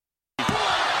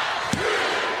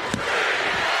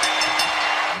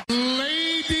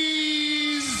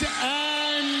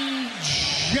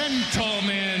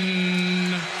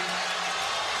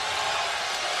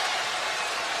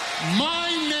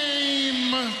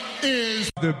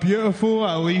is the beautiful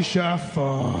Alicia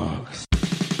Fox.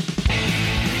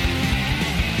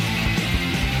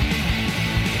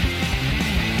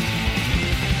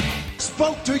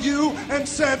 Spoke to you and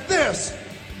said this,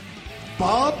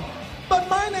 Bob, but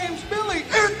my name's Billy.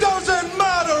 It doesn't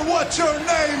matter what your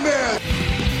name is.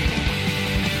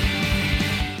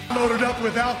 Loaded up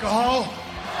with alcohol,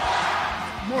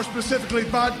 more specifically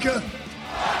vodka,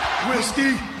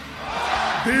 whiskey,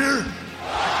 beer,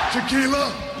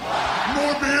 tequila,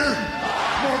 more beer,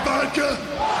 more vodka,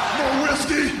 more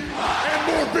whiskey, and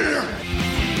more beer.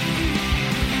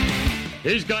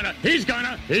 He's gonna puke!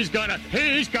 He's gonna puke!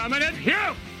 He's gonna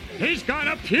puke! He's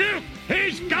gonna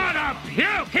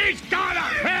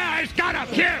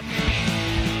puke!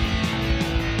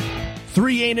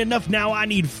 3 ain't enough now, I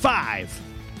need 5.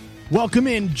 Welcome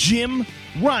in Jim,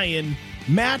 Ryan,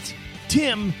 Matt,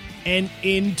 Tim, and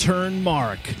intern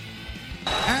Mark.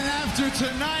 And after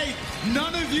tonight,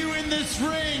 none of you in this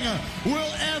ring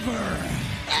will ever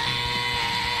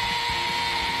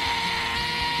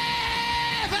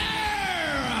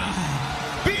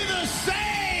be the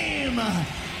same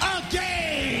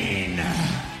again.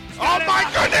 Oh my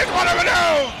goodness, what do we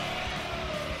do?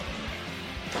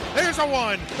 There's a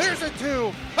 1, there's a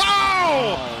 2.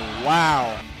 Oh!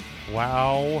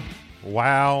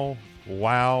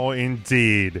 Wow,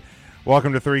 indeed.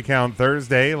 Welcome to 3 Count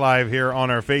Thursday, live here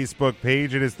on our Facebook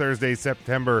page. It is Thursday,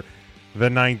 September the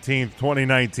 19th,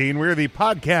 2019. We're the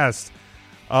podcast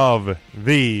of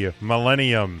the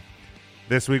millennium.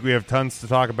 This week we have tons to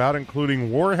talk about,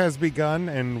 including War Has Begun,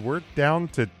 and we're down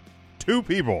to 2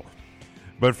 people.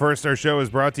 But first, our show is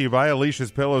brought to you by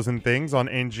Alicia's Pillows and Things on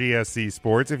NGSC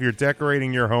Sports. If you're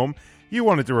decorating your home, you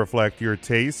want it to reflect your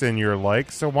tastes and your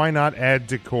likes, so why not add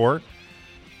decor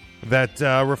that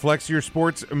reflects your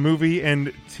sports, movie,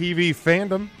 and TV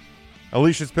fandom?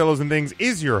 Alicia's Pillows and Things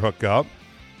is your hookup.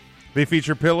 They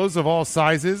feature pillows of all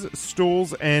sizes,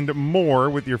 stools, and more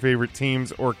with your favorite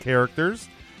teams or characters.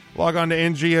 Log on to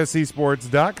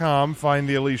ngscsports.com, find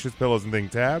the Alicia's Pillows and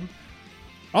Things tab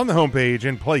on the homepage,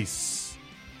 and place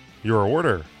your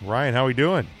order. Ryan, how we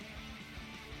doing?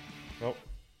 Oh,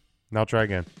 now try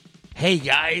again. Hey,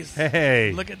 guys.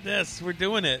 Hey. Look at this. We're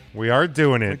doing it. We are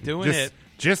doing it. We're doing it.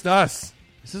 Just us.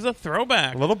 This is a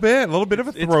throwback. A little bit of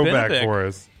a throwback for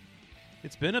us.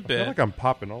 It's been a I bit. feel like I'm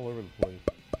popping all over the place.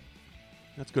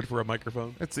 That's good for a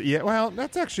microphone. That's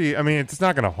actually, I mean, it's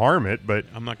not going to harm it, but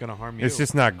I'm not going to harm you. it's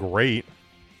just not great.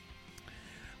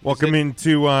 Welcome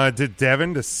into to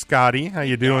Devin, to Scotty. How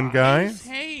you doing, guys?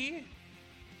 Hey.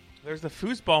 There's the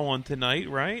foosball one tonight,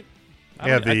 right?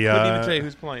 Yeah, I couldn't even tell you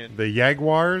who's playing. The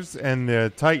Jaguars and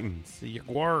the Titans. The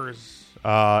Jaguars.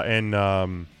 And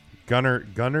Gunther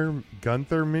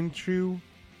Minshew.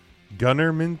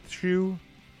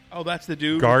 Oh, that's the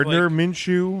dude. Gardner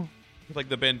Minshew. With like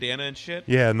the bandana and shit.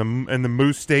 Yeah, and the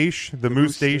moustache, the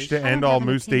moustache to end all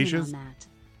moustaches.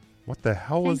 What the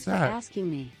hell was that? Thanks for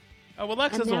asking me. Oh,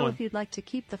 Alexa's and now, on. if you'd like to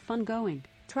keep the fun going,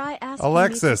 try asking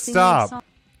Alexa, me to sing stop. a song.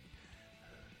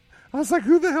 I was like,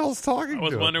 who the hell's talking I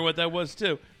was to him? wondering what that was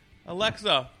too.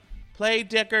 Alexa, play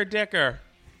Dicker Dicker.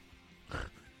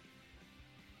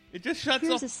 It just shuts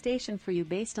Here's off. a station for you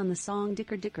based on the song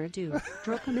Dicker Dicker Do.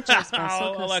 Droka Mitchell's by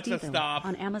Alexa, Soko stop.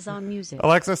 on Amazon Music.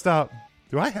 Alexa, stop.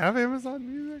 Do I have Amazon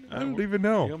Music? I don't even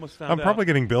know. You almost found I'm probably out.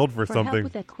 getting billed for For something. help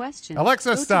with that question, Alexa,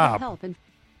 go to the stop. help and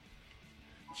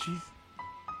Jeez.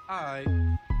 Hi.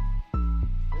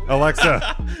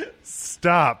 Alexa,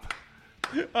 stop.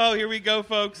 Oh, here we go,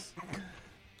 folks.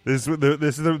 This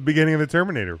is the beginning of the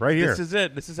Terminator, right here. This is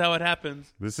it. This is how it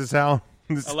happens. This is how.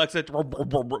 Alexa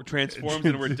transforms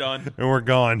and we're done. And we're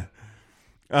gone.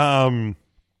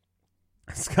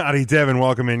 Scotty, Devin,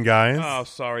 welcome in, guys. Oh,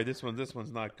 sorry. This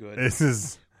one's not good. This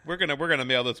is. We're gonna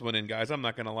mail this one in, guys. I'm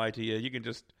not gonna lie to you. You can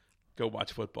just go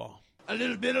watch football. A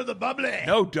little bit of the bubbly.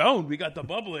 No, don't. We got the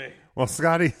bubbly. Well,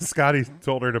 Scotty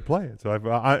told her to play it, so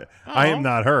I am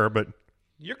not her, but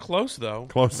You're close though.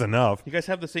 close enough. You guys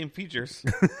have the same features.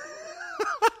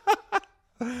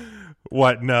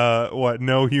 What?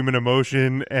 No human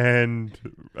emotion and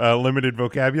limited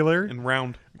vocabulary. And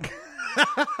round.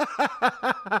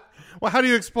 Well, how do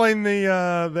you explain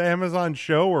the Amazon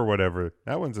show or whatever?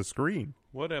 That one's a screen.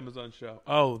 What Amazon show?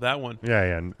 Oh, that one.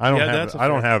 Yeah. I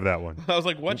don't have that one. I was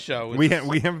like, what show? We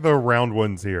have the round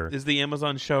ones here. Is the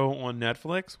Amazon show on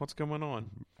Netflix? What's going on?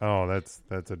 Oh, that's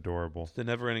adorable. It's the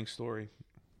never-ending story.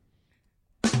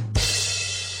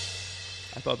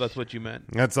 I thought that's what you meant.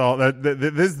 That's all.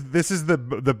 This is the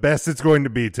best it's going to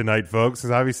be tonight, folks.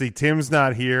 Because obviously Tim's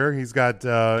not here. He's got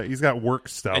work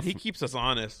stuff. And he keeps us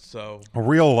honest, so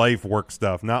Real life work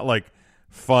stuff, not like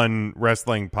fun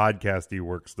wrestling podcasty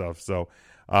work stuff. So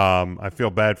I feel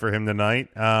bad for him tonight.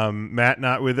 Matt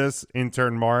not with us.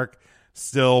 Intern Mark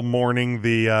still mourning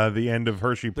the end of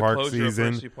Hershey Park closure of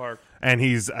season, Hershey Park. and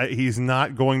he's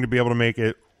not going to be able to make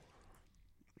it.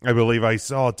 I believe I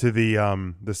saw to the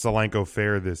Solanco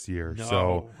Fair this year.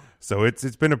 No. So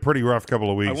it's been a pretty rough couple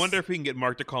of weeks. I wonder if we can get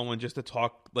Mark to call in just to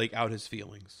talk out his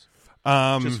feelings,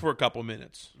 just for a couple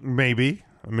minutes. Maybe.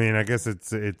 I mean, I guess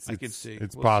it's I can see.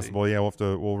 It's We'll possible. see. Yeah,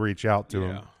 we'll reach out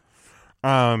to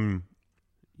him.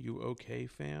 You okay,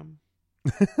 fam?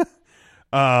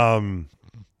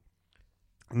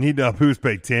 Need to who's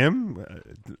pay Tim?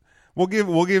 We'll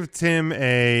give Tim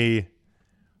a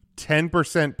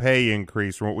 10% pay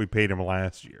increase from what we paid him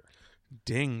last year.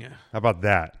 Ding. How about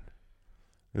that?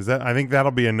 I think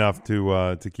that'll be enough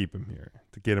to keep him here,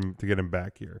 to get him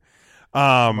back here.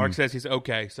 Mark says he's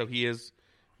okay, so he's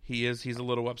a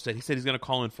little upset. He said he's going to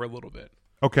call in for a little bit.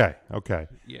 Okay.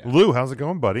 Yeah. Lou, how's it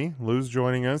going, buddy? Lou's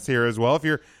joining us here as well. If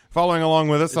you're following along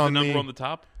with us Is on the number on the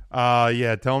top?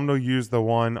 Yeah, tell him to use the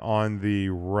one on the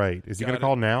right. Is he going to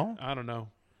call now? I don't know.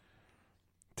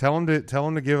 Tell him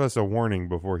to give us a warning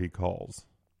before he calls.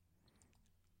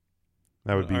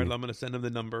 That would be. All right, I'm going to send him the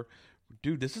number.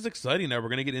 Dude, this is exciting. Now we're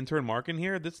going to get intern Mark in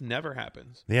here. This never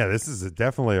happens. Yeah, this is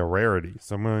definitely a rarity.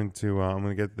 So I'm going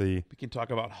to get the. We can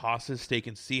talk about Haas's Steak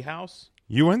and Sea House.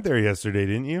 You went there yesterday,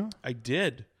 didn't you? I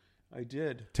did.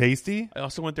 Tasty? I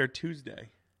also went there Tuesday.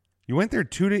 You went there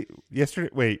 2 days yesterday?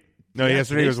 Wait. No,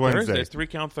 yesterday was Wednesday. Thursday. It's 3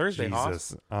 Count Thursday, Jesus.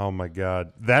 Haas. Oh, my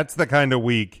God. That's the kind of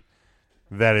week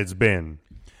that it's been.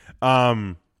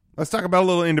 Let's talk about a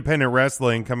little independent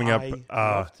wrestling coming up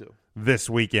this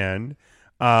weekend.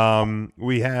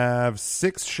 We have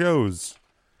 6 shows,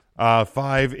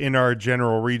 5 in our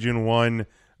general region, 1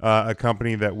 a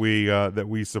company that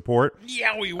we support.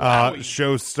 Yowie wowie.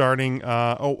 Shows starting.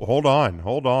 Hold on.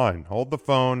 Hold the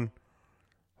phone.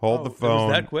 Hold the phone.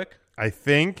 Was that quick? I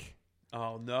think.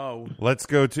 Oh no. Let's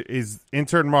go to is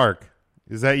intern Mark.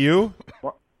 Is that you?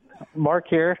 Mark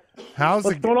here.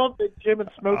 What's going on, Big Jim and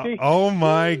Smokey? Oh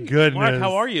my goodness, Mark,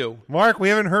 how are you? Mark, we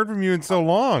haven't heard from you in so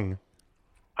long.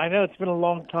 I know it's been a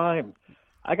long time.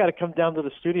 I got to come down to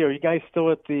the studio. Are you guys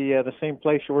still at the same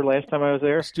place you were last time I was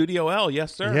there? Studio L,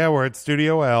 yes, sir. Yeah, we're at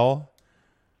Studio L.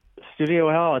 Studio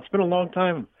L. It's been a long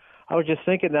time. I was just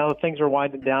thinking, now that things are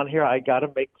winding down here, I got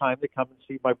to make time to come and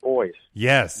see my boys.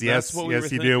 Yes, you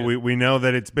do. We know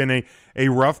that it's been a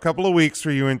rough couple of weeks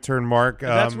for you, intern Mark.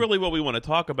 That's really what we want to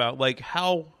talk about. Like,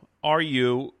 how are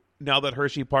you now that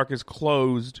Hershey Park is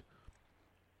closed?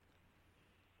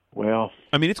 Well,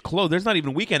 I mean, it's closed. There's not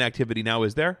even weekend activity now,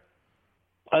 is there?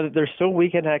 There's still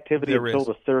weekend activity There until is.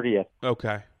 the 30th.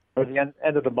 Okay. Or the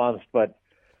end of the month, but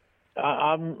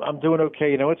I'm doing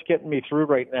okay. You know what's getting me through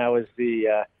right now is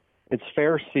it's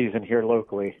fair season here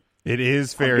locally. It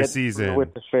is fair season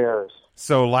with the fairs.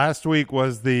 So last week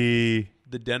was the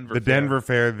Denver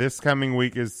Fair. This coming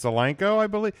week is Solanco, I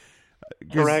believe.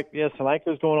 Correct. Yes,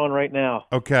 Solanco's going on right now.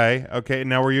 Okay.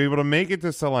 Now, were you able to make it to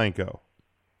Solanco?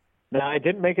 No, I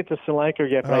didn't make it to Solanco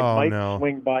yet, but I might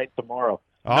swing by tomorrow.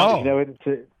 Oh, you know,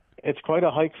 it's quite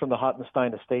a hike from the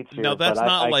Hottenstein Estates here. Now, that's but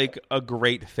not like a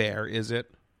great fair, is it?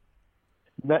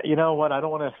 You know what? I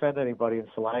don't want to offend anybody in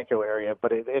Solanco area,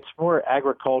 but it's more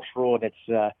agricultural, and it's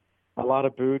a lot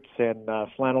of boots and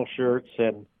flannel shirts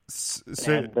and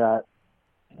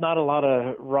not a lot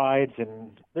of rides,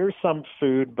 and there's some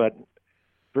food, but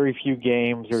very few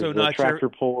games. There's a tractor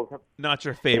pull. Not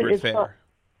your favorite fair.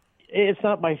 It's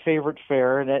not my favorite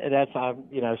fair, and that's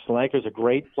Solanco's a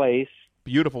great place.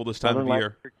 Beautiful this time of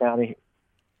year. County.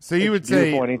 So you would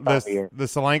say the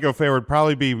Solanco Fair would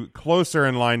probably be closer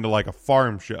in line to like a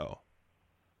farm show.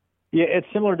 Yeah, it's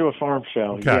similar to a farm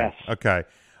show. Okay. Yes. Okay.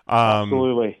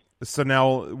 Absolutely. So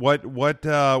now,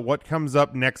 what comes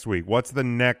up next week? What's the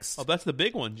next? Oh, that's the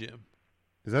big one, Jim.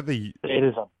 Is that the? It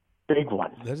is a big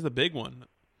one. That's the big one.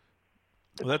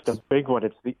 Well, that's the big one.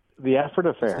 It's the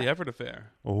Ephrata Fair. It's the Ephrata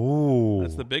Fair. Oh,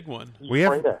 that's the big one. We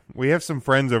have some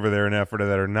friends over there in Ephrata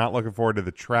that are not looking forward to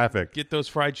the traffic. Get those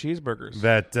fried cheeseburgers.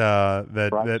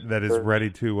 That is ready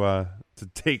to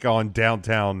take on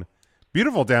downtown,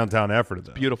 beautiful downtown Ephrata.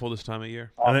 Though. Beautiful this time of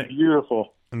year.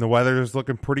 Beautiful. And the weather is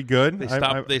looking pretty good.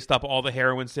 They stop all the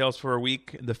heroin sales for a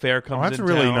week. The fair comes. That's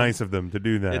really nice of them to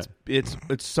do that.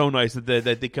 It's so nice that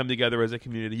they come together as a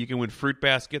community. You can win fruit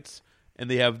baskets, and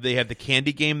they have the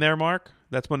candy game there. Mark,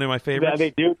 that's one of my favorites. Yeah,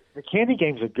 they do. The candy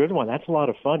game's a good one. That's a lot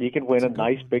of fun. You can win a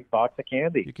nice big box of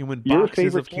candy. You can win your boxes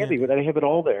favorite of candy. They have it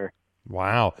all there.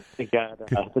 Wow. They got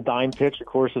the dime pitch, of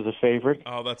course, is a favorite.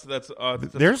 Oh, that's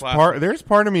there's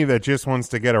part of me that just wants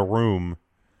to get a room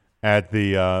at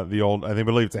the old, I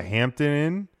believe it's a Hampton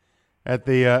Inn at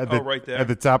the right there at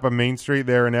the top of Main Street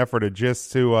there in Ephrata,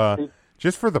 just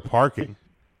just for the parking,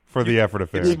 for the effort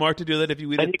affair. It's smart to do that if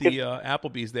you eat And at you the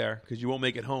Applebee's there because you won't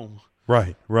make it home.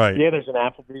 Right. Yeah, there's an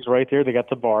Applebee's right there. They got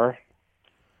the bar.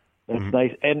 That's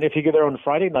nice. And if you go there on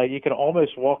Friday night, you can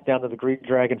almost walk down to the Green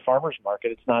Dragon Farmers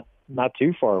Market. It's not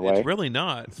too far away. It's really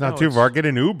not. It's not too far. Get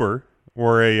an Uber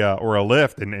or a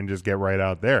Lyft and just get right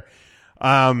out there.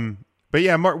 But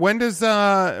yeah, Mark, when does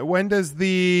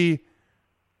the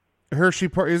Hershey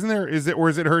Park? Is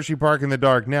it Hershey Park in the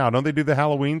Dark now? Don't they do the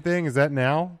Halloween thing? Is that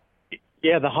now?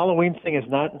 Yeah, the Halloween thing is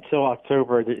not until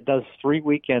October. It does 3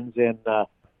 weekends in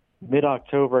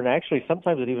mid-October, and actually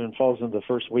sometimes it even falls into the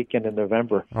first weekend in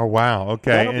November. Oh wow!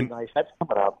 Okay, That'll be nice. That's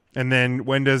coming up. And then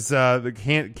when does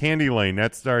the Candy Lane?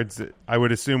 That starts, I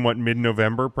would assume,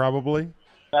 mid-November probably.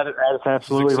 That is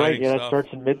absolutely right. exciting Yeah, that stuff. starts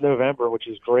in mid-November, which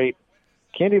is great.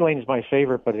 Candy Lane is my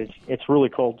favorite, but it's really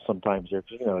cold sometimes there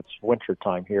because it's winter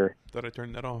time here Thought I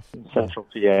turned that off. in Central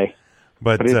PA.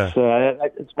 But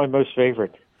It's my most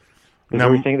favorite. There's Now-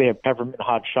 everything. They have peppermint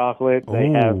hot chocolate.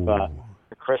 They have the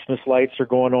Christmas lights are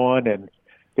going on, and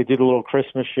they do the little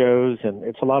Christmas shows, and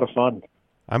it's a lot of fun.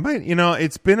 I might,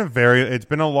 it's been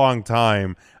a long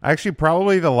time. Actually,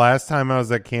 probably the last time I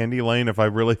was at Candy Lane, if I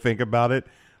really think about it,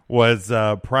 was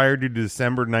prior to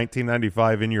December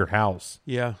 1995 in your house.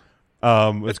 Yeah.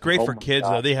 It's It's great for my kids,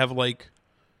 God. though. They have,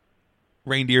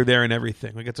 reindeer there and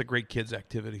everything. It's a great kids'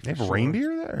 activity. They have for sure.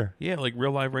 reindeer there. Yeah,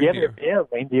 real live Yeah, reindeer.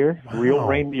 reindeer, real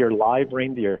reindeer, live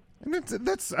reindeer. And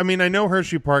that's. I mean, I know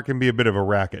Hershey Park can be a bit of a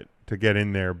racket to get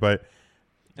in there, but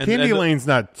Candy Lane's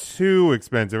not too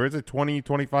expensive. Is it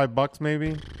 $20-$25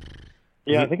 maybe?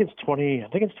 Yeah, I think it's $20. I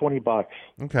think it's $20.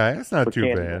 Okay, that's not for too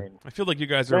Candy bad. Lane. I feel like you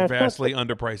guys Yeah, are it's not vastly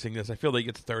underpricing this. I feel like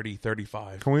it's $30,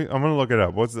 $35. I'm going to look it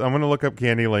up. I'm going to look up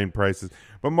Candy Lane prices.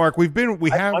 But Mark, we have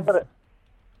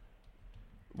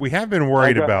been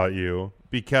worried about you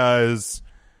because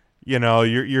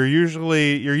you're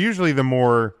usually the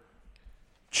more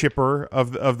chipper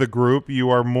of the group. You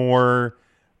are more.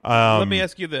 Let me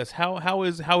ask you this: how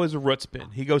is Roots been?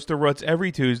 He goes to Roots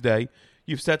every Tuesday.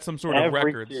 You've set some sort of Every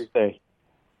records. Tuesday.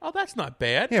 Oh, that's not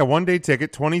bad. Yeah, 1-day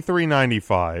ticket,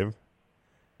 $23.95.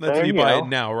 That's There if you you buy go. it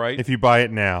now, right? If you buy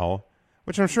it now,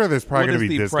 which I'm sure there's probably What going is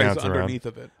to be the price discounts around. underneath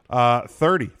of it? $30 Oh,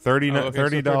 okay,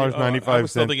 so $30.95. I was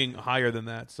still thinking higher than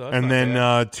that. So that's And not then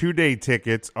bad. 2-day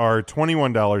tickets are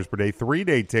 $21 per day.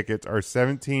 3-day tickets are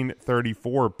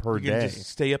 $17.34 per you can day. just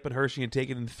stay up in Hershey and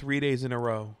take it in 3 days in a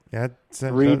row. Yeah,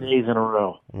 3 days in a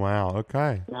row. Wow.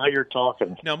 Okay. Now you're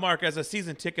talking. Now, Mark, as a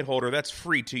season ticket holder, that's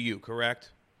free to you,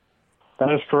 correct? That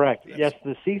is correct. Yes,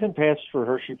 the season pass for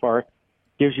Hershey Park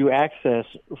gives you access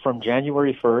from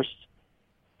January 1st,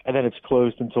 and then it's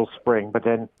closed until spring. But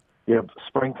then you have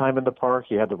springtime in the park.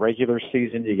 You have the regular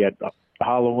season. You get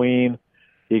Halloween.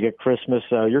 You get Christmas.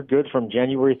 You're good from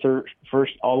January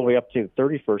 1st all the way up to the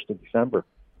 31st of December.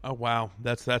 Oh wow,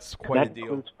 that's quite That a deal.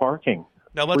 includes parking.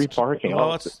 Now Free parking.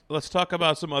 Well, let's talk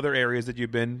about some other areas that you've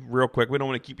been real quick. We don't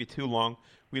want to keep you too long.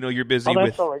 We know you're busy that's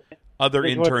with all right. other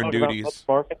You wanna intern talk about duties. what's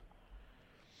parking?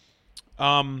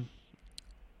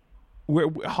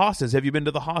 Hosses. Have you been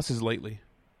to the Hosses lately?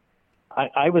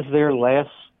 I was there last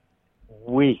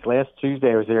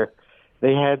Tuesday I was there.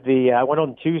 They had I went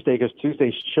on Tuesday because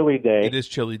Tuesday's chili day. It is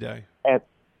chili day. And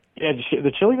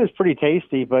the chili was pretty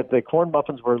tasty, but the corn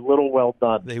muffins were a little well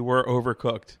done. They were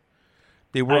overcooked.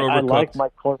 I like my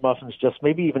corn muffins just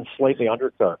maybe even slightly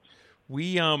undercooked.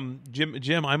 We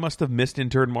Jim, I must have missed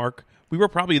intern Mark. We were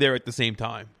probably there at the same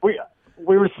time. We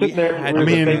were sitting there in the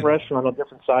same restaurant on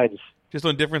different sides. Just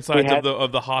on different sides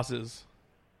of the Hosses.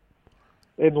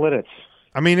 In Linnets.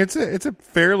 I mean, it's a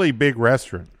fairly big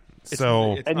restaurant.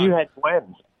 You had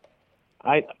Gwen.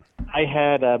 I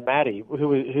had Maddie,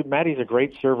 who Maddie's a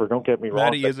great server. Don't get me wrong.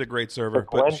 Maddie is a great server,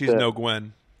 but she's no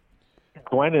Gwen.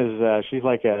 Gwen is she's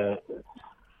like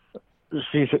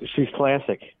she's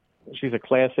classic. She's a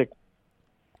classic.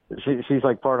 She's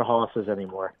like part of Hosses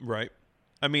anymore. Right.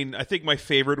 I mean, I think my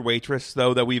favorite waitress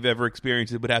though that we've ever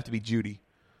experienced would have to be Judy.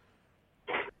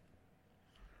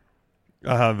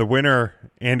 The winner,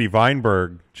 Andy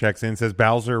Weinberg, checks in, says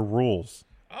Bowser rules.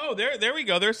 Oh, there we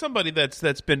go. There's somebody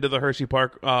that's been to the Hershey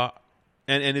Park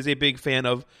and is a big fan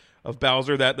of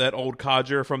Bowser, that old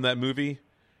codger from that movie.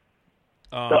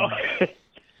 From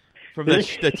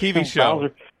the TV show.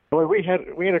 Bowser. Boy, we had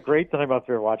a great time out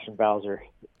there watching Bowser.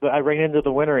 I ran into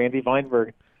the winner, Andy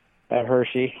Weinberg, at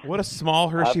Hershey. What a small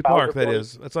Hershey Park that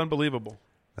is. That's unbelievable.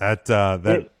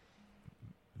 Bowser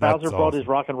brought awesome. his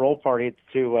rock and roll party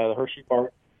to Hershey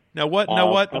Park. Now what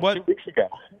 2 weeks ago.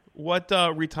 What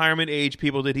retirement age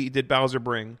people did Bowser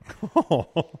bring?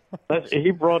 He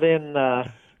brought in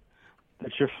the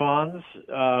Chiffons,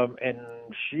 and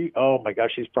she. Oh my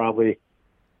gosh, she's probably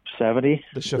 70.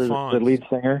 The Chiffons. The lead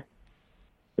singer.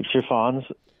 The Chiffons.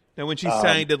 And when she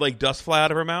sang, did like dust fly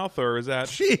out of her mouth, or is that?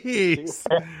 Jeez,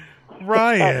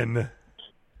 Ryan.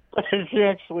 She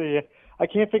actually, I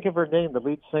can't think of her name, the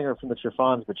lead singer from the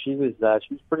Chiffons, but she was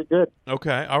pretty good.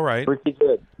 Okay, all right. Pretty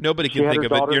good. Nobody can think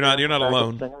of it. You're not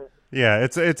alone. Yeah,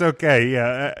 it's okay.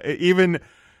 Yeah, even,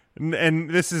 and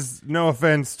this is no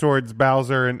offense towards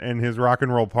Bowser and his rock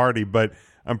and roll party, but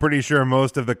I'm pretty sure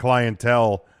most of the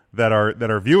clientele that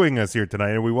are viewing us here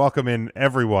tonight, and we welcome in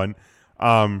everyone,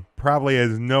 probably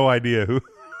has no idea who.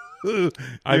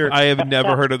 I have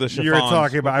never heard of the Chiffons. You're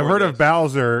talking about. I've heard of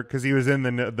Bowser because he was in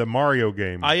the Mario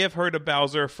game. I have heard of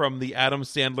Bowser from the Adam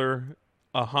Sandler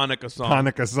Hanukkah song.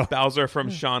 Bowser from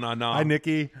Shana Na. Hi,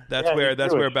 Nikki. That's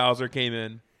where Bowser came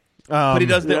in. But he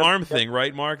does the arm thing,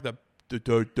 right, Mark? The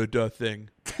thing.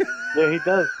 Yeah, he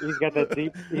does. He's got that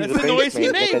deep. That's the noise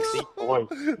he makes.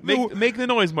 Make the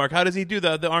noise, Mark. How does he do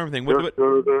the arm thing?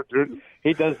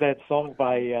 He does that song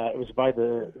by it was by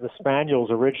the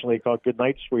Spaniels originally called "Good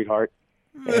Night, Sweetheart,"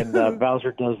 and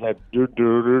Bowser does that. They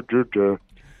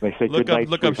say look "Good up, night,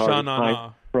 look up sweetheart. Shana It's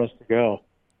time for us to go."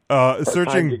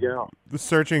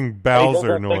 Searching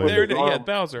Bowser noise. There it is. Yeah,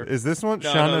 Bowser. Is this one?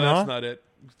 No, Shana Na? that's not it.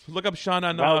 Look up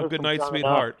Shana Na. Good night,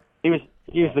 sweetheart.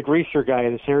 He was the greaser guy.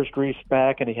 His hair's greased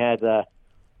back, and he had I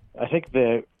think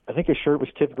his shirt was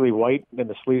typically white, and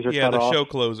the sleeves are cut off. Yeah, the show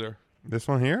closer. This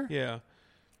one here? Yeah.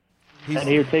 And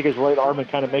he would take his right arm and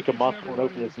kind of make a muscle and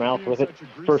open his mouth with it.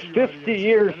 For 50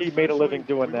 years, he made a living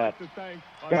doing that.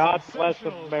 God bless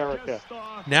America.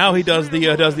 Now he does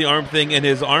the arm thing, and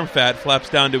his arm fat flaps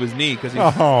down to his knee because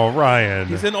Ryan,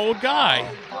 he's an old guy.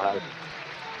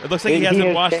 It looks like he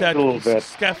hasn't watched that. A little bit.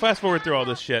 Fast forward through all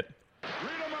this shit.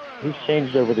 He's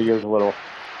changed over the years a little.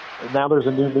 And now there's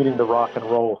a new meaning to rock and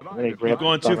roll. And You're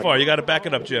going too far. You got to back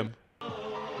it up, Jim.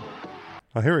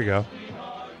 Oh, here we go.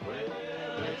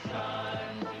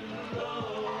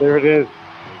 There it is.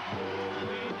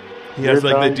 He has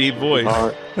like the deep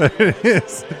voice. It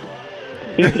is.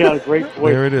 He's got a great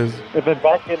voice. There it is. And then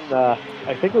back in,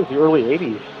 I think it was the early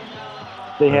 80s,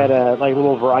 they had a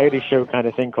little variety show kind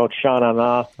of thing called Shana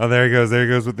Na. Oh, there he goes. There he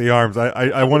goes with the arms.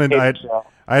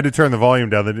 I had to turn the volume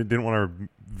down. I didn't want our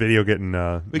video getting.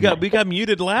 We got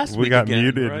muted last week. We got again,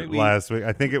 muted right? last week.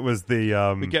 I think it was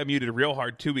the. We got muted real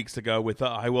hard 2 weeks ago with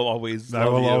 "I Will Always Love You."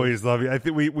 I will always love you. I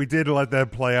think we did let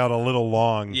that play out a little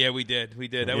long. Yeah, we did.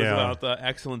 That was about the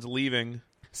Excellence leaving.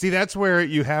 See, that's where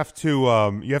you have to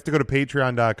go to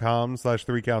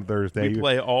patreon.com/3Count Thursday. We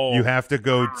play all. You have to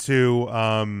go to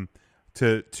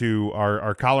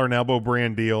our collar and elbow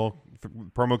brand deal,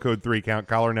 promo code 3Count,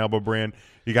 collar and elbow brand.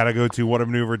 You got to go to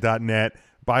whatamaneuver.net,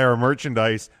 buy our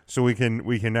merchandise so we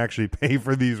can actually pay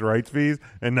for these rights fees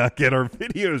and not get our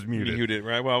videos muted.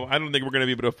 Right? Well, I don't think we're going to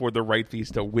be able to afford the right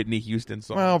fees to Whitney Houston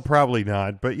songs. Well, probably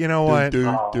not. But you know what?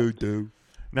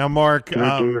 Now, Mark.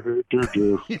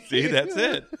 See, that's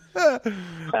it.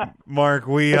 Mark,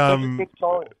 we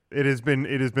it has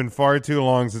been far too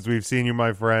long since we've seen you,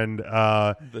 my friend.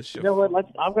 You know what?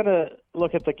 I'm gonna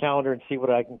look at the calendar and see what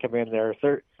I can come in there.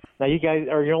 Now, you guys,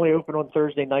 are you only open on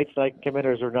Thursday nights that I can come in,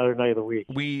 or is there another night of the week?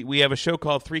 We have a show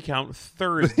called 3Count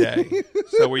Thursday,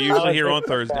 so we're usually here on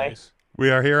Thursdays. We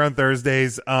are here on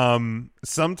Thursdays.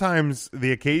 Sometimes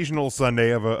the occasional Sunday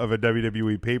of a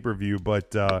WWE pay-per-view,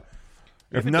 but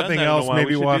if nothing else,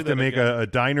 maybe we'll have to make a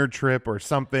diner trip or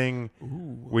something.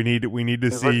 Ooh. We need to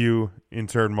see you,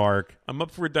 intern Mark. I'm up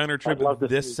for a diner trip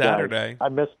this Saturday. I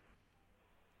got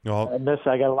a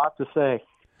lot to say.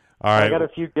 All right. I got a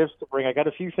few gifts to bring. I got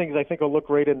a few things I think will look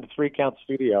great in the 3Count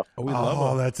studio.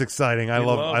 Oh, that's exciting. I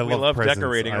love presents.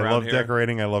 Decorating I around love here.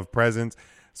 decorating. I love presents.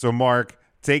 So, Mark,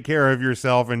 take care of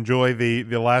yourself. Enjoy the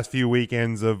last few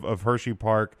weekends of Hershey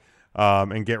Park,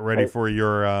 and get ready for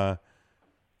your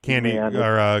candy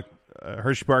or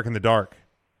Hershey Park in the Dark.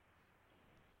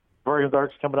 Park in the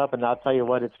Dark's coming up, and I'll tell you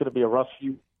what, it's going to be a rough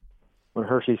few when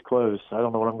Hershey's closed. I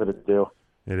don't know what I'm going to do.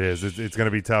 It is. It's going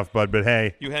to be tough, bud. But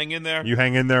hey, you hang in there. You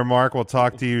hang in there, Mark. We'll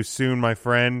talk to you soon, my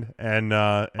friend. And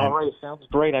all right, sounds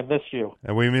great. I miss you.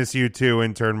 And we miss you too,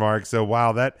 intern Mark. So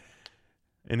wow,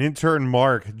 an intern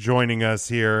Mark joining us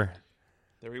here.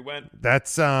 There he went.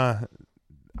 That's I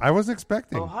wasn't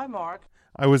expecting. Oh, hi, Mark.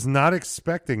 I was not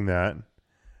expecting that.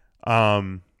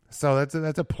 So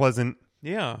that's a pleasant.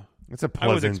 Yeah, it's a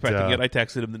pleasant. I was expecting it. I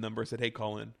texted him the number. Said, "Hey,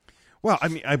 call in." Well, I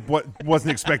mean, I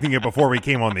wasn't expecting it before we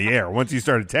came on the air. Once you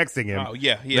started texting him,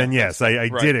 then yes, I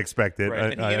did expect it.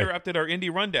 Right. And he interrupted our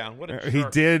indie rundown. What a he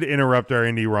did interrupt our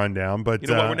indie rundown, but you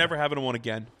know what? We're never having one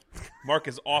again. Mark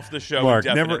is off the show. Mark,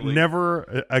 indefinitely.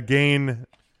 never again.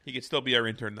 He can still be our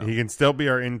intern, though. He can still be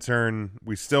our intern.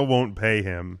 We still won't pay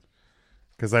him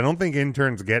Because I don't think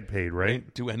interns get paid,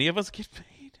 right? Do any of us get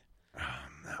paid?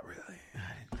 Not really.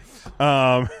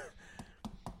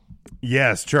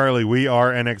 Yes, Charlie, we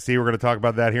are NXT. We're going to talk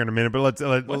about that here in a minute. But what's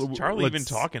Charlie even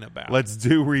talking about? Let's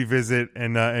do revisit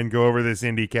and go over this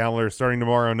indie calendar starting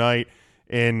tomorrow night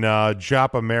in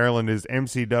Joppa, Maryland. Is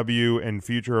MCW and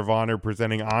Future of Honor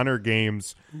presenting Honor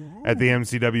Games at the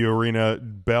MCW Arena.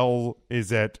 Bell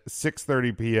is at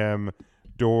 6:30 p.m.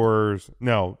 Bell's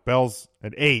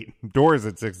at 8. Doors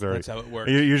at 6:30. That's how it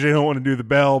works. You usually don't want to do the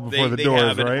bell before the doors,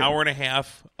 right? They have an hour and a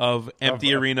half of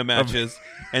empty arena matches,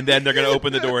 and then they're going to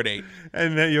open the door at 8.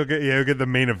 And then you'll get the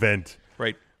main event.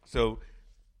 Right. So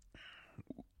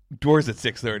doors at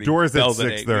 6:30. Doors Bells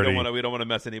at 6:30. We don't want to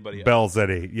mess anybody up. Bells at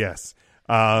 8. Yes.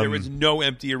 There was no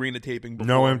empty arena taping before.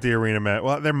 No empty arena match.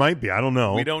 Well, there might be. I don't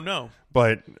know. We don't know.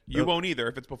 But you won't either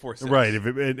if it's before 6. Right.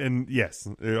 And yes,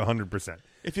 100%.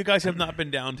 If you guys have not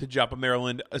been down to Joppa,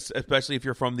 Maryland, especially if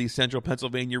you're from the central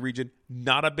Pennsylvania region,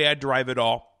 not a bad drive at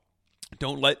all.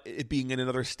 Don't let it being in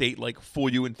another state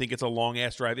fool you and think it's a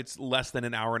long-ass drive. It's less than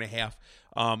an hour and a half.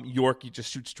 York, you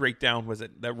just shoot straight down. Was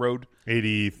it that road?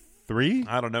 83?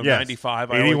 I don't know. Yes.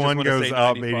 95. 81 goes say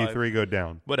up, 95. 83 go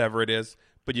down. Whatever it is.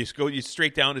 But you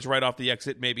straight down. It's right off the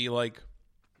exit, maybe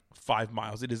 5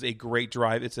 miles. It is a great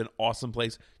drive. It's an awesome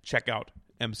place. Check out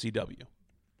MCW.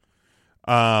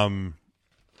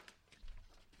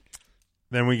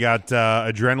 Then we got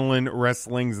Adrenaline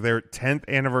Wrestling's their 10th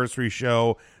anniversary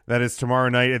show. That is tomorrow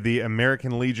night at the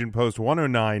American Legion Post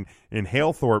 109 in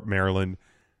Halethorpe, Maryland.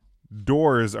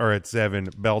 Doors are at 7.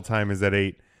 Bell time is at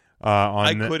 8.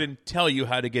 I couldn't tell you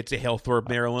how to get to Halethorpe,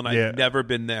 Maryland. I've never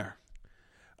been there.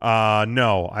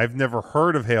 No, I've never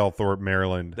heard of Halethorpe,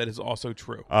 Maryland. That is also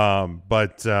true. And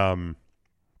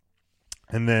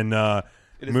then it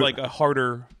is like a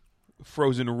harder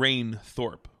frozen rain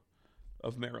Thorpe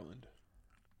of Maryland.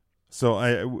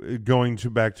 So going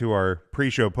back to our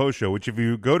pre-show, post-show, which if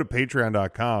you go to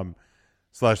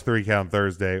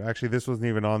patreon.com/3CountThursday, actually this wasn't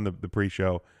even on the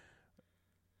pre-show.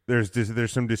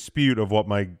 There's some dispute of what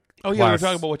my we're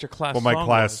talking about what your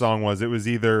class song was. It was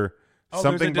either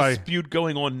something there's a dispute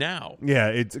going on now. Yeah,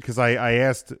 it's because I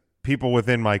asked people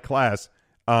within my class.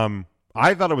 I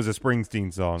thought it was a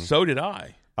Springsteen song. So did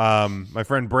I. My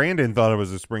friend Brandon thought it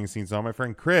was a Springsteen song. My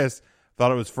friend Chris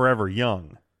thought it was Forever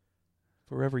Young.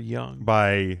 Forever Young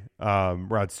by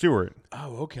Rod Stewart.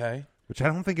 Oh, okay. Which I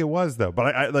don't think it was though.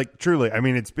 But I truly, I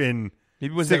mean, it's been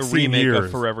maybe it was a remake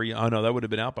of Forever Young. Oh no, that would have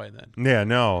been out by then. Yeah,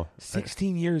 no.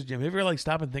 16 years, Jim. Have you ever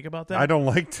stop and think about that? I don't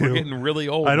like to. We're getting really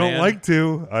old. I don't like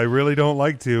to. I really don't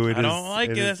like to. I don't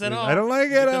like this at all. I don't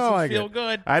like it. I don't like it. Feel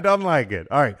good. I don't like it.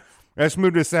 All right, let's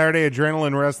move to Saturday.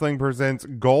 Adrenaline Wrestling presents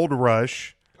Gold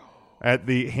Rush at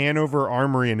the Hanover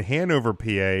Armory in Hanover,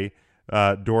 PA.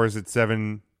 Doors at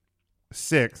 7.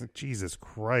 6. Jesus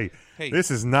Christ. Hey. This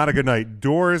is not a good night.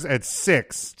 Doors at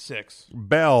 6. 6.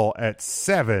 Bell at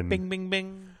 7. Bing, bing,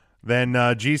 bing. Then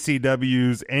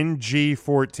GCW's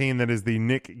NG14, that is the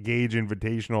Nick Gage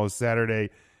Invitational, is Saturday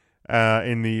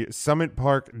in the Summit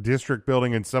Park District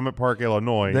Building in Summit Park,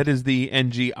 Illinois. That is the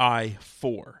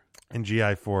NGI-4.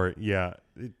 NGI-4, yeah.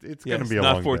 It's going to be a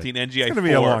long 14, night. NGI-4. It's going to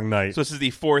be a long night. So this is the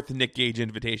 4th Nick Gage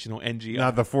Invitational, NGI.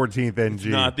 Not the 14th NG. It's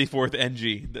not the 4th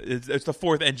NG. It's the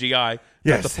 4th NGI,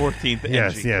 yes. not the 14th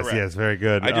NG. Yes, very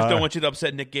good. I just don't want you to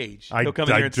upset Nick Gage. He'll come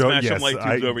in here and smash some light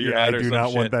tubes over your head or some shit. I do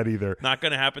not want that either. Not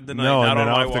going to happen tonight. No, not and then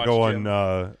on I'll my have to watch, go Jim.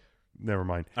 on... never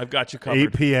mind. I've got you covered.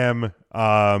 8 p.m.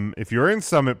 If you're in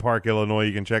Summit Park, Illinois,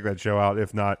 you can check that show out.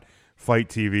 If not, Fight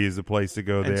TV is the place to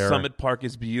go and there. Summit Park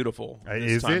is beautiful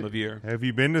this time of year. Have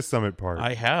you been to Summit Park?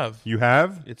 I have. You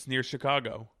have? It's near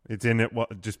Chicago. It's in it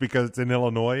just because it's in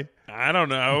Illinois? I don't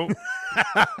know.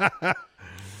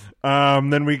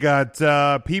 Then we got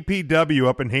PPW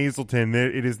up in Hazleton.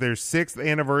 It is their 6th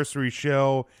anniversary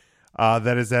show.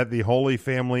 That is at the Holy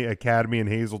Family Academy in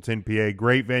Hazleton, PA.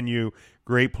 Great venue,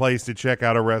 great place to check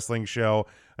out a wrestling show.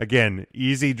 Again,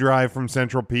 easy drive from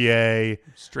Central PA.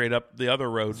 Straight up the other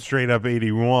road. Straight up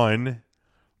 81.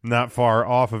 Not far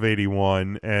off of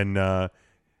 81. And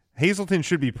Hazleton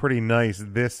should be pretty nice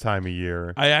this time of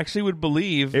year. I actually would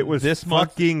believe it was this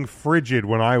fucking frigid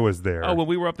when I was there. Oh, when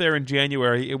we were up there in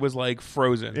January, it was like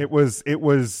frozen. It was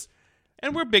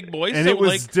and we're big boys, and so it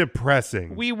was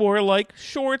depressing. We wore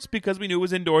shorts because we knew it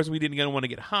was indoors. We didn't want to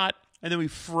get hot, and then we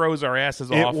froze our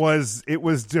asses off. It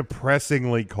was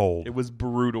depressingly cold. It was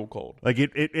brutal cold.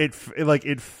 It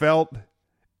felt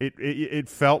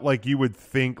like you would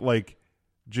think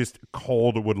just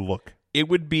cold would look. It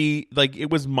would be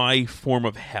it was my form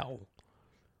of hell.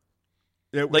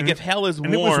 If hell is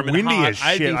warm and it was windy and hot, as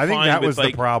shit. I think that was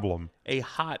the problem. A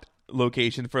hot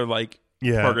location for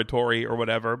yeah. purgatory or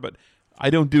whatever, but I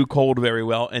don't do cold very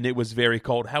well, and it was very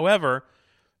cold. However,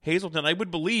 Hazleton, I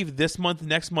would believe this month,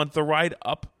 next month, the ride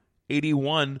up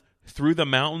 81 through the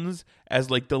mountains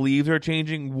as like the leaves are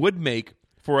changing would make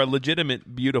for a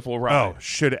legitimate beautiful ride. Oh,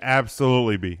 should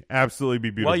absolutely be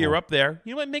beautiful. While you're up there,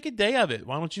 you know what? Make a day of it.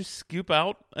 Why don't you scoop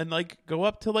out and like go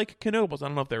up to like Knoebels? I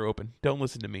don't know if they're open. Don't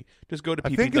listen to me. Just go to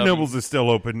PPW. I think Knoebels is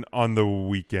still open on the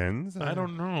weekends. I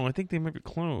don't know. I think they might be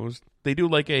closed. They do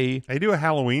like a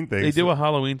Halloween thing. They do a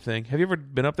Halloween thing. Have you ever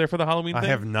been up there for the Halloween thing? I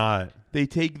have not. They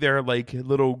take their like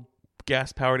little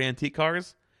gas powered antique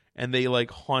cars and they like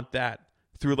haunt that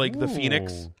through like the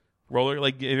Phoenix roller.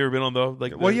 Like, have you ever been on the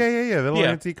like? The little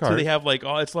antique cars. So they have like,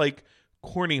 it's like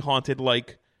corny haunted,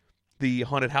 like the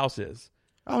haunted house is.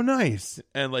 Oh, nice!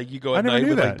 And like you go at night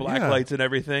with like black lights and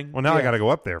everything. Well, now I got to go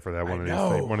up there for that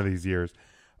one of these years.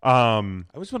 I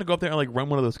just want to go up there and like run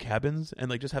one of those cabins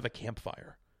and like just have a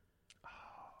campfire. Oh,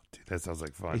 dude, that sounds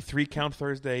like fun. A 3-count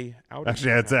Thursday outing.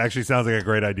 Actually, it actually sounds like a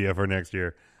great idea for next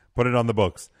year. Put it on the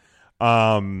books.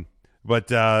 But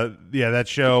that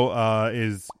show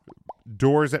is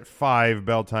doors at 5.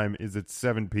 Bell time is at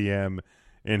 7 p.m.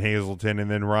 in Hazleton, and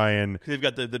then Ryan. They've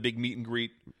got the big meet and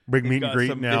greet. Big meet and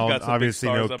greet now. Obviously,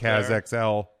 no Kaz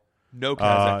XL. No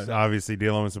Kaz XL. Obviously,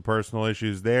 dealing with some personal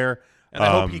issues there. And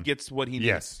I hope he gets what he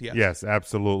needs. Yes,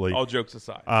 absolutely. All jokes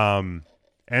aside.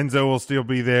 Enzo will still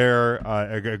be there.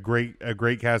 A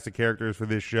great cast of characters for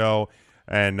this show,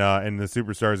 and the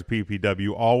superstars of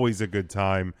PPW. Always a good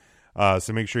time.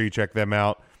 So make sure you check them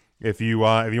out. If you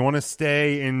want to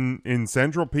stay in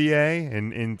Central PA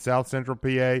and in South Central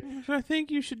PA, which I think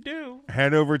you should do,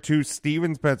 head over to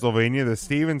Stevens, Pennsylvania, the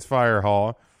Stevens Fire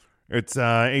Hall. It's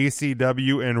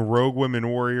ACW and Rogue Women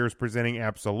Warriors presenting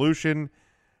Absolution.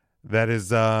 That is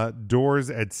doors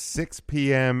at 6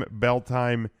 p.m. Bell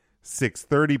time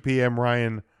 6:30 p.m.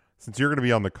 Ryan, since you're going to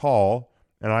be on the call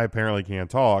and I apparently can't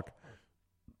talk,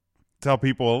 tell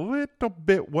people a little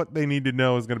bit what they need to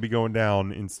know is going to be going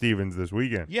down in Stevens this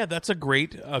weekend. Yeah, that's a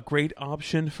great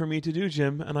option for me to do,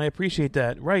 Jim, and I appreciate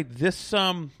that. Right, this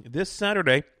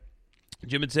Saturday,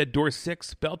 Jim had said door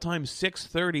 6, bell time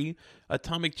 6:30,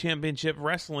 Atomic Championship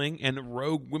Wrestling and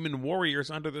Rogue Women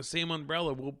Warriors under the same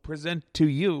umbrella will present to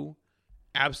you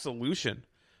Absolution.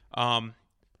 1,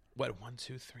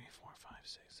 2, 3, 4, 5,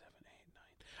 6, 7, 8, 9.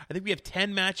 I think we have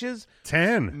 10 matches.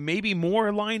 10. Maybe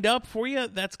more lined up for you.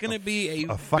 That's going to be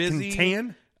a fucking busy,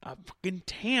 tan? A fucking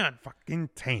tan. Fucking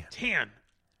tan. Tan.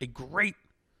 A great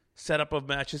setup of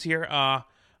matches here. I'm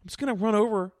just going to run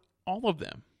over all of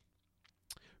them.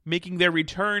 Making their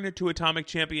return to Atomic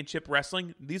Championship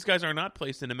Wrestling. These guys are not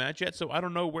placed in a match yet, so I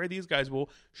don't know where these guys will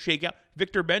shake out.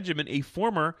 Victor Benjamin, a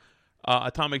former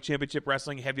Atomic Championship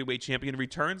Wrestling heavyweight champion,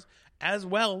 returns, as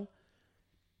well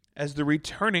as the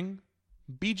returning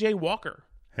BJ Walker.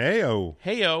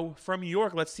 Heyo from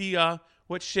York. Let's see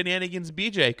what shenanigans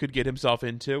BJ could get himself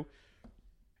into.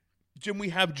 Jim, we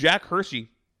have Jack Hershey,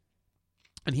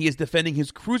 and he is defending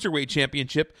his Cruiserweight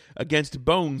Championship against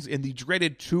Bones in the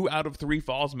dreaded 2 out of 3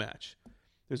 falls match.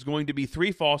 There's going to be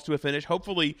 3 falls to a finish.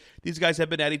 Hopefully, these guys have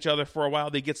been at each other for a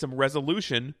while. They get some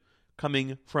resolution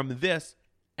coming from this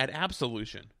at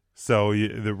Absolution. So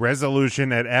the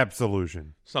resolution at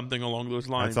Absolution. Something along those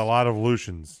lines. That's a lot of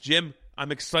lutions. Jim,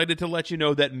 I'm excited to let you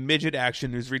know that Midget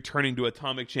Action is returning to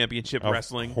Atomic Championship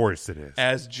Wrestling. Of course it is.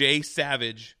 As Jay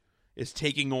Savage is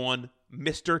taking on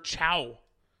Mr. Chow.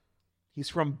 He's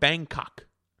from Bangkok.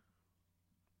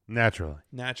 Naturally.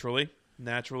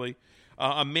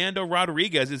 Amanda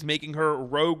Rodriguez is making her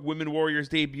Rogue Women Warriors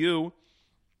debut.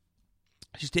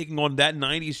 She's taking on that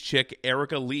 90s chick,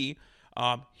 Erica Lee.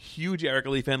 Huge Erica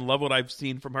Lee fan. Love what I've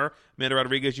seen from her. Amanda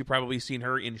Rodriguez, you've probably seen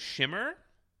her in Shimmer.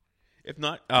 If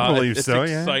not, I believe it's so,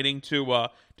 exciting to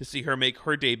see her make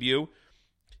her debut.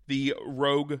 The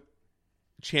Rogue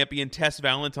champion Tess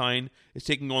Valentine is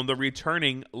taking on the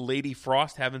returning Lady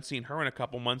Frost. Haven't seen her in a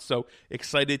couple months, so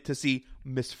excited to see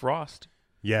Miss Frost.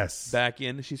 Yes. Back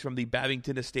in. She's from the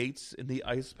Babington Estates in the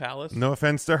Ice Palace. No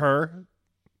offense to her.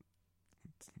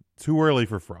 Too early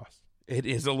for Frost. It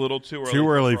is a little too early. Too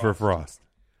early for Frost.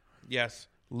 Yes,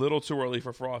 little too early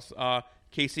for Frost.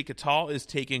 Casey Catal is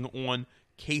taking on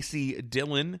Casey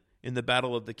Dillon in the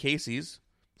Battle of the Caseys.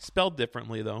 Spelled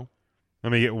differently, though.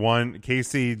 Let me get one.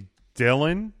 Casey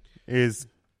Dillon is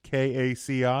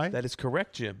K-A-C-I. That is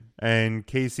correct, Jim. And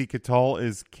Casey Catal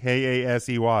is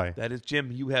K-A-S-E-Y. That is,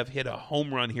 Jim. You have hit a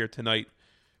home run here tonight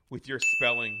with your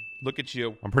spelling. Look at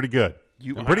you. I'm pretty good.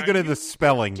 I'm pretty good at the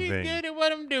spelling thing. Good at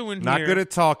what I'm doing Not here. good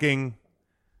at talking,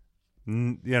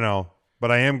 but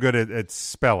I am good at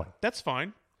spelling. That's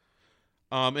fine.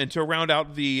 And to round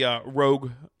out the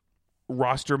Rogue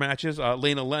roster matches,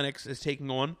 Lana Lennox is taking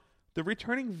on the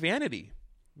returning Vanity.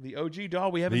 The OG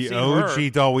doll. We haven't The seen OG her.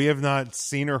 doll. We have not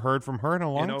seen or heard from her in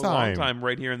a long time. long time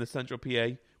right here in the Central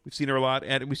PA. We've seen her a lot.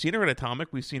 We've seen her at Atomic.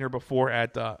 We've seen her before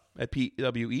at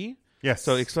PWE. Yes.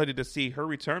 So excited to see her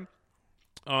return.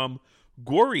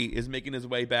 Gory is making his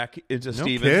way back into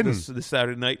Stevens this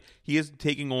Saturday night. He is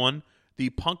taking on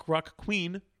the punk rock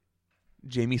queen,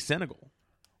 Jamie Senegal.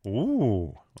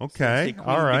 Ooh, okay,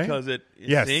 all right. Because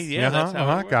yes, that's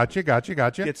how it works.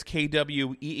 Gotcha. It's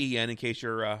KWEEN in case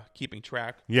you're keeping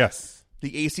track. Yes.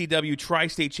 The ACW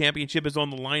Tri-State Championship is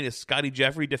on the line as Scotty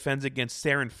Jeffrey defends against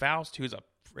Saren Faust, who's a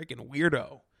freaking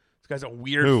weirdo. This guy's a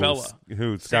weird fella.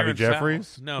 Who? Scotty Saren Jeffries?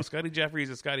 Faust. No, Scotty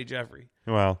Jeffries is Scotty Jeffrey.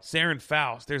 Well, Saren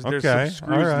Faust. There's okay, some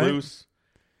screws right. loose.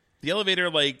 The elevator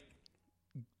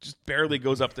just barely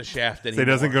goes up the shaft anymore. So it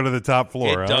doesn't go to the top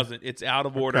floor. It doesn't. It's out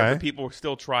of order, Okay. but people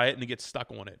still try it and they get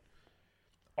stuck on it.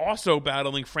 Also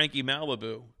battling Frankie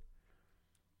Malibu.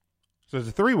 So it's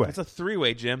a three-way. It's a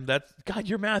three-way, Jim. God,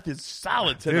 your math is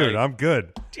solid tonight. Dude, I'm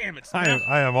good. Damn it.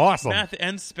 I am awesome. Math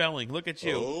and spelling. Look at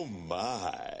you. Oh,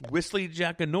 my. Whistler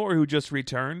Jackanor, who just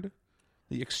returned.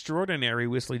 The extraordinary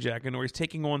Whistler Jackanor is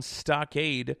taking on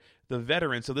Stockade, the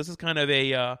veteran. So this is kind of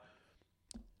a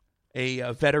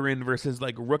veteran versus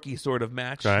rookie sort of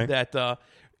match. Okay. That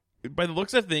by the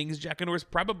looks of things, Jackanor is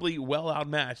probably well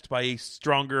outmatched by a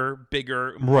stronger,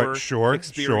 bigger, more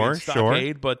experienced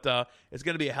Stockade. But it's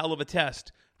going to be a hell of a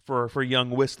test for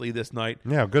young Whistler this night.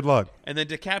 Yeah, good luck. And then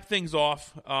to cap things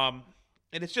off, and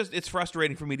it's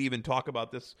frustrating for me to even talk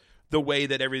about this, the way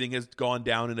that everything has gone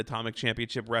down in Atomic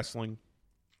Championship Wrestling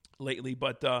lately.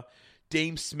 But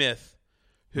Dame Smith,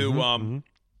 who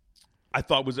I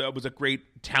thought was a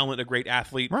great talent, a great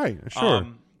athlete, right? Sure,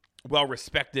 well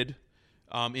respected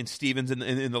in Stevens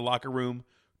in the locker room,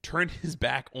 turned his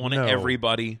back on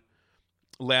everybody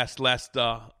last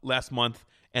month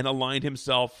and aligned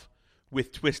himself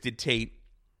with Twisted Tate.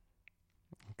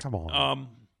 Come on.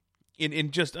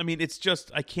 It's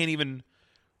just I can't even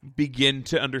begin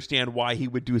to understand why he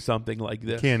would do something like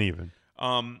this. Can't even.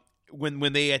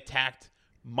 When they attacked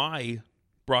my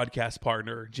broadcast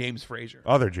partner, James Frazier.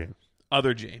 Other James.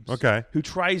 Okay. Who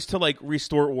tries to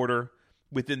restore order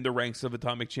within the ranks of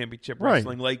Atomic Championship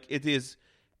Wrestling. Right. It's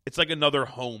like another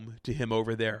home to him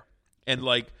over there. And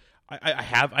I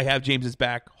have James's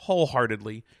back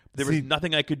wholeheartedly. There was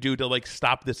nothing I could do to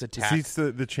stop this attack. Is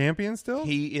he the champion still?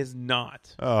 He is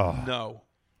not. Oh no.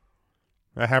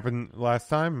 That happened last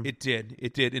time? It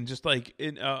did. And just I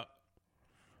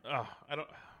don't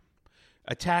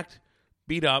attacked,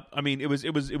 beat up. I mean, it was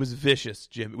vicious,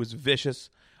 Jim. It was vicious.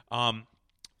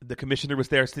 The commissioner was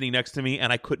there sitting next to me,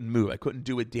 and I couldn't move. I couldn't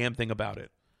do a damn thing about it.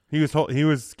 He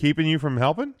was keeping you from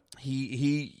helping?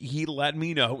 He let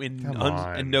me know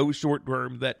in no short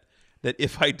term that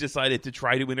if I decided to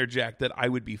try to interject, that I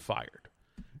would be fired.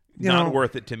 Not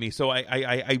worth it to me. So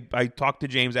I talked to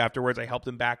James afterwards. I helped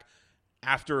him back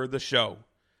after the show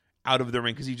out of the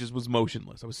ring because he just was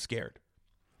motionless. I was scared.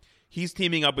 He's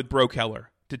teaming up with Bro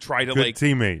Keller to try to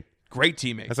teammate. Great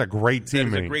teammate. That's a great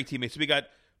teammate. That is a great teammate. So we got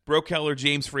Bro Keller,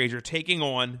 James Frazier taking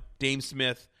on Dame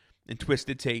Smith and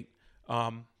Twisted Tate.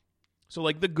 So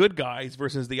the good guys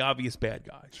versus the obvious bad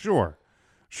guys. Sure.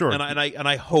 And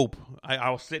I hope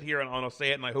I'll sit here and I'll say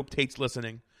it, and I hope Tate's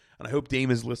listening, and I hope Dame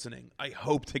is listening. I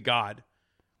hope to God,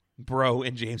 Bro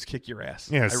and James kick your ass.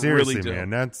 Yeah, I seriously, really do. man.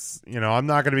 That's I'm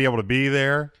not going to be able to be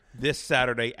there this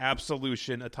Saturday.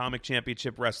 Absolution Atomic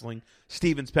Championship Wrestling,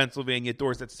 Stevens, Pennsylvania.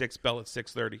 Doors at 6, bell at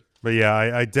 6:30. But yeah,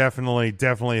 I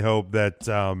definitely hope that.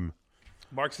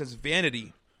 Mark says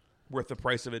Vanity worth the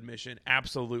price of admission.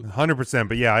 Absolutely, 100%.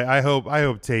 But yeah, I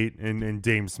hope Tate and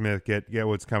Dame Smith get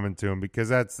what's coming to him, because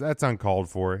that's uncalled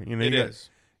for. It is.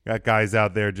 Got guys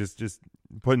out there just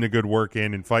putting a good work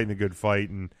in and fighting a good fight,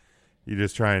 and you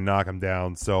just try and knock them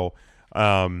down. So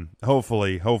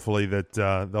hopefully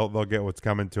that they'll get what's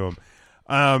coming to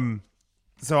them.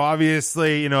 So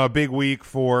obviously, a big week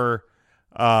for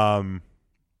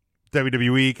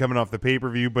WWE coming off the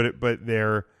pay-per-view, but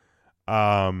their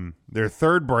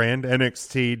third brand,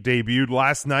 NXT, debuted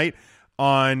last night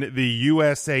on the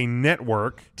USA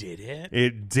Network. Did it?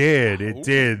 It did. It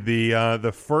did.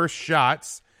 The first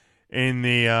shots in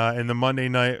the Monday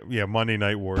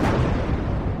Night Wars.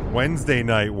 Wednesday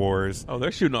Night Wars. Oh,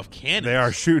 they're shooting off cannons. They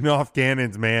are shooting off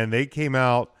cannons, man. They came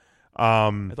out.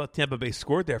 I thought Tampa Bay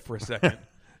scored there for a second.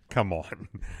 Come on.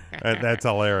 That's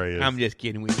hilarious. I'm just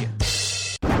kidding with you.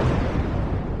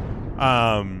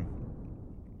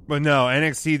 But no,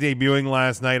 NXT debuting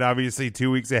last night, obviously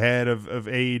 2 weeks ahead of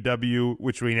AEW,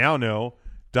 which we now know,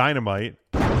 Dynamite.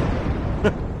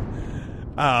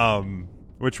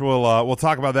 Which we'll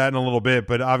talk about that in a little bit.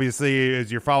 But obviously,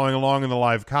 as you're following along in the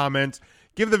live comments,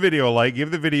 give the video a like,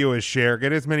 give the video a share,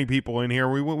 get as many people in here.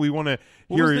 We want to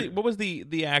hear. What was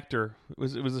the actor? It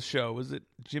was a show. Was it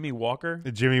Jimmy Walker?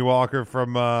 Jimmy Walker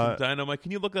from Dynamite.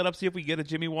 Can you look that up? See if we get a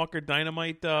Jimmy Walker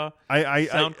Dynamite. Sound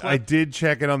clip? I did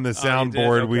check it on the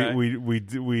soundboard.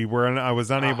 Okay. We were I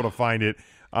was unable to find it.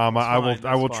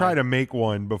 I will try to make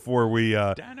one before we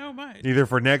Dynamite. Either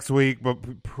for next week,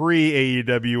 but pre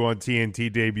AEW on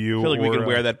TNT debut. I feel like we can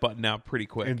wear that button out pretty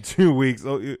quick in 2 weeks.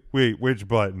 Oh, wait, which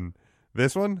button?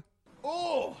 This one?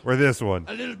 Oh, or this one?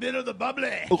 A little bit of the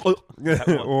bubbly.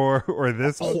 or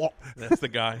this one? That's the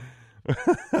guy.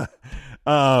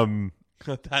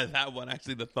 that one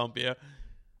actually, the thump. Yeah.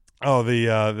 Oh,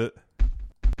 Didn't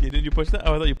you push that?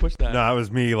 Oh, I thought you pushed that. No, it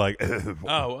was me. Like.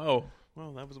 Oh.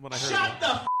 Well, that was what I heard. Shut the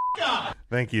f*** up!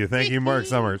 Thank you, Mark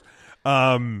Summers.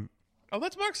 Oh,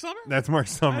 that's Mark Summers? That's Mark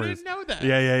Summers. I didn't know that.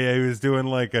 Yeah. He was doing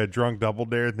like a drunk double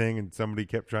dare thing, and somebody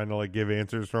kept trying to like give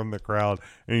answers from the crowd,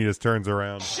 and he just turns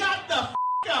around. Shut the f***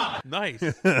 up! Nice.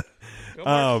 Go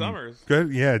Mark Summers.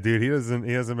 Good. Yeah, dude. He doesn't.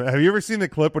 Have you ever seen the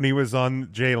clip when he was on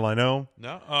Jay Leno?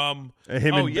 No.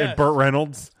 And Burt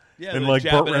Reynolds. Yeah, and like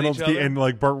Burt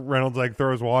Reynolds, like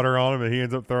throws water on him, and he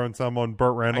ends up throwing some on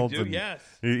Burt Reynolds. Yes.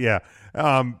 Yeah.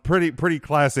 Pretty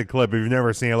classic clip. If you've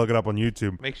never seen it, look it up on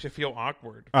YouTube. Makes you feel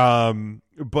awkward.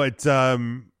 But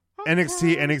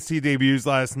NXT debuts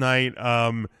last night.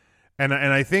 And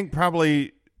I think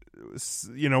probably,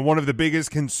 one of the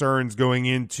biggest concerns going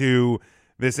into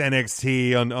this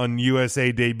NXT on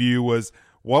USA debut was,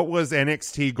 what was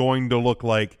NXT going to look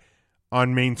like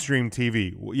on mainstream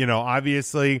TV?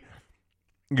 Obviously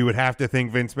you would have to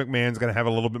think Vince McMahon's going to have a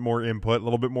little bit more input, a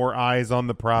little bit more eyes on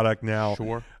the product now.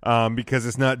 Sure. Because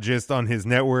it's not just on his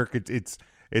network. It's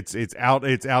out to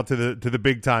the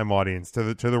big time audience,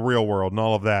 to the real world and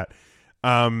all of that.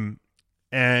 And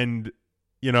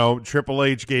Triple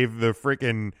H gave the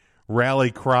freaking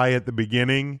rally cry at the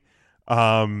beginning.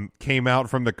 Came out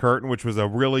from the curtain, which was a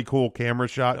really cool camera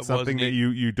shot, something that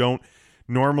you don't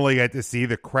normally get to see.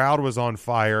 The crowd was on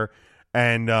fire,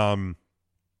 and for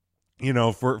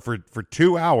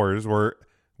 2 hours or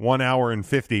 1 hour and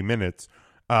 50 minutes,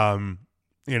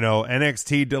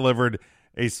 NXT delivered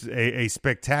a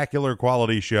spectacular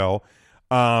quality show,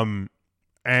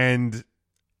 and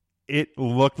it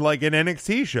looked like an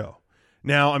NXT show.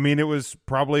 Now, I mean, it was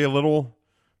probably a little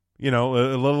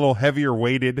heavier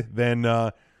weighted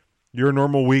than your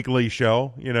normal weekly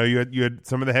show. You had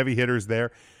some of the heavy hitters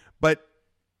there, but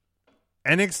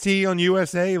NXT on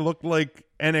USA looked like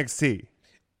NXT.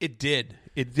 It did,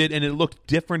 and it looked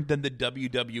different than the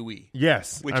WWE.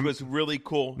 Yes, which was really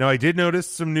cool. Now, I did notice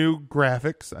some new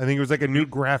graphics. I think it was like a new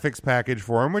graphics package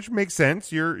for them, which makes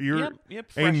sense. You're a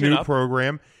new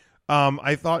program.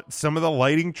 I thought some of the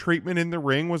lighting treatment in the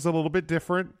ring was a little bit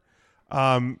different.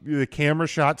 The camera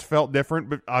shots felt different,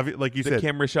 but like you said, the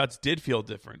camera shots did feel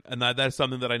different, and that's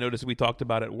something that I noticed. We talked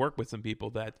about at work with some people,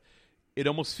 that it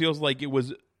almost feels like it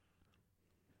was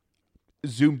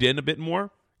zoomed in a bit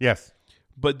more. Yes.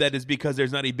 But that is because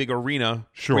there's not a big arena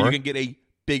where you can get a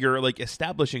bigger, like,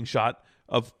 establishing shot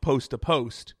of post to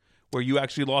post, where you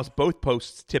actually lost both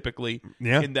posts typically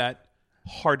in that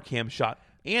hard cam shot.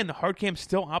 And hard cam's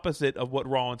still opposite of what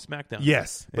Raw and SmackDown.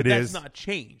 Yes, but that's not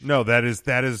changed. No, that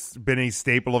has been a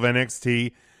staple of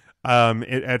NXT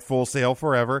at Full Sail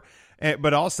forever.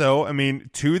 But also, I mean,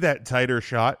 to that tighter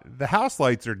shot, the house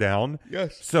lights are down.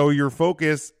 Yes. So your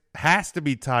focus has to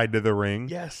be tied to the ring.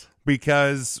 Yes.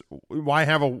 Because why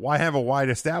have a wide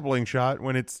establishing shot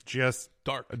when it's just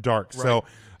dark? Right. So,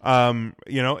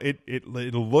 it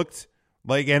looked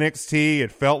like NXT.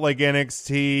 It felt like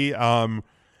NXT.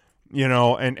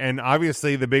 And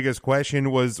obviously the biggest question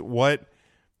was what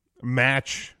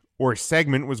match or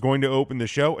segment was going to open the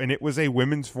show, and it was a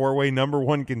women's 4-way number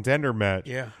one contender match.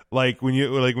 Yeah. Like when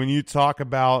you talk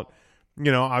about,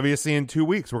 obviously in 2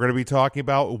 weeks we're going to be talking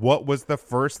about what was the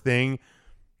first thing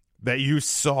that you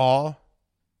saw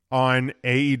on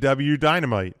AEW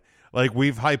Dynamite. Like,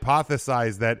 we've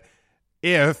hypothesized that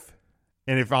if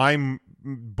I'm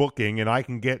booking and I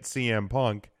can get CM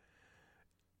Punk,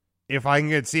 if I can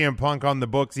get CM Punk on the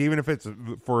books, even if it's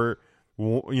for,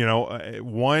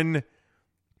 one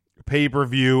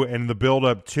pay-per-view and the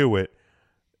build-up to it,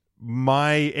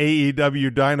 my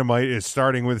AEW Dynamite is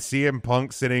starting with CM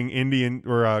Punk sitting Indian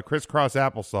crisscross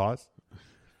applesauce.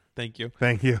 Thank you,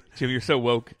 Jim. You're so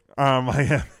woke.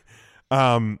 I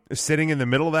am sitting in the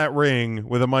middle of that ring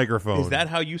with a microphone. Is that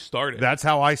how you started? That's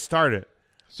how I started.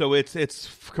 So it's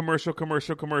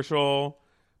commercial.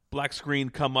 Black screen,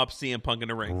 come up, CM Punk in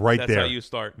the ring. Right there. That's how you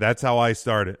start. That's how I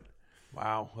started.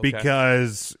 Wow. Okay.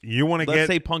 Because you want to Let's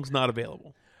say Punk's not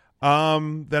available.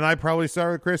 Then I probably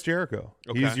start with Chris Jericho.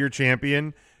 Okay. He's your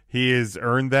champion. He has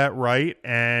earned that right,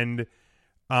 and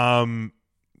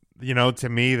you know, to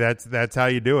me, that's how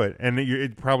you do it. And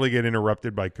it'd probably get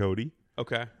interrupted by Cody.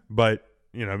 Okay. But,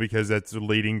 you know, because that's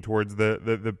leading towards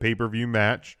the pay-per-view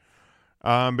match.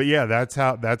 But yeah, that's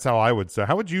how I would say.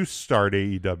 How would you start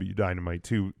AEW Dynamite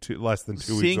two less than 2 weeks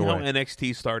away? Seeing how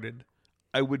NXT started,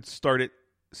 I would start it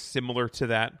similar to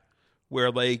that,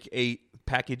 where like a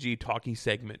packagey talkie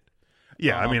segment.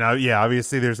 Yeah, I mean,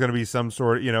 obviously there's going to be some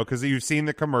sort of, you know, because you've seen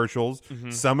the commercials. Mm-hmm.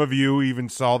 Some of you even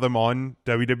saw them on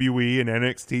WWE and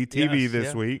NXT TV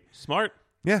this week. Smart.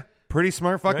 Yeah, pretty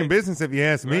smart fucking business if you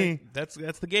ask me. That's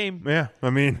the game. Yeah,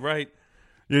 I mean, right.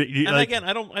 And like, again,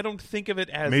 I don't think of it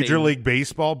as Major League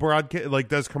Baseball broadcast, like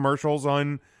does commercials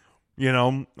on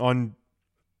NFL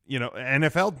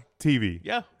TV.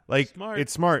 Yeah, like smart.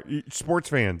 It's smart. Sports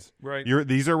fans, right?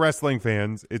 These are wrestling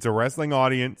fans. It's a wrestling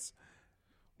audience.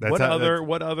 What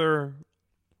other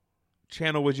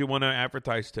channel would you want to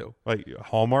advertise to? Like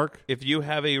Hallmark? If you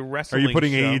have a wrestling, are you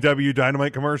putting show, AEW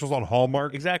Dynamite commercials on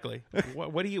Hallmark? Exactly.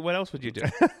 What else would you do?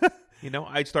 You know,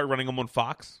 I'd start running them on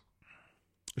Fox.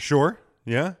 Sure.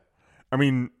 Yeah. I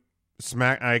mean,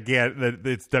 I get that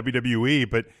it's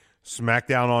WWE, but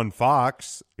SmackDown on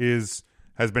Fox has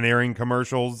been airing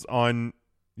commercials on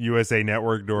USA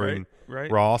Network during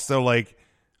Raw. So like,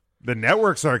 the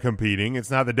networks are competing.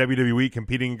 It's not the WWE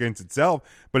competing against itself,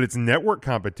 but it's network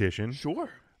competition.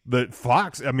 Sure. The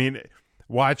Fox, I mean,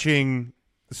 watching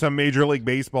some Major League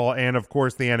Baseball and, of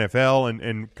course, the NFL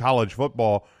and college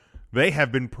football, they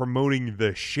have been promoting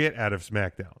the shit out of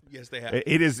SmackDown. Yes, they have.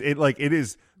 It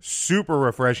is super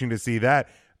refreshing to see that.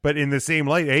 But in the same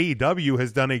light, AEW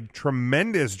has done a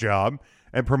tremendous job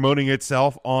at promoting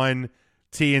itself on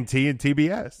TNT and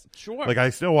TBS. Sure. Like, I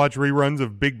still watch reruns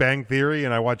of Big Bang Theory,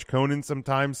 and I watch Conan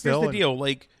sometimes still. Here's the deal.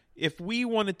 Like, if we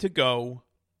wanted to go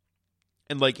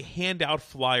and, like, hand out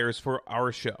flyers for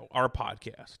our show, our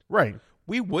podcast. Right.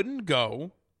 We wouldn't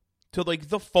go to, like,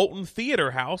 the Fulton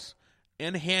Theater House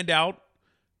and hand out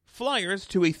flyers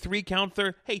to a 3-count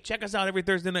hey, check us out every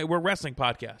Thursday night. We're a wrestling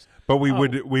podcast. But we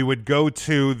would go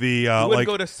to the we wouldn't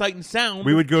go to Sight and Sound.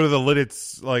 We would go to the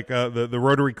Lidditz, like the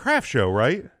Rotary Craft Show,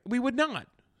 right? We would not.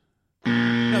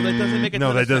 No, that doesn't make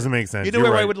that doesn't make sense. You know You're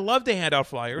where right. I would love to hand out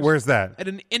flyers? Where's that? At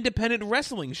an independent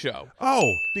wrestling show.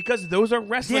 Oh, because those are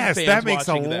wrestling fans. Yes, that makes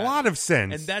a watching lot of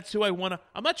sense. And that's who I want to.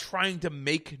 I'm not trying to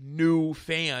make new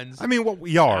fans. I mean, what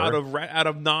we are out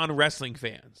of non-wrestling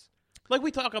fans. Like,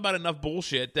 we talk about enough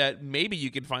bullshit that maybe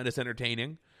you can find us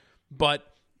entertaining, but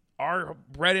our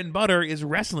bread and butter is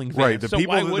wrestling fans. Right. The so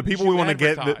people we want to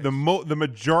get, the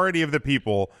majority of the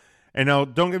people. And now,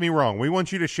 don't get me wrong. We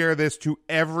want you to share this to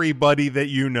everybody that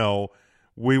you know.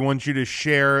 We want you to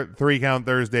share 3 Count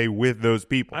Thursday with those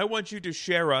people. I want you to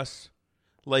share us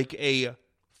like a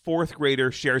 4th grader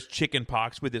shares chicken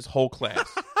pox with his whole class.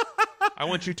 I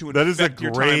want you to infect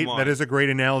your timeline. That is a great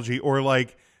analogy. Or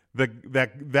like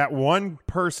that one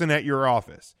person at your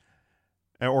office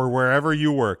or wherever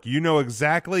you work. You know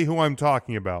exactly who I'm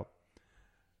talking about.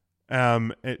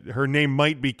 Her name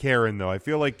might be Karen, though. I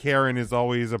feel like Karen is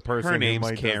always a person. Her name's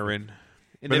who might Karen.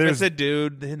 And if it's a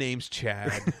dude, his name's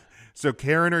Chad. So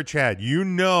Karen or Chad. You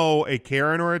know a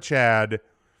Karen or a Chad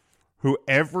who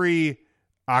every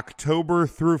October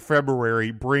through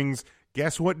February brings,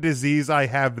 guess what disease I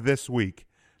have this week,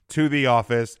 to the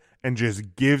office and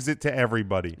just gives it to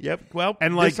everybody. Yep. Well,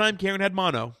 and this time Karen had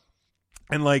mono.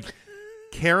 And like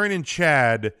Karen and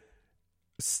Chad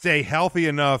stay healthy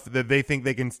enough that they think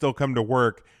they can still come to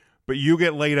work, but you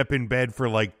get laid up in bed for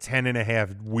like 10 and a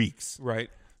half weeks. Right.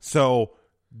 So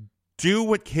do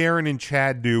what Karen and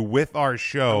Chad do with our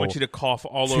show. I want you to cough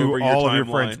all over your all timeline. of your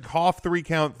friends. Cough 3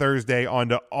 Count Thursday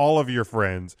onto all of your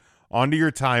friends, onto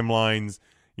your timelines,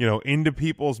 into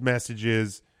people's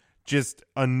messages. Just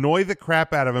annoy the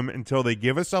crap out of them until they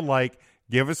give us a like,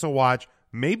 give us a watch,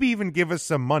 maybe even give us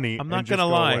some money. I'm not going to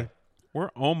lie. Away. We're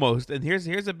almost, and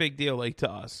here's a big deal, like, to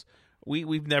us.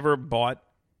 We've never bought,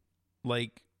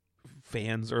 like,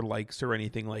 fans or likes or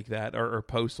anything like that, or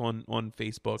posts on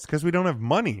Facebook. It's because we don't have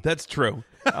money. That's true.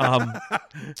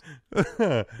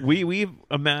 We've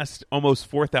amassed almost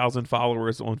 4,000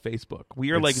 followers on Facebook.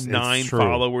 We are like 9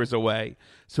 followers away.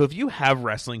 So if you have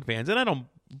wrestling fans, and I don't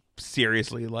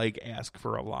seriously like ask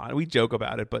for a lot, we joke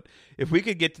about it, but if we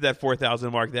could get to that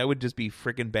 4,000 mark, that would just be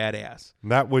freaking badass.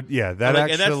 That would, yeah, that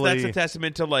like, actually, and that's a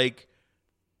testament to like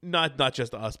not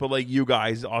just us, but like you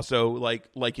guys also like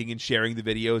liking and sharing the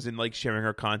videos and like sharing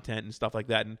our content and stuff like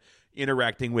that and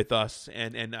interacting with us,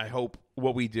 and I hope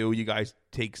what we do you guys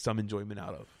take some enjoyment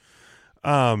out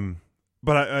of.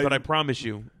 But I promise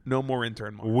you, no more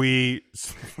intern mark. We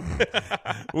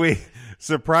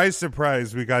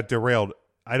surprise, we got derailed.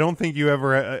 I don't think you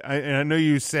ever. And I know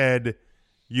you said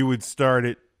you would start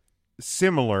it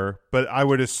similar, but I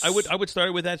would. I would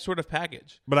start with that sort of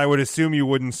package. But I would assume you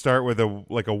wouldn't start with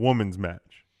a woman's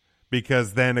match,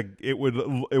 because then it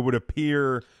would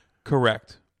appear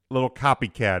correct, a little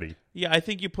copycatty. Yeah, I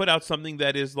think you put out something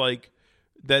that is like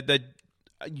that.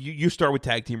 You start with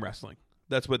tag team wrestling.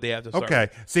 That's what they have to start. Okay,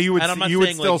 with. so you would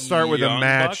still like start with a Young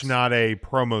match, Bucks. not a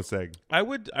promo segment. I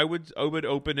would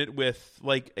open it with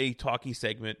like a talkie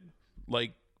segment,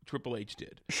 like Triple H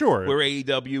did. Sure, we're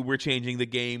AEW. We're changing the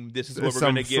game. This is what we're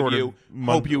Some going to give sort you. of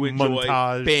Hope you enjoy.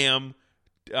 montage. Bam.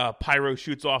 Pyro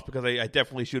shoots off, because I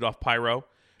definitely shoot off Pyro.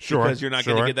 Sure, because you're not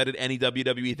going sure. to get that at any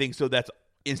WWE thing. So that's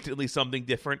instantly something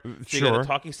different. So you Sure. got a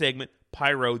talking segment,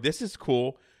 Pyro. This is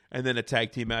cool, and then a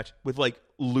tag team match with like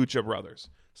Lucha Brothers.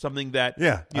 Something that,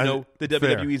 the fair.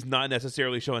 WWE is not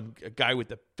necessarily showing. A guy with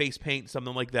the face paint,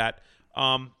 something like that.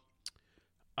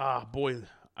 Boy,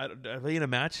 are they in a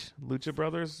match? Lucha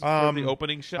Brothers for the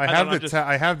opening show. I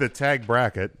have the tag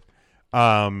bracket.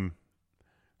 So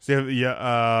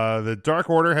the Dark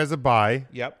Order has a bye.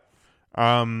 Yep.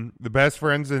 The Best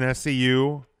Friends in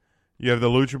SCU. You have the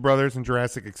Lucha Brothers and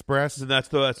Jurassic Express. And that's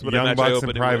what Young match Bucks I open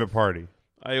and it Private with. Party.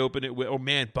 I open it with. Oh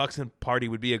man, Bucks and Party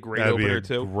would be a great That'd be opener a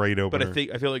too. great opener.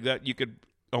 But I feel like that you could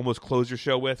almost close your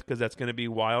show with, because that's going to be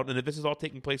wild. And if this is all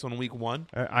taking place on week 1,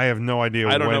 I have no idea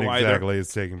I don't when know exactly either.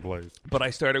 it's taking place. But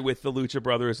I started with the Lucha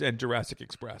Brothers and Jurassic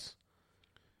Express.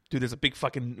 Dude, there's a big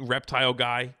fucking reptile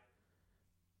guy.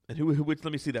 And who let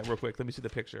me see that real quick. Let me see the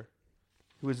picture.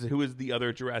 Who is the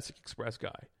other Jurassic Express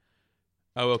guy?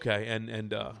 Oh, okay,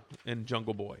 and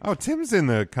Jungle Boy. Oh, Tim's in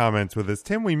the comments with us.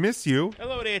 Tim, we miss you.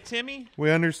 Hello there, Timmy.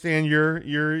 We understand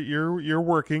you're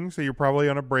working, so you're probably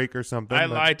on a break or something. I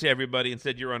lied to everybody and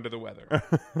said you're under the weather.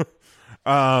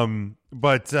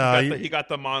 But he got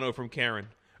the mono from Karen.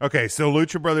 Okay, so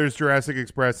Lucha Brothers Jurassic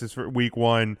Express is for week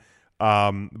 1.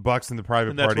 Bucks and the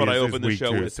Private And that's Party what I is opened the week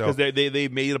show 2. with, because they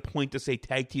made a point to say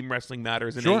tag team wrestling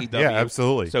matters in Sure, AEW. yeah,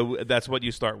 absolutely. So that's what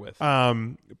you start with.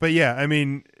 But yeah, I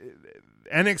mean,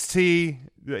 NXT,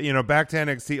 back to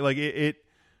NXT, like it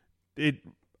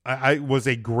was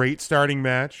a great starting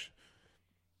match.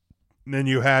 And then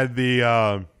you had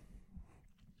the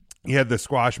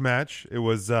squash match. It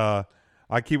was I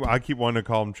keep wanting to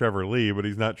call him Trevor Lee, but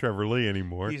he's not Trevor Lee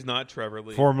anymore. He's not Trevor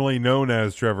Lee, formerly known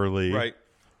as Trevor Lee. Right.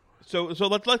 So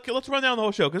let's run down the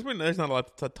whole show, because there's not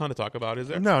a ton to talk about, is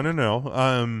there? No.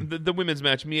 The women's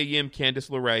match: Mia Yim, Candice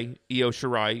LeRae, Io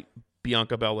Shirai,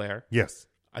 Bianca Belair. Yes,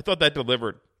 I thought that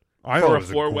delivered. I thought it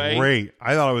was four-way. Great.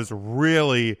 I thought it was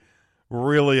really,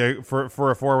 really for a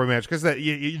 4-way match, because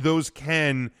those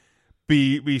can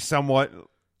be somewhat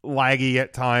laggy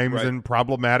at times and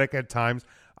problematic at times.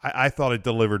 I thought it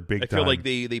delivered big time. I feel like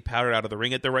they powdered out of the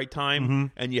ring at the right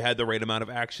time, and you had the right amount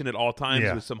of action at all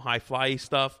times with some high fly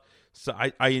stuff. So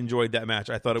I enjoyed that match.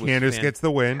 I thought it was Candice gets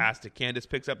the win. Fantastic. Candice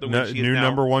picks up the win. She is new now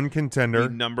number 1 contender. the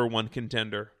number 1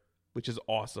 contender, which is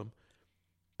awesome.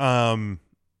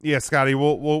 Yeah, Scotty,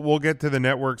 we'll get to the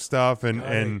network stuff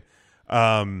and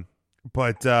then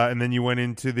you went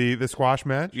into the squash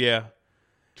match. Yeah.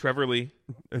 Trevor Lee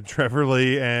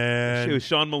and it was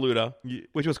Sean Maluta,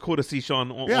 which was cool to see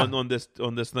Sean on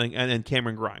this thing, and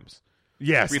Cameron Grimes.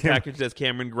 Yes, repackaged as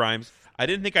Cameron Grimes. I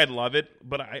didn't think I'd love it,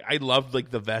 but I loved like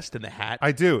the vest and the hat.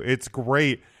 I do. It's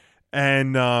great,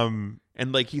 and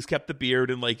like he's kept the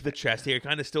beard and like the chest hair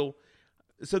kind of still.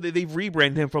 So they've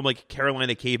rebranded him from like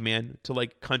Carolina Caveman to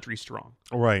like Country Strong.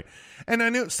 Right. And I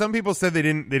know some people said they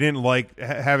didn't like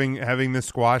having this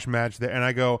squash match there, and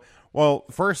I go, well,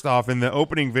 first off, in the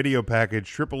opening video package,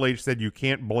 Triple H said you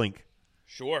can't blink.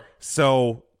 Sure.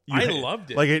 So I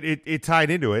loved it. Like it tied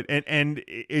into it, and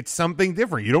it's something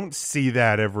different. You don't see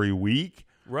that every week.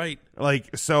 Right.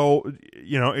 Like, so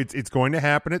it's going to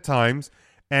happen at times,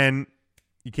 and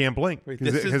you can't blink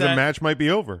because a match might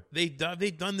be over. They've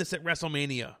done this at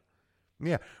WrestleMania.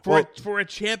 Yeah, for a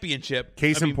championship.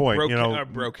 Case in point,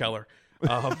 Bro Keller,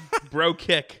 Bro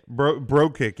Kick, Bro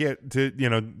Kick. Yeah, to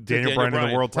Daniel Bryan in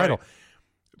the world title. Right.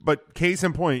 But case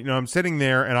in point, I'm sitting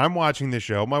there and I'm watching the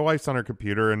show. My wife's on her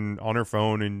computer and on her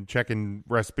phone and checking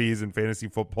recipes and fantasy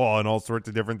football and all sorts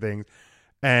of different things.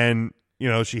 And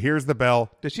she hears the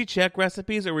bell. Does she check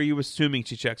recipes, or were you assuming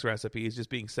she checks recipes, just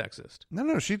being sexist?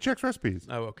 No, she checks recipes.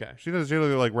 Oh, okay. She does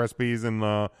like recipes and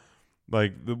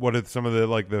what are some of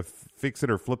the fix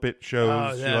it or flip it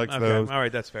shows. She likes those. All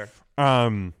right, that's fair.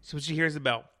 So she hears the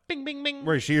bell. Bing, bing, bing.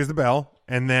 Right, she hears the bell,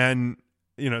 and then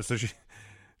so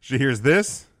she hears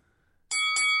this,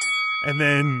 and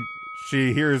then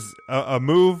she hears a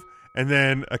move, and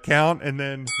then a count, and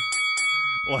then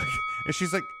and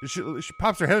she's like, she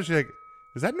pops her head, and she's like,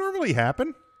 does that normally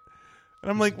happen? And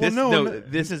I'm like, well, no,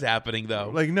 this is happening though.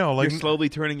 Like, no, like you're slowly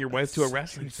turning your wife to a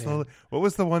wrestling fan. What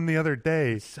was the one the other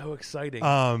day? So exciting.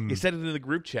 He said it in the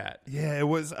group chat. Yeah, it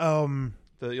was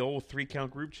the old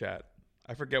 3-count group chat.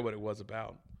 I forget what it was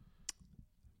about.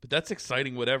 But that's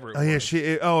exciting, whatever it was. Yeah,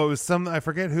 it was I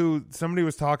forget who, somebody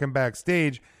was talking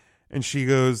backstage, and she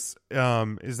goes,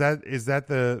 is that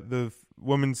the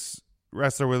women's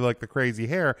wrestler with like the crazy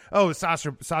hair? Oh,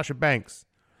 Sasha Banks.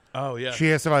 Oh, yeah.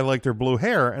 She asked if I liked her blue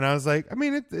hair, and I was like, I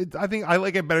mean, I think I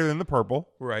like it better than the purple.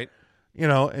 Right. You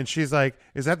know, and she's like,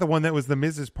 is that the one that was the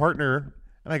Miz's partner?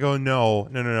 And I go,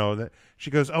 no. She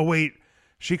goes, oh, wait,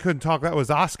 she couldn't talk. That was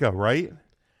Asuka, right?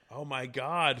 Oh, my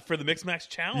God. For the Mixed Match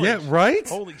Challenge. Yeah, right?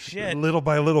 Holy shit. Little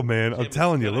by little, man. I'm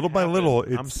telling you, little by little,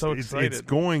 I'm so excited. It's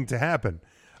going to happen.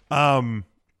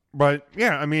 But,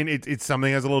 yeah, I mean, it's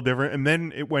something that's a little different. And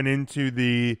then it went into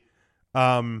the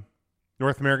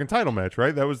North American title match,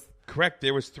 right? That was correct.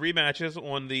 There was 3 matches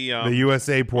on the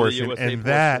USA portion,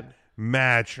 that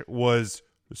match was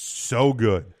so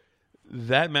good.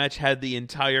 That match had the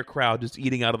entire crowd just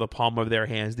eating out of the palm of their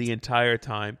hands the entire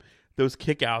time. Those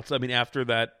kickouts. I mean, after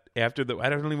the I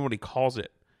don't even know what he calls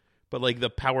it, but like the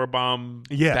power bomb,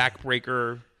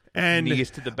 backbreaker, and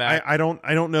knees to the back. I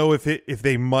don't know if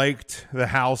they mic'd the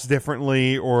house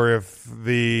differently or if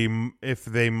they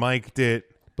mic'd it.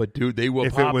 But dude, they will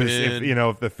if pop it was in.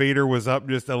 if the fader was up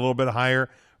just a little bit higher,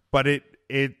 but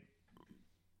it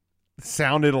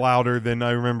sounded louder than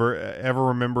I remember ever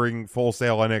remembering Full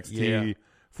Sail NXT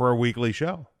for a weekly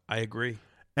show. I agree.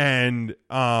 And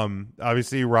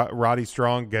obviously Roddy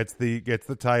Strong gets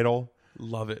the title.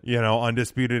 Love it. You know,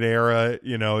 Undisputed Era,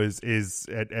 you know, is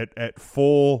at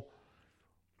full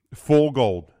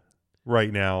gold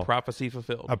right now. Prophecy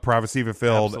fulfilled. A prophecy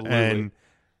fulfilled. Absolutely. And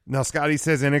now Scotty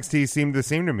says NXT seemed the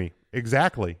same to me.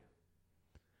 Exactly.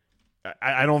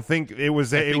 I don't think it was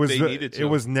they needed to. It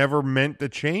was never meant to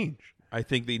change. I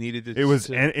think they needed to. It was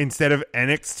instead of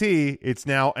NXT, it's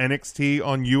now NXT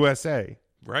on USA.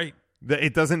 Right.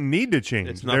 It doesn't need to change.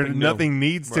 It's nothing new. Nothing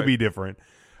needs to be different.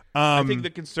 I think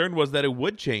the concern was that it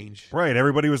would change. Right.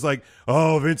 Everybody was like,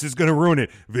 oh, Vince is going to ruin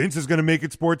it. Vince is going to make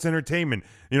it sports entertainment.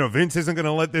 You know, Vince isn't going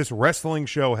to let this wrestling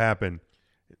show happen.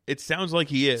 It sounds like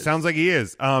he is. Sounds like he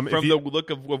is. From the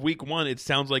look of week 1, it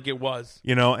sounds like it was.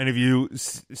 You know, and if you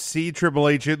see Triple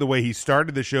H the way he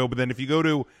started the show, but then if you go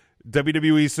to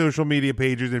WWE's social media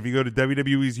pages, if you go to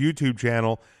WWE's YouTube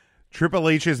channel, Triple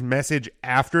H's message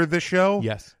after the show,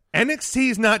 yes,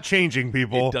 NXT is not changing,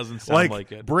 people. It doesn't sound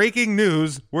like it. Breaking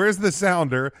news. Where's the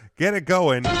sounder? Get it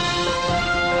going.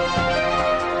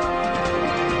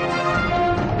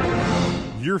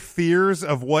 Your fears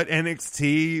of what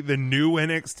NXT, the new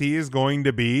NXT, is going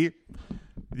to be,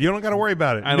 you don't got to worry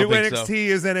about it. I don't New think NXT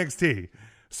is NXT.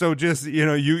 So just, you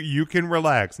know, you can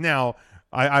relax. Now,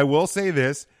 I will say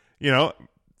this, you know,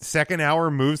 second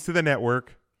hour moves to the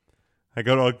network. I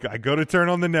go to turn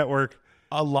on the network.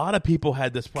 A lot of people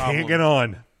had this problem. Can't get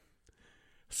on.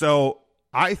 So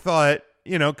I thought,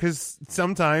 you know, because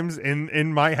sometimes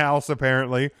in my house,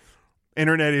 apparently,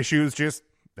 internet issues just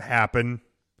happen.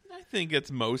 I think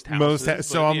it's most houses.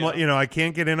 So I'm like, you know, I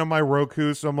can't get in on my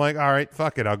Roku, so I'm like, all right,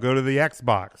 fuck it. I'll go to the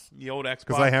Xbox. The old Xbox.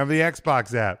 Because I have the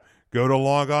Xbox app. Go to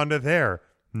log on to there.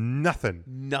 Nothing,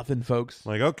 folks.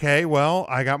 Like, okay, well,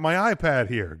 I got my iPad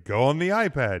here. Go on the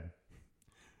iPad.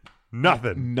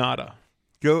 Nothing. Nada.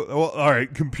 Go. Well, all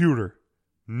right. Computer.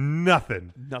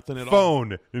 Nothing. Nothing at all.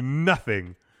 Phone.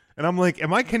 Nothing. And I'm like,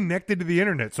 am I connected to the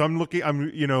internet? So I'm looking.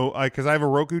 You know, because I have a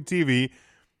Roku TV.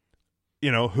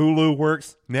 You know, Hulu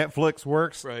works. Netflix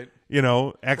works. Right. You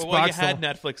know, Xbox. But while you had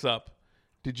Netflix up,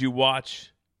 did you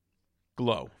watch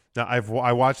Glow? Now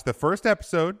I watched the first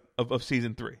episode of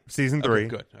season 3. Season 3. Okay,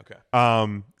 good.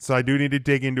 Okay. So I do need to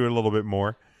dig into it a little bit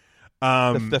more.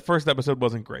 The first episode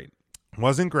wasn't great.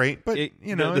 Wasn't great, but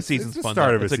you know, the season's it's fun.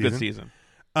 Start of it's a good season.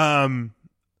 And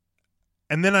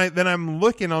then I'm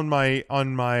looking on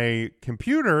my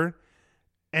computer,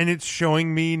 and it's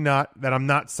showing me that I'm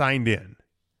not signed in.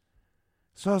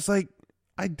 So I was like,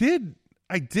 I did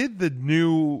the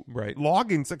new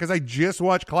login because I just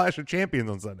watched Clash of Champions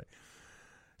on Sunday.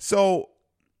 So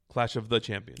Clash of the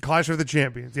Champions.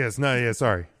 Yes. No. Yeah.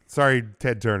 Sorry,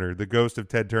 Ted Turner, the ghost of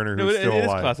Ted Turner, who's still alive. It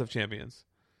is Clash of Champions.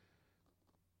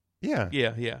 Yeah.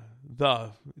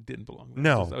 The didn't belong.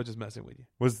 No. I was just messing with you.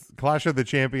 Was Clash of the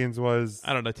Champions was...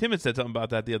 I don't know. Tim had said something about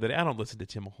that the other day. I don't listen to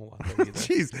Tim a whole lot either.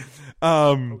 Jeez.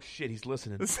 Oh, shit. He's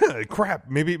listening. Crap.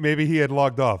 Maybe he had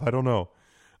logged off. I don't know.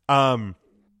 So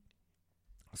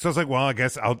I was like, well, I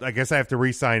guess I have to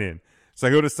re-sign in. So I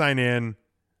go to sign in.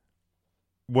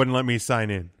 Wouldn't let me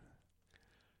sign in.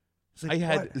 Like, I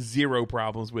had zero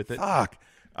problems with it. Fuck.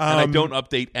 And I don't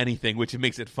update anything, which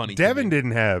makes it funny. Devin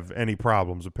didn't have any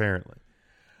problems, apparently.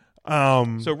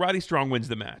 So Roddy Strong wins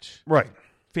the match. Right.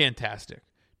 Fantastic.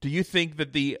 Do you think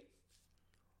that the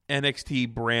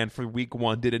NXT brand for week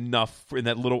 1 did enough in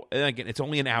that little... And again, it's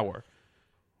only an hour.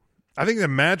 I think the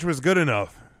match was good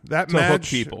enough. That to hook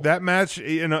match, people. That match,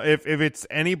 if it's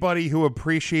anybody who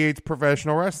appreciates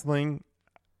professional wrestling,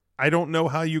 I don't know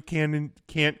how you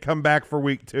can't come back for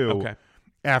week 2. Okay.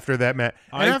 After that match.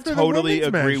 I after totally the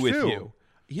agree match, with too. you.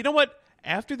 You know what?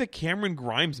 After the Cameron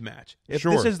Grimes match, if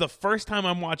Sure. this is the first time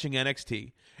I'm watching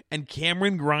NXT and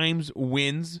Cameron Grimes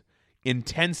wins in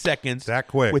 10 seconds that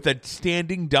quick with a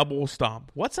standing double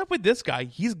stomp, what's up with this guy?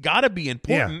 He's got to be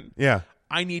important. Yeah.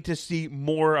 I need to see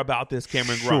more about this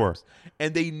Cameron Sure. Grimes.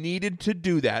 And they needed to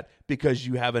do that because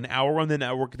you have an hour on the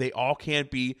network. They all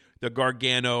can't be the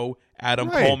Gargano,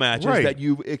 Adam Cole matches that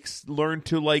you've learned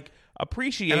to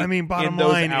appreciate. And I mean, bottom in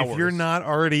those line, hours. if you're not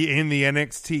already in the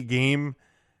NXT game,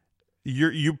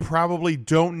 you probably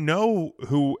don't know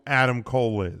who Adam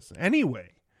Cole is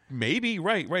anyway. Maybe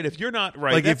right. If you're not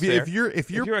right, like that's if fair.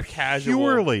 you're a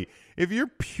casual, if you're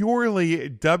purely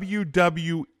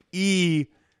WWE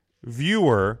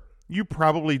viewer, you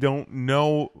probably don't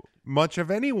know much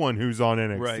of anyone who's on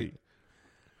NXT. Right.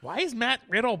 Why is Matt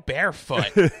Riddle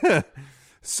barefoot?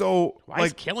 So why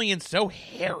is Killian so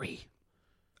hairy?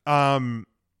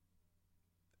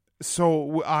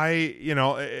 So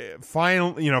I,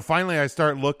 finally I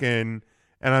start looking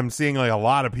and I'm seeing a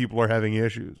lot of people are having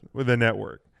issues with the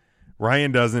network.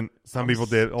 Ryan doesn't. Some people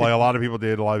did. A lot of people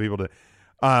did. A lot of people did.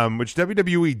 Which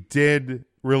WWE did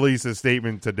release a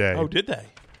statement today. Oh, did they?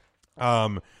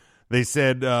 They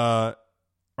said, or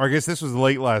I guess this was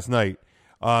late last night.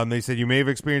 They said you may have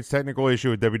experienced technical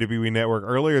issue with WWE Network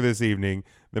earlier this evening.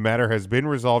 The matter has been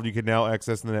resolved. You can now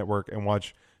access the network and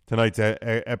watch tonight's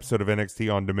episode of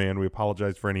NXT on demand. We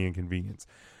apologize for any inconvenience.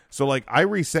 So, I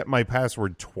reset my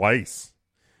password twice.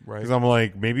 Right. Because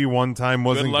I'm maybe one time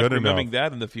wasn't good enough. Remembering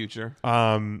that in the future.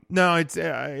 No, it's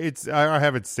I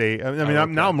have it saved. I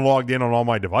mean, now I'm logged in on all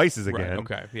my devices again. Right,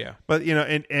 okay, yeah. But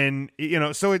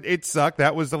so it sucked.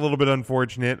 That was a little bit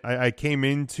unfortunate. I came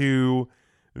into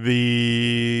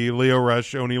the Leo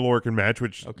Rush Oney Lorcan match,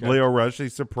 which Leo Rush,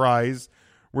 a surprise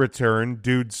return.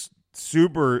 Dude's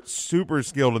super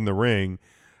skilled in the ring.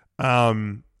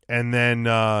 And then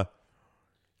so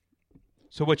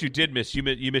what you did miss, you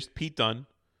missed Pete Dunne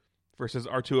versus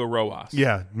Arturo Rojas.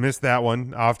 Yeah, missed that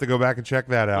one. I'll have to go back and check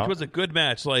that out. Which was a good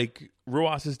match.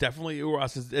 Rojas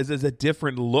is a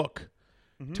different look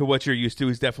to what you're used to.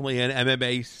 He's definitely an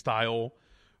MMA style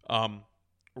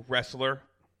wrestler.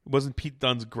 It wasn't Pete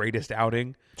Dunne's greatest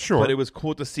outing. Sure. But it was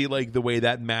cool to see the way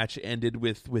that match ended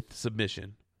with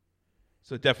submission.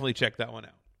 So definitely check that one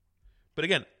out. But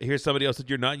again, here's somebody else that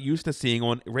you're not used to seeing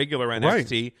on regular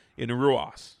NXT in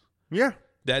Ruas. Yeah.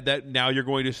 That now you're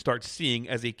going to start seeing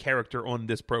as a character on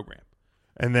this program.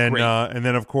 And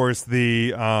then of course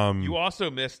the you also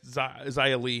missed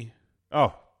Xia Li.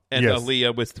 Oh, and yes.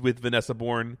 Aaliyah with Vanessa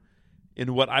Bourne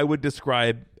in what I would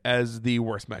describe as the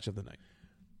worst match of the night.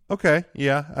 Okay,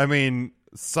 yeah. I mean,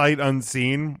 sight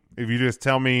unseen. If you just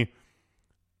tell me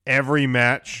every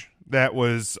match that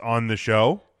was on the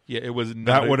show, yeah, it was.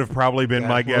 That would have probably been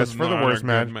my guess for the worst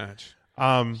match.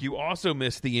 You also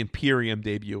missed the Imperium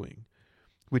debuting,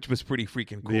 which was pretty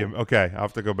freaking cool. Okay, I'll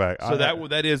have to go back. So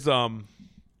that is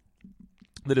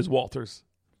Walter's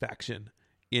faction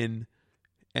in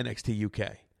NXT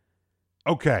UK.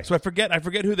 Okay. So I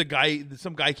forget who the guy.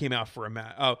 Some guy came out for a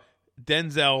match. Oh,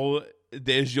 Denzel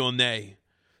Dejournay.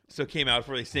 So came out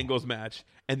for a singles match,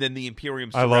 and then the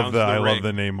Imperium surrounds the ring. I love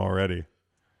the name already.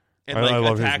 And I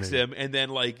love attacks him, and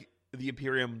then the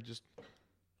Imperium just,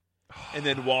 and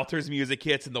then Walter's music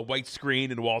hits, and the white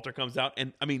screen, and Walter comes out,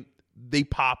 and I mean they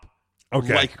pop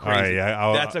like crazy. All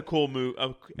right, that's a cool move.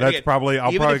 That's again, probably I'll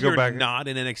even probably if go you're back. Not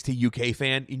an NXT UK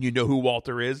fan, and you know who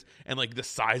Walter is, and the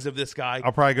size of this guy.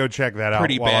 I'll probably go check that out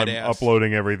Pretty while badass. I'm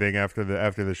uploading everything after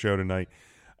the show tonight.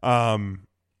 So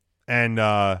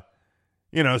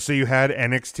you had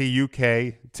NXT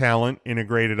UK talent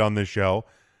integrated on the show.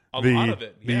 A lot of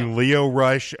it, yeah. The Leo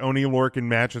Rush Oney Lorcan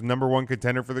match is #1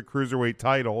 contender for the Cruiserweight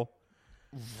title.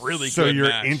 Really so good you're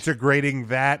match. integrating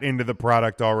that into the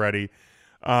product already.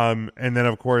 And then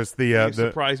of course Were you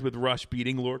surprised with Rush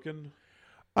beating Lorcan?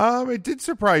 It did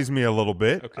surprise me a little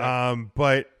bit. Okay.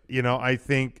 But I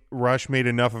think Rush made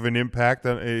enough of an impact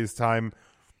on his time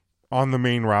on the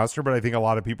main roster, but I think a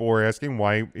lot of people were asking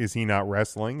why is he not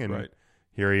wrestling, and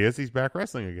here he is. He's back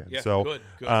wrestling again. Yeah, so, good.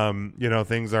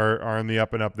 Things are on the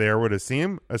up and up there, would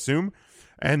assume.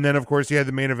 And then, of course, you had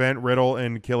the main event, Riddle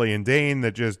and Killian Dane,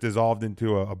 that just dissolved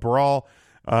into a brawl.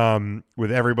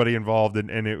 with everybody involved,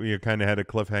 and it kind of had a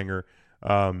cliffhanger.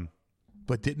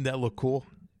 But didn't that look cool?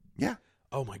 Yeah.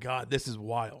 Oh my God, this is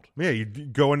wild. Yeah, you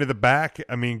go into the back.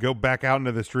 I mean, go back out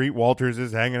into the street. Walters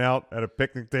is hanging out at a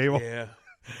picnic table. Yeah.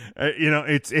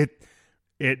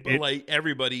 It like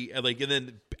everybody, and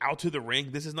then out to the ring.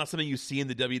 This is not something you see in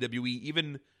the WWE.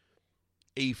 Even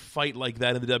a fight like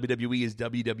that in the WWE is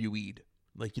WWE'd.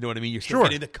 Like, you know what I mean? You're still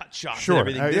getting the cut shots and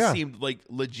everything. This seemed like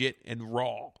legit and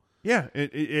raw. Yeah,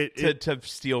 to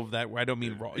steal that. I don't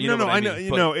mean raw. I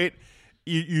know.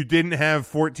 You didn't have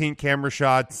 14 camera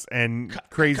shots and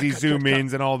crazy zoom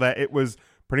ins and all that. It was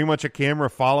pretty much a camera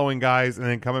following guys and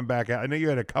then coming back out. I know you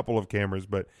had a couple of cameras,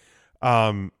 but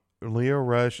Leo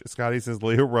Rush, Scotty says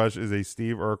Leo Rush is a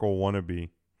Steve Urkel wannabe.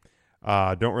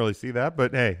 Don't really see that,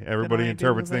 but hey, everybody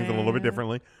interprets things a little bit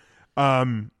differently.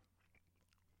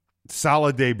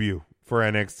 Solid debut for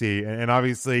NXT, and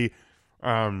obviously,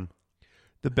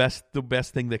 the best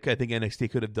thing that I think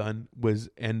NXT could have done was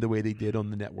end the way they did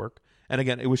on the network. And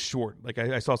again, it was short. Like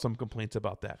I saw some complaints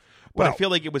about that, but I feel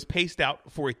like it was paced out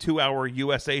for a 2-hour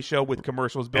USA show with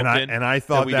commercials built in. And I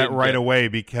thought that right away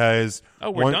because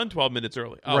we're done 12 minutes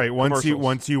early. Right, once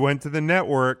you went to the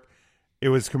network, it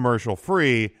was commercial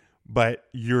free. But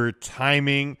your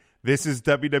timing, this is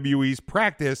WWE's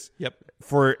practice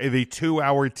for the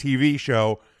 2-hour TV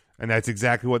show, and that's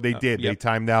exactly what they did. They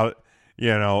timed out,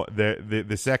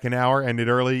 the second hour ended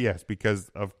early, yes, because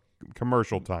of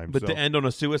commercial time. But to end on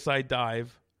a suicide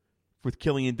dive with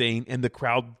Killian Dane and the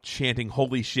crowd chanting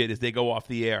 "Holy shit" as they go off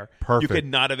the air, perfect. You could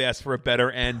not have asked for a better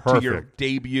end to your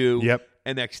debut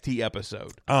NXT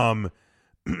episode.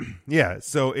 Yeah,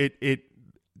 so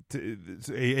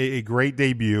it's a great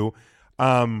debut.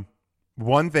 One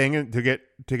thing to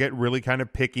get really kind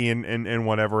of picky and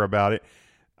whatever about it,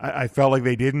 I felt like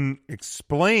they didn't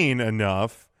explain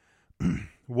enough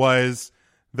was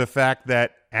the fact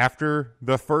that after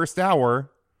the first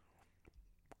hour,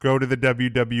 go to the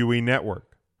WWE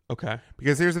network. Okay.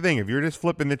 Because here's the thing, if you're just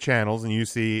flipping the channels and you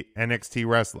see NXT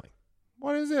wrestling,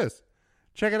 what is this?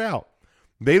 Check it out.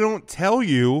 They don't tell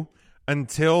you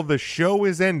until the show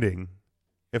is ending,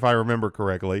 if I remember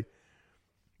correctly.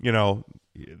 Hour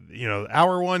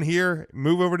one here,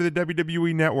 move over to the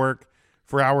WWE network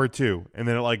for hour two, and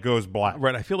then it goes black.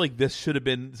 Right. I feel like this should have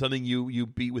been something you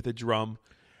beat with a drum.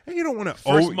 And you don't want to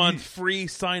first month free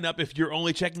sign up if you're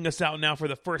only checking us out now for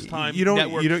the first time. You don't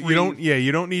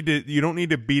need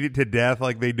to beat it to death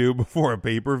like they do before a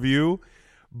pay-per-view,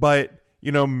 but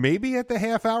maybe at the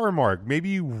half hour mark,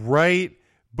 maybe right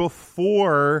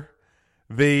before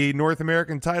the North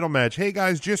American title match. Hey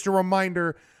guys, just a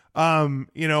reminder,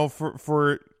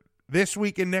 for this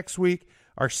week and next week,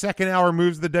 our second hour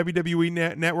moves to the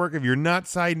WWE network. If you're not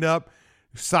signed up,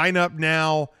 sign up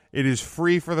now. It is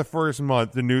free for the first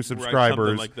month, the new subscribers. Right,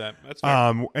 something like that. That's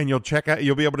fair. And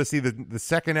you'll be able to see the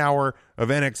second hour of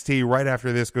NXT right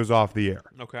after this goes off the air.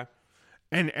 Okay.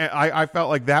 And I felt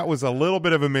like that was a little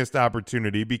bit of a missed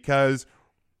opportunity because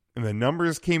the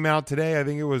numbers came out today. I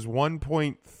think it was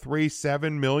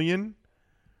 1.37 million.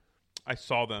 I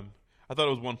saw them. I thought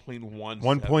it was 1.1.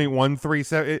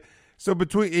 1.137. So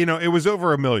between, it was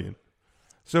over 1 million.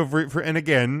 So and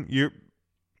again,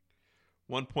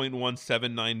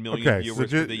 1.179 million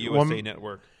viewers for the USA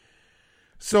network.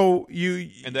 So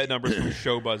and that number's from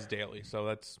Showbuzz Daily. So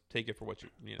let's take it for what you.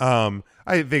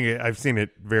 I think I've seen it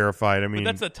verified. I mean,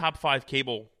 but that's a top 5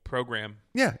 cable program.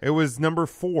 Yeah, it was number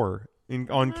 4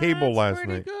 on cable last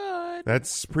night. Good.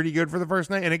 That's pretty good for the first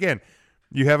night. And again,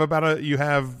 you have about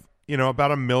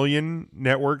 1 million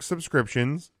network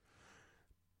subscriptions.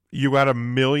 You got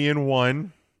 1.1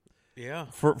 million. Yeah.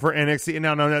 For NXT.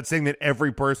 Now, I'm not saying that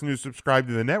every person who's subscribed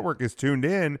to the network is tuned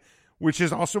in, which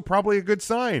is also probably a good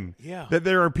sign. Yeah. That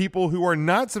there are people who are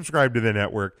not subscribed to the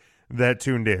network that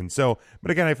tuned in. So, but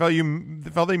again, I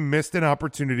felt they missed an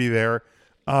opportunity there.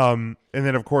 And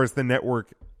then, of course, the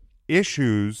network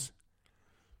issues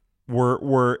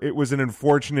were it was an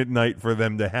unfortunate night for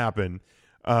them to happen.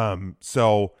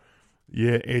 So,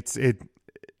 yeah,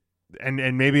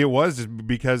 And maybe it was just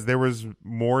because there was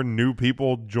more new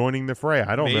people joining the fray.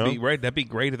 I don't know. Maybe, right? That'd be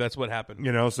great if that's what happened.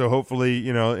 So hopefully,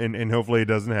 and hopefully it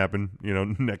doesn't happen,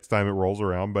 next time it rolls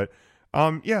around. But,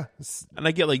 yeah. And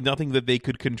I get nothing that they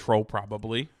could control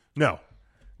probably. No,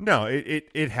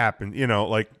 it happened.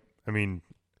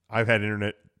 I've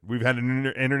had we've had an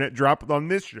internet drop on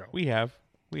this show. We have.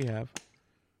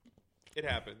 It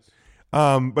happens.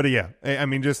 But yeah, I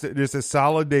mean, just a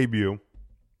solid debut.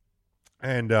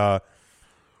 And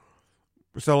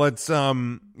so let's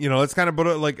let's kind of put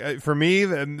it for me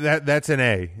that's an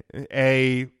A.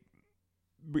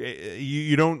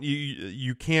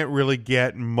 You can't really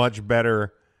get much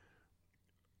better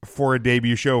for a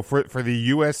debut show. For the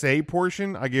USA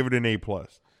portion, I give it an A+.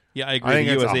 Yeah, I agree. I think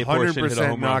the it's USA portion hit a 100%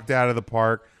 home knocked run. out of the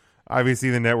park. Obviously,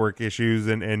 the network issues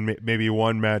and maybe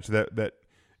one match that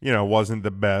wasn't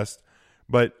the best.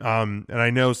 But and I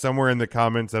know somewhere in the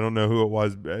comments, I don't know who it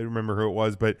was, I remember who it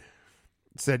was, but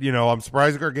said, I'm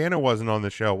surprised Gargano wasn't on the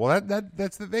show. Well,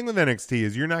 that's the thing with NXT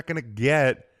is you're not going to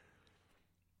get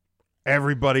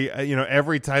everybody,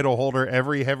 every title holder,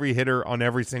 every heavy hitter on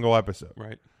every single episode.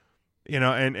 Right.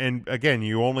 And again,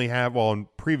 you only have, in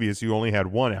previous, you only had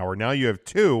 1 hour. Now you have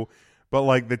 2, but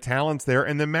like the talent's there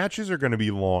and the matches are going to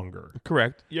be longer.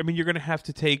 Correct. I mean, you're going to have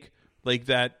to take like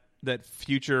that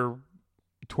future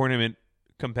tournament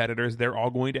competitors. They're all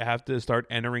going to have to start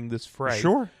entering this fray.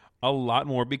 Sure. A lot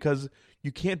more because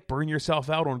you can't burn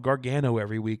yourself out on Gargano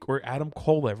every week or Adam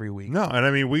Cole every week. No, and I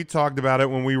mean, we talked about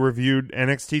it when we reviewed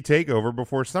NXT TakeOver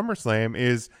before SummerSlam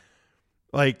is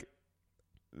like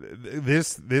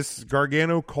this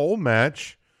Gargano Cole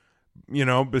match,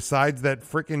 besides that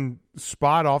freaking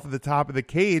spot off of the top of the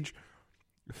cage,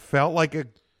 felt like a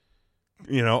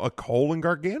Cole and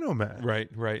Gargano match.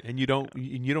 Right. And you don't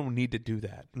need to do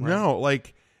that. Right? No,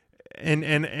 like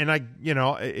and I,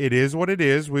 it is what it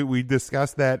is. We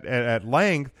discussed that at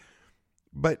length,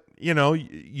 but you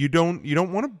don't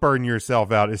want to burn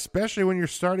yourself out, especially when you're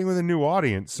starting with a new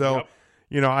audience. So,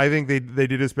 yep. I think they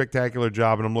did a spectacular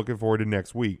job, and I'm looking forward to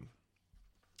next week.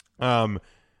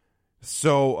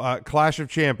 So Clash of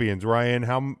Champions, Ryan,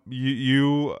 how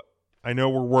you I know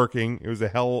we're working. It was a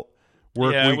hell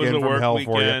work it weekend was a from work hell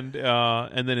weekend, for you.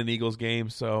 And then an Eagles game,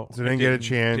 so I didn't get a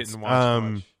chance. Didn't watch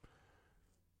much.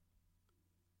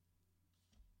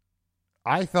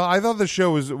 I thought the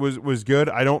show was good.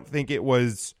 I don't think it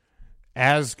was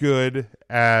as good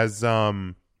as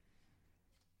the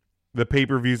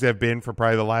pay-per-views have been for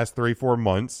probably the last 3-4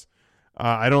 months.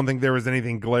 I don't think there was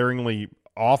anything glaringly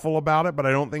awful about it, but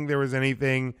I don't think there was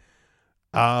anything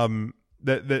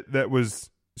that was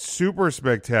super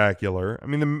spectacular. I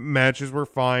mean, the matches were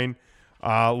fine.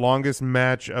 Longest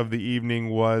match of the evening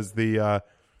was the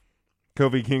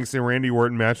Kofi Kingston Randy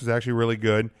Orton match. It was actually really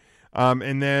good.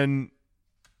 And then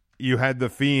you had The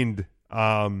Fiend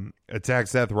attack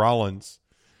Seth Rollins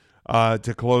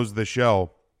to close the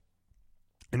show.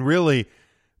 And really,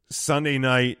 Sunday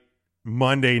night,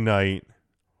 Monday night,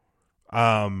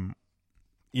 the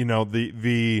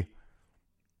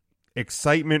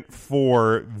excitement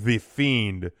for The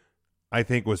Fiend, I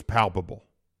think, was palpable.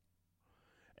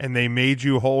 And they made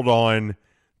you hold on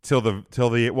till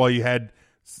you had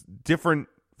different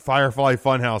Firefly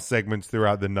Funhouse segments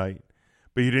throughout the night,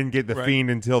 but you didn't get The Fiend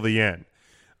until the end.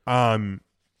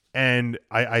 And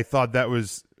I thought that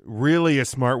was really a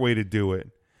smart way to do it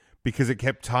because it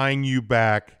kept tying you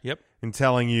back and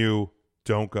telling you,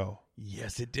 don't go.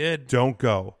 Yes, it did. Don't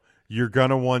go. You're going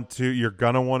to want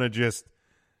to just,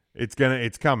 it's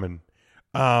coming.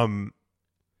 And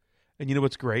you know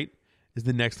what's great is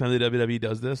the next time the WWE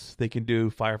does this, they can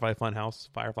do Firefly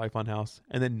Funhouse,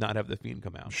 and then not have The Fiend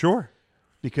come out. Sure.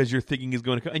 Because you're thinking he's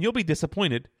going to come, and you'll be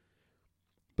disappointed,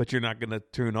 but you're not going to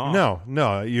tune off.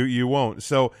 No, you won't.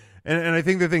 So, and I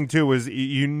think the thing too is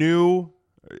you knew,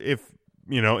 if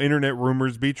internet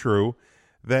rumors be true,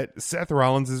 that Seth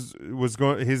Rollins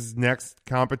his next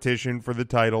competition for the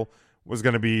title was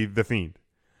going to be The Fiend.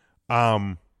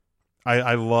 I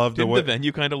love the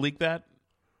venue kind of leak that.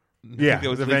 Yeah,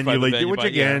 the venue leaked it, which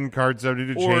again, card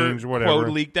subject to change, whatever. Quote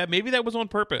leaked that. Maybe that was on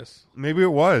purpose. Maybe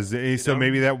it was. So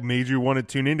maybe that made you want to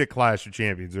tune into Clash of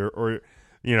Champions or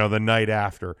the night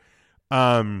after.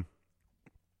 But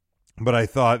I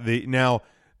thought the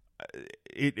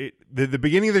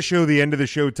beginning of the show, the end of the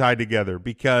show tied together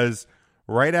because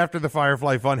right after the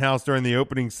Firefly Funhouse during the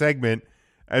opening segment,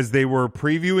 as they were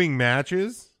previewing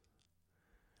matches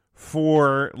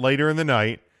for later in the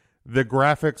night, the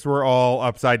graphics were all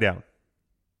upside down.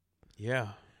 Yeah.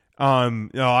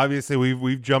 Obviously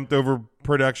we've jumped over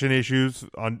production issues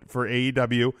for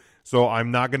AEW, so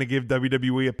I'm not going to give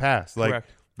WWE a pass. Like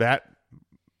Correct. That,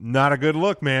 not a good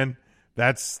look, man.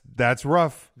 That's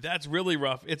rough. That's really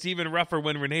rough. It's even rougher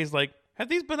when Renee's like, have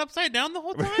these been upside down the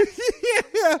whole time?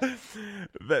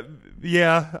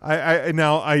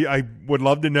 I would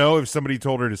love to know if somebody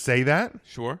told her to say that.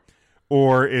 Sure.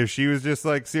 Or if she was just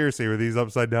like, seriously, were these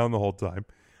upside down the whole time?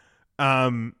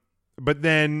 But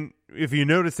then if you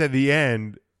notice at the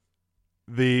end,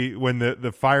 when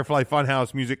the Firefly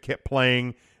Funhouse music kept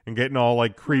playing and getting all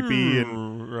like creepy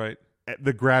and right,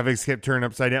 the graphics kept turning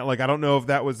upside down. Like, I don't know if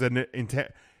that was an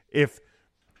intent. If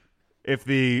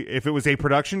it was a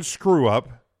production screw up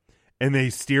and they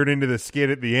steered into the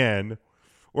skid at the end,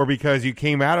 or because you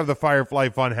came out of the Firefly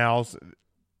Funhouse,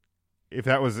 if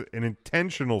that was an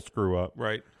intentional screw up.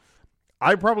 Right.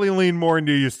 I probably lean more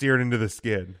into you steered into the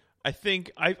skid. I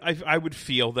think I would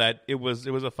feel that it was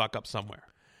a fuck up somewhere.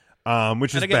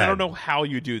 Which is again, bad. I don't know how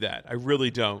you do that. I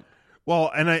really don't.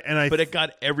 Well, but it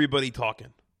got everybody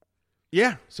talking.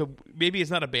 Yeah. So maybe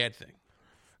it's not a bad thing.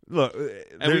 Look,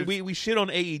 and we shit on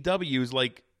AEW's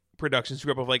like production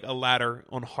screw up of like a ladder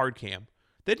on hard cam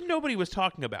that nobody was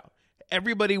talking about.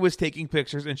 Everybody was taking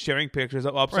pictures and sharing pictures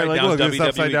of upside down WWE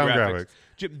upside down graphics.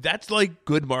 Jim, that's like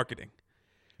good marketing.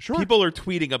 Sure. People are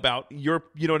tweeting about you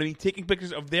know what I mean, taking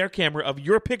pictures of their camera of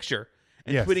your picture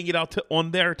and tweeting it out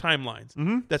on their timelines.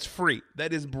 Mm-hmm. That's free.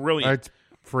 That is brilliant. It's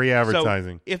free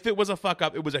advertising. So if it was a fuck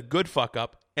up, it was a good fuck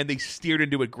up, and they steered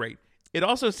into it great. It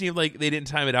also seemed like they didn't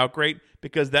time it out great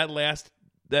because that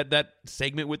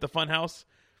segment with the Funhouse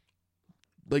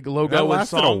like logo that and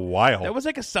lasted song, a while. that was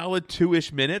like a solid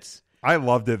 2-ish minutes. I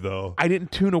loved it though. I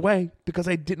didn't tune away because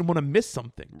I didn't want to miss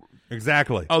something.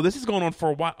 Exactly. Oh, this is going on for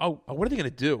a while. Oh, what are they going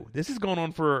to do? This is going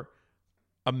on for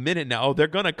a minute now. Oh, they're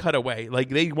going to cut away. Like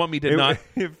they want me to not.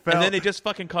 And then they just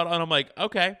fucking cut on. I'm like,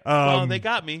 okay, well, they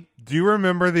got me. Do you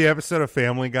remember the episode of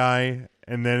Family Guy?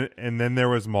 And then there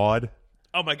was Maude.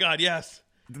 Oh my God, yes.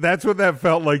 That's what that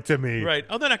felt like to me. Right.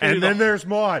 Oh, they're not going to. And then there's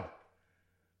Maude.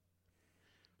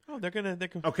 Oh, they're gonna.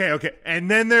 Okay. And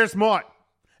then there's Maude.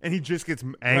 And he just gets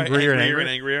angrier and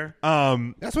angrier.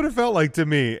 That's what it felt like to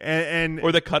me. And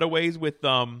or the cutaways with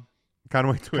Conway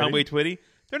Twitty.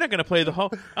 They're not going to play the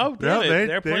whole. Oh, damn it!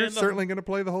 They're playing. Certainly going to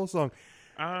play the whole song.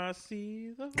 I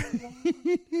see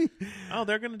the. Oh,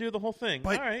 they're going to do the whole thing.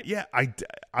 But, all right. Yeah,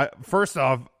 I first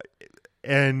off,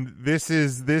 and this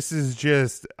is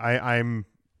just I'm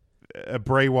a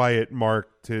Bray Wyatt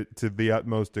mark to the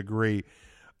utmost degree.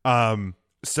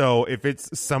 So if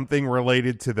it's something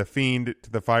related to the Fiend, to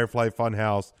the Firefly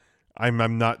Funhouse,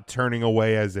 I'm not turning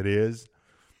away as it is.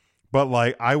 But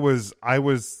like I was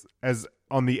as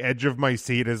on the edge of my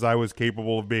seat as I was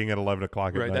capable of being at 11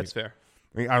 o'clock at night. Right, that's fair.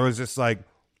 I mean, I was just like,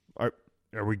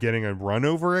 are we getting a run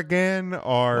over again?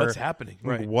 Or what's happening?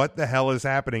 Right. What the hell is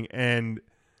happening? And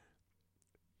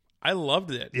I loved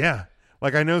it. Yeah.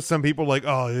 Like, I know some people like,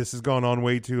 oh, this has gone on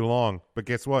way too long. But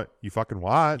guess what? You fucking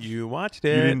watched. You watched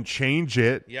it. You didn't change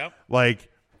it. Yep. Like,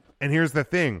 and here's the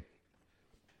thing.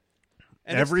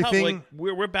 And everything. Like,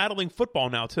 we're battling football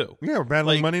now, too. Yeah, we're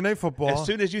battling like, Monday Night Football. As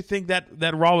soon as you think that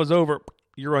Raw is over,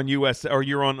 you're on US or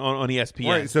you're on ESPN.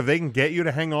 Right. So if they can get you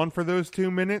to hang on for those 2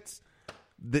 minutes,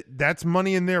 that's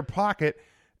money in their pocket.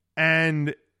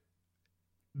 And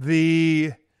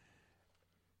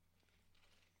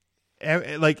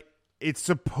it's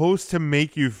supposed to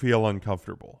make you feel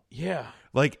uncomfortable. Yeah.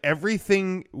 Like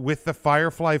everything with the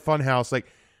Firefly Funhouse,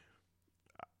 like,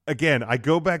 again, I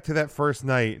go back to that first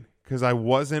night because I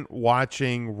wasn't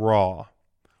watching Raw.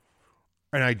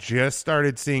 And I just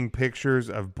started seeing pictures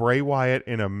of Bray Wyatt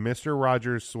in a Mr.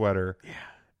 Rogers sweater. Yeah.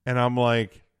 And I'm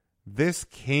like, this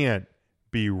can't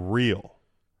be real.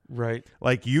 Right.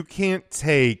 Like, you can't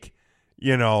take,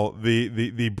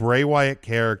 the Bray Wyatt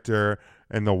character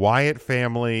and the Wyatt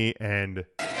family and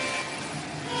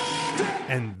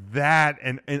that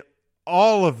and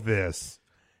all of this,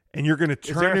 and you're going to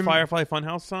turn Is there a him. Firefly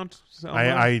Funhouse sound?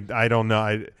 I don't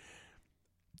know.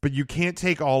 But you can't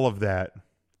take all of that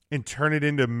and turn it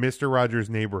into Mr. Rogers'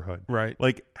 Neighborhood, right?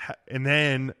 Like, and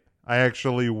then I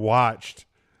actually watched,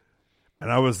 and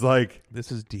I was like,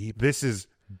 "This is deep. This is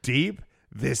deep.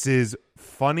 This is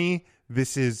funny.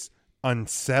 This is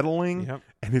unsettling,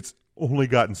 and it's only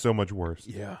gotten so much worse."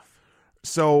 Yeah.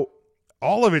 So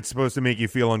all of it's supposed to make you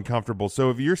feel uncomfortable. So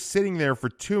if you're sitting there for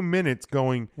 2 minutes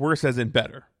going... Worse as in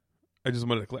better. I just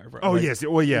wanted to clarify. Oh, yes.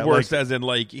 Well, yeah. Worse as in,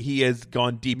 like, he has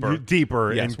gone deeper.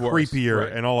 Deeper yes, and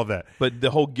creepier and all of that. But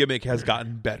the whole gimmick has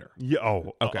gotten better. Yeah.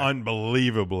 Oh, okay.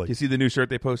 Unbelievably. You see the new shirt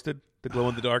they posted? The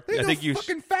glow-in-the-dark? I think you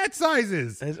fucking fat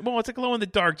sizes. Well, it's a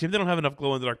glow-in-the-dark, Jim. They don't have enough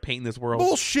glow-in-the-dark paint in this world.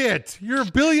 Bullshit. You're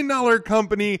 $1 billion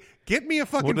company. Get me a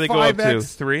fucking 5X. What do they go up to?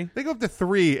 3? They go up to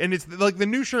 3. And it's like the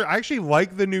new shirt. I actually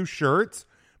like the new shirts.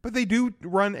 But they do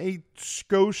run a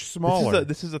skosh smaller.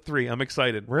 This is a 3. I'm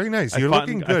excited. Very nice. You're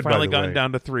looking good, I've finally by the gotten way.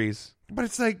 down to 3s. But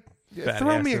it's like, Fat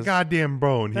throw me a asses. goddamn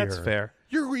bone here. That's fair.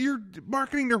 You're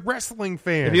marketing to wrestling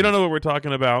fans. If you don't know what we're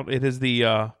talking about, it is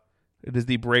the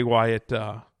Bray Wyatt.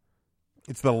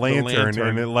 It's the lantern,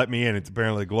 and it let me in. It's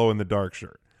apparently a glow-in-the-dark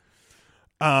shirt.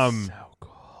 So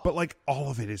cool. But like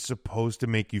all of it is supposed to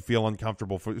make you feel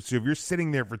uncomfortable. So if you're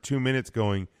sitting there for 2 minutes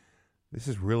going, this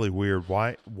is really weird.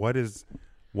 Why? What is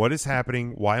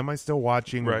happening? Why am I still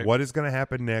watching? Right. What is going to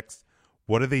happen next?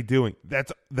 What are they doing?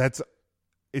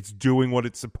 It's doing what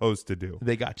it's supposed to do.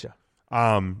 They gotcha.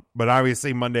 But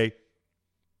obviously Monday,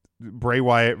 Bray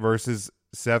Wyatt versus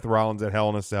Seth Rollins at Hell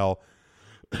in a Cell.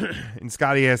 And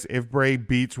Scotty asks, if Bray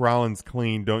beats Rollins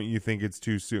clean, don't you think it's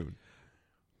too soon?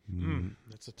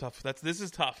 That's a tough. This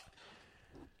is tough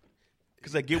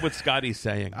because I get what Scotty's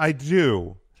saying. I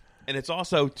do. And it's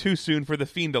also too soon for the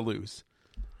Fiend to lose.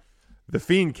 The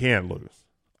Fiend can't lose.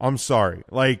 I'm sorry.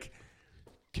 Like,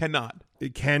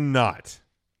 it cannot.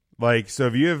 Like, so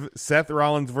if you have Seth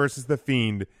Rollins versus the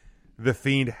Fiend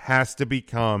has to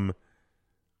become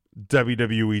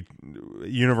WWE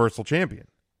Universal Champion.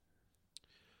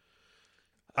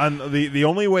 The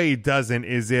only way he doesn't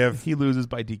is if he loses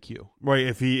by DQ. Right,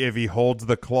 if he holds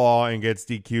the claw and gets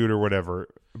DQ'd or whatever.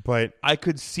 But I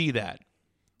could see that.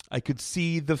 I could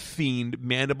see the Fiend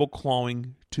mandible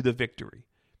clawing to the victory.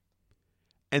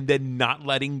 And then not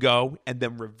letting go and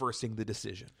then reversing the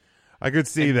decision. I could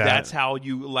see that. That's how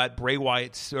you let Bray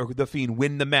Wyatt or the Fiend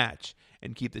win the match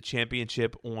and keep the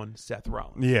championship on Seth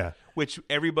Rollins. Yeah. Which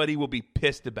everybody will be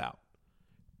pissed about.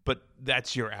 But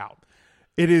that's your out.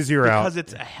 It is your out. Because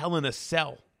it's a Hell in a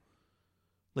Cell.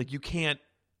 Like, you can't...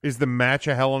 Is the match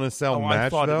a Hell in a Cell match, I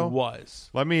thought though? it was.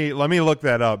 Let me look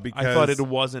that up because... I thought it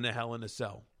wasn't a Hell in a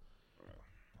Cell.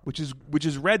 Which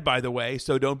is red, by the way,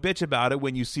 so don't bitch about it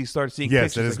when you start seeing yes,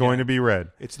 pictures. Yes, it is again. going to be red.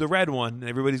 It's the red one, and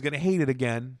everybody's going to hate it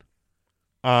again.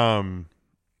 Oh,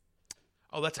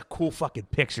 that's a cool fucking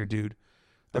picture, dude.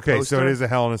 Okay, poster, so it is a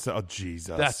Hell in a Cell. Oh,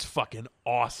 Jesus. That's fucking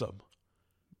awesome.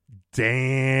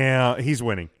 Damn. He's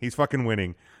winning. He's fucking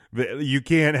winning. You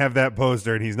can't have that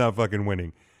poster and he's not fucking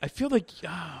winning. I feel like,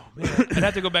 oh, man. I'd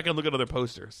have to go back and look at other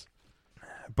posters.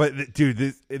 But,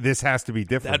 dude, this has to be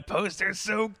different. That poster's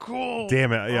so cool.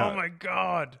 Damn it. Yeah. Oh, my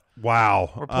God.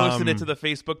 Wow. We're posting it to the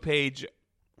Facebook page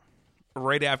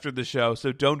right after the show,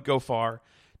 so don't go far.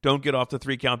 Don't get off the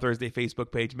 3 Count Thursday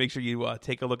Facebook page. Make sure you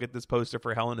take a look at this poster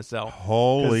for Hell in a Cell.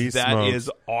 Holy smokes. That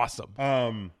is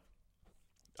awesome.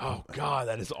 Oh, God,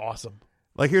 that is awesome.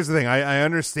 Like, here's the thing. I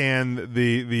understand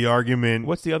the argument.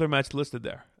 What's the other match listed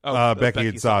there? Becky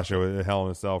and Sasha with a Hell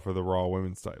in a Cell for the Raw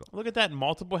Women's title. Look at that.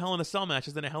 Multiple Hell in a Cell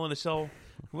matches in a Hell in a Cell.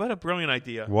 What a brilliant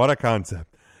idea. What a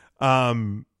concept.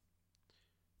 To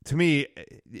me,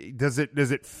 does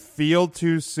it feel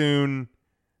too soon?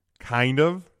 Kind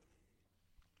of.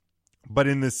 But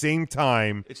in the same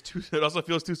time... It also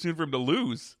feels too soon for him to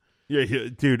lose. Yeah,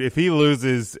 dude, if he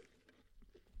loses,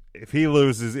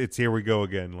 it's here we go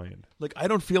again land. Like, I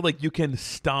don't feel like you can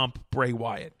stomp Bray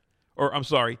Wyatt. Or, I'm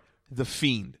sorry, The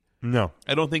Fiend. No.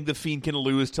 I don't think The Fiend can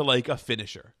lose to, like, a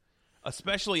finisher.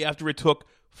 Especially after it took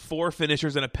 4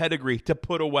 finishers and a pedigree to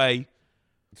put away...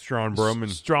 Strong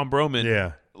Broman.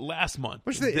 Yeah. Last month.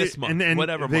 This month. And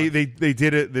whatever month. They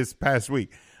did it this past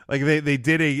week. Like, they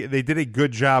did a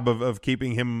good job of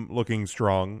keeping him looking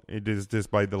strong. It is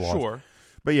despite the loss. Sure.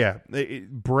 But, yeah, the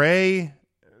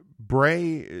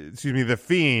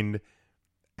Fiend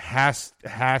has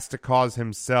to cause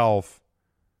himself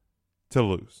to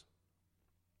lose.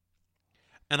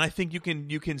 And I think you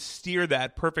can steer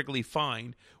that perfectly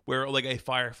fine where, like, a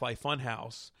Firefly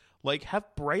Funhouse, like, have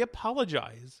Bray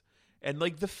apologize. And,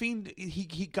 like, the Fiend,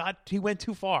 he went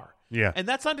too far. Yeah. And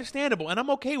that's understandable, and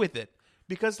I'm okay with it.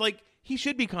 Because, like, he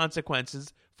should be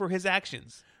consequences for his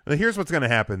actions. Now, here's what's going to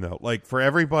happen, though. Like, for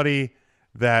everybody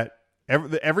that's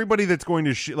going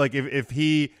to like, if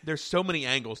he... There's so many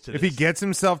angles to this. If he gets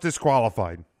himself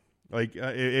disqualified, like,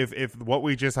 if what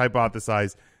we just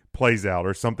hypothesized plays out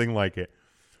or something like it,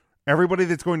 everybody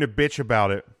that's going to bitch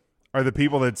about it are the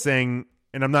people that's saying,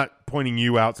 and I'm not pointing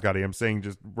you out, Scotty, I'm saying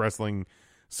just wrestling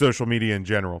social media in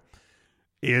general,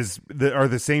 are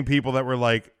the same people that were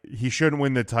like, he shouldn't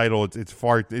win the title.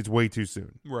 It's way too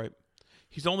soon. Right.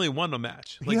 He's only won a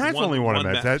match. He has only won a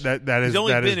match. That is. He's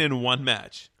only been in one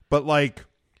match. But, like,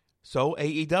 so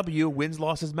AEW wins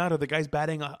losses matter. The guy's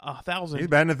batting 1,000. He's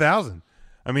batting 1,000.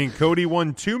 I mean, Cody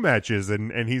won 2 matches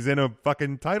and he's in a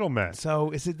fucking title match.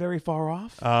 So is it very far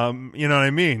off? You know what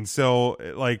I mean? So,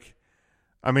 like,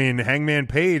 I mean, Hangman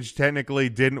Page technically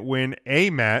didn't win a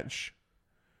match.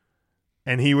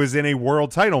 And he was in a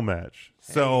world title match.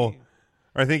 So,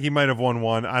 I think he might have won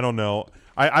one. I don't know.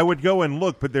 I would go and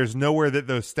look, but there's nowhere that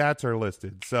those stats are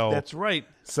listed. So that's right.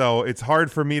 So, it's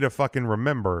hard for me to fucking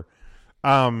remember.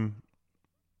 Well,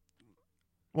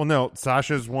 no,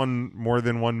 Sasha's won more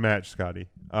than one match, Scotty.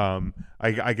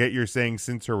 I get you're saying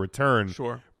since her return.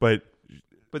 Sure. But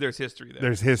there's history there.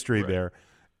 There's history there.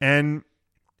 And,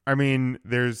 I mean,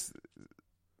 there's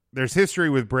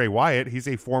history with Bray Wyatt. He's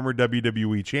a former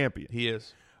WWE champion. He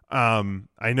is.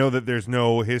 I know that there's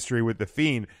no history with The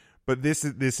Fiend, but this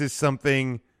is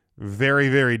something very,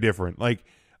 very different. Like,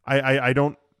 I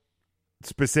don't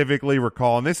specifically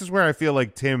recall, and this is where I feel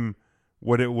like Tim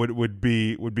would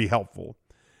be helpful,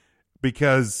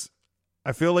 because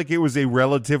I feel like it was a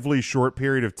relatively short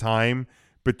period of time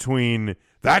between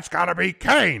that's got to be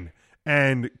Kane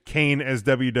and Kane as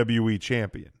WWE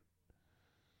champion.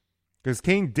 Because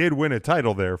Kane did win a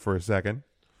title there for a second.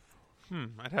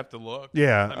 I'd have to look.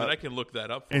 Yeah, I mean, I can look that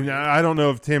up for and you. I don't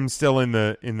know if Tim's still in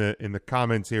the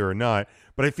comments here or not,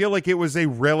 but I feel like it was a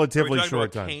relatively Are we talking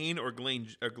short about time. Kane or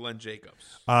Glenn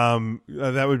Jacobs?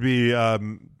 That would be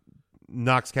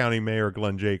Knox County Mayor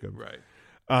Glenn Jacobs, Right.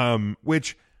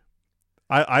 which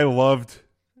I loved.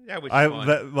 Yeah, which is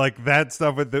fun. Like that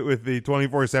stuff with the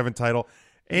 24/7 title,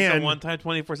 He's and a one-time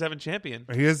 24/7 champion.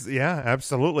 he is, yeah,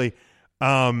 absolutely.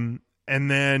 And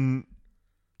then,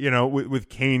 with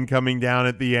Kane coming down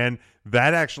at the end,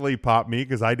 that actually popped me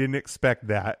because I didn't expect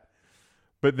that.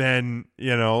 But then,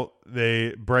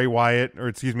 Bray Wyatt, or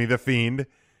excuse me, The Fiend,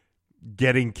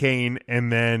 getting Kane,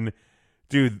 and then,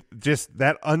 dude, just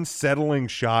that unsettling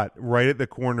shot right at the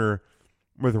corner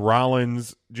with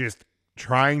Rollins just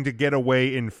trying to get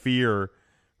away in fear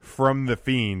from The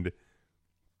Fiend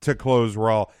to close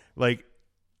Raw. Like,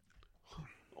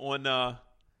 on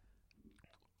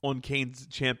Kane's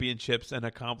championships and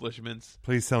accomplishments.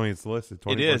 Please tell me it's listed.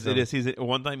 It is. He's a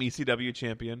one-time ECW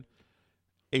champion,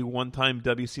 a one-time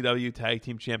WCW tag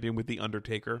team champion with The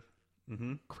Undertaker.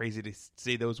 Mm-hmm. Crazy to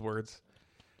say those words.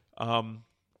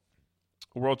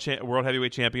 World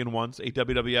heavyweight champion once, a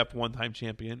WWF one-time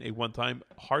champion, a one-time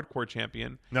hardcore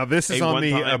champion. Now this is on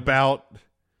the About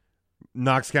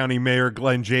Knox County Mayor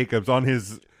Glenn Jacobs on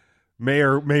his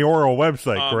mayoral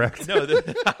website, correct? No,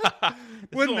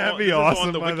 wouldn't that be awesome?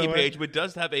 On the by wiki the way? page, but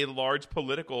does have a large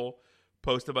political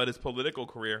post about his political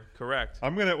career. Correct.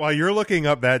 I'm gonna while you're looking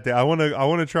up that day, I want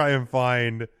to try and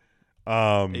find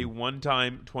a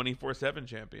one-time 24/7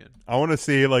 champion. I want to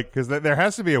see because there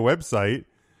has to be a website.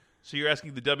 So you're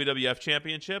asking the WWF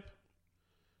championship?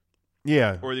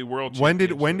 Yeah. Or the world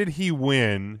championship? When did he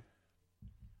win?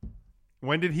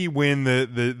 When did he win the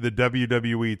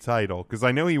WWE title? Because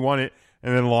I know he won it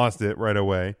and then lost it right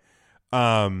away.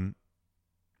 But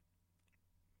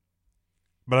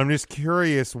I'm just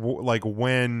curious,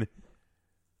 when,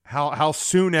 how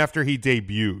soon after he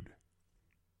debuted?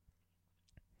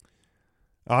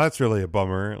 Oh, that's really a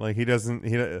bummer. I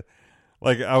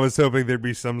was hoping there'd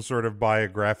be some sort of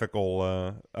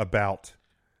biographical about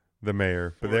the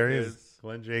mayor, but there he is,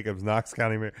 Glenn Jacobs, Knox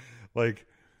County Mayor. But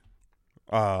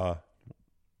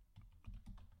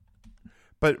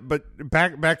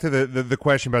back to the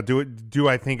question about do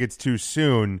I think it's too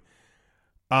soon?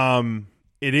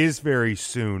 It is very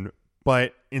soon,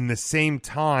 but in the same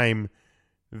time,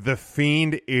 The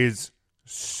Fiend is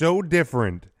so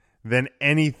different than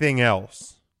anything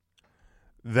else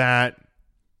that.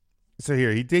 So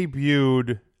here, he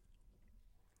debuted.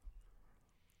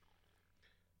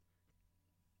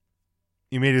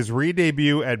 He made his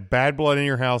re-debut at Bad Blood in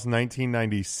Your House in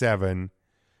 1997.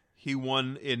 He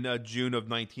won in June of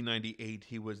 1998.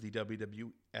 He was the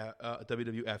WWF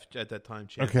at that time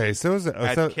champion. Okay, so is it,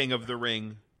 at King of the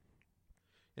Ring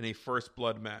in a First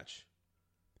Blood match.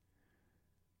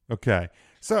 Okay,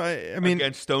 so I mean,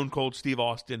 against Stone Cold Steve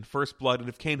Austin, First Blood, and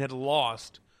if Kane had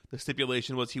lost, the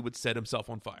stipulation was he would set himself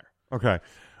on fire. Okay.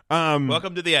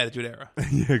 Welcome to the Attitude Era.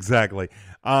 Yeah, exactly.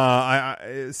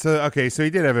 So he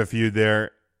did have a feud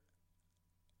there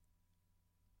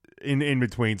in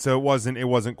between, so it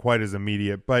wasn't quite as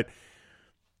immediate, but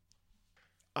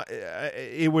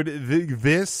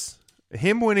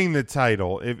him winning the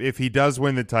title, if he does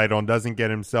win the title and doesn't get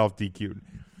himself DQ'd,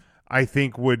 I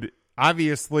think would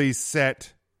obviously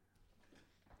set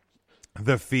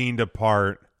The Fiend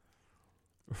apart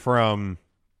from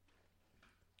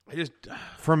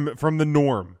the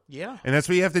norm. Yeah. And that's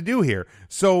what you have to do here.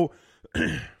 So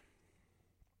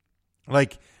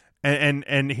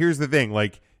and here's the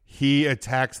thing, he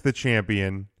attacks the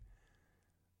champion.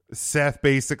 Seth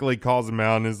basically calls him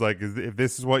out and is like, if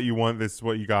this is what you want, this is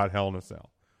what you got, Hell in a Cell.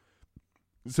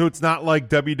 So it's not like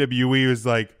WWE is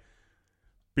like,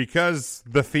 because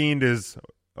The Fiend is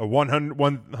a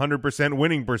 100%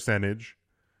 winning percentage,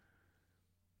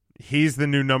 he's the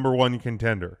new number one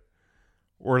contender.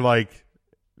 Or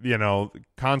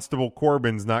Constable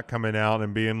Corbin's not coming out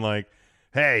and being like,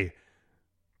 hey,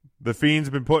 The Fiend's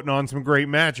been putting on some great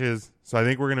matches, so I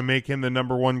think we're going to make him the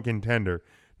number one contender.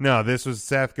 No, this was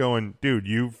Seth going, dude,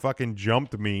 you fucking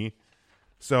jumped me,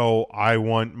 so I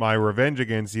want my revenge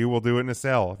against you. We'll do it in a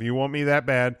cell. If you want me that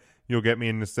bad, you'll get me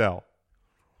in the cell.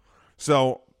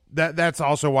 So that's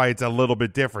also why it's a little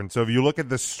bit different. So if you look at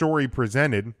the story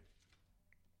presented,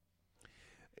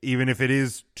 even if it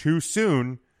is too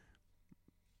soon,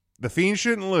 The Fiend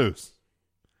shouldn't lose.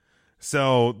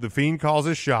 So The Fiend calls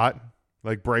a shot,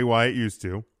 like Bray Wyatt used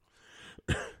to,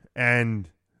 and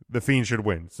The Fiend should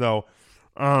win. So,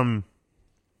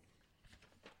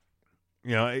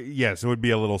 Yes, it would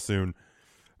be a little soon.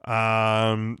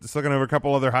 Just looking over a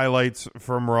couple other highlights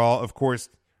from Raw. Of course,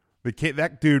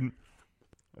 that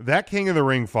King of the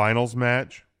Ring finals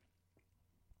match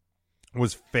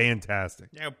was fantastic.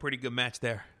 Yeah, pretty good match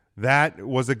there. That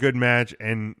was a good match,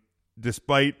 and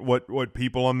despite what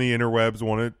people on the interwebs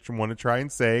want to try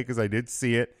and say, because I did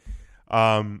see it,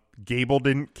 Gable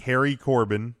didn't carry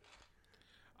Corbin.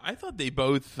 I thought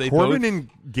Corbin and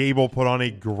Gable put on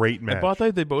a great match. I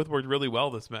thought they both worked really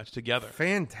well this match together.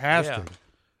 Fantastic. Yeah.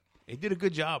 They did a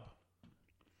good job.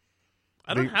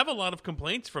 I don't have a lot of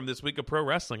complaints from this week of pro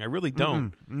wrestling. I really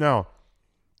don't. No.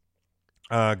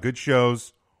 Good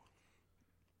shows.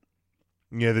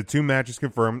 Yeah, the 2 matches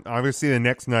confirmed. Obviously, the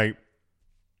next night,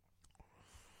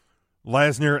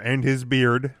 Lesnar and his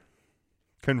beard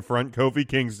confront Kofi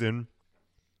Kingston.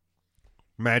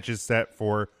 Match is set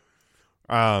for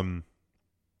the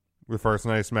first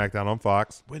night of SmackDown on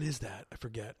Fox. When is that? I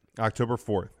forget. October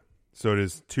 4th. So it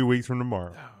is 2 weeks from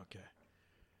tomorrow. Oh, okay.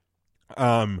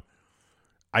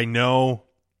 I know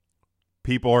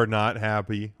people are not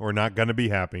happy or not going to be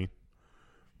happy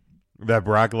that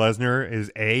Brock Lesnar is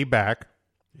A, back,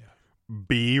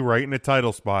 B, right in a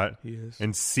title spot, He is.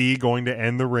 and C, going to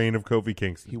end the reign of Kofi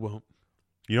Kingston. He won't.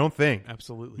 You don't think?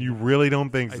 Absolutely. You really don't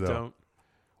think I so? don't.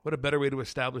 What a better way to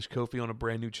establish Kofi on a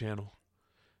brand new channel.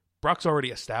 Brock's already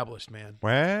established, man.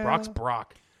 Well, Brock's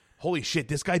Brock. Holy shit,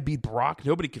 this guy beat Brock?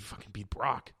 Nobody could fucking beat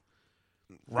Brock.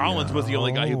 Rollins was the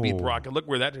only guy who beat Brock. And look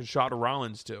where that shot of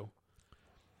Rollins to.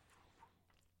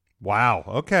 Wow.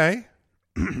 Okay.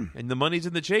 And the money's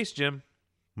in the chase, Jim.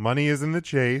 Money is in the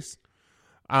chase.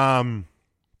 But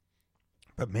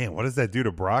man, what does that do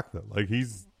to Brock though? Like,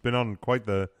 he's been on quite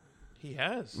the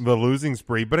losing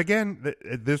spree. But again,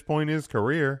 at this point in his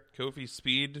career, Kofi's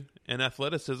speed and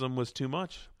athleticism was too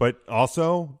much. But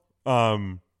also,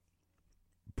 Brock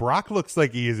looks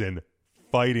like he is in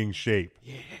fighting shape.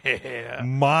 Yeah.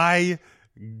 My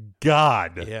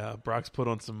God. Yeah, Brock's put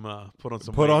on some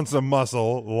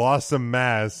muscle, lost some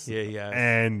mass. Yeah.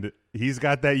 And he's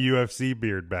got that UFC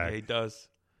beard back. Yeah, he does.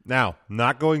 Now,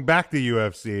 not going back to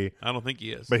UFC. I don't think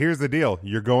he is. But here's the deal.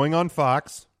 You're going on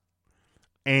Fox,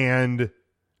 and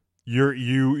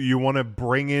you want to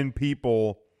bring in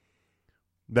people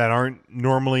that aren't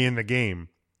normally in the game.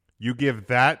 You give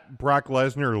that Brock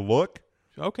Lesnar look.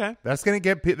 Okay. That's going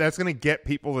to get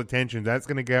people's attention. That's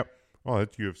going to get, oh,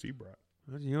 that's UFC Brock.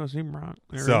 That's UFC Brock.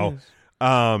 There So,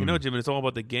 it is. Jim, it's all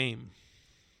about the game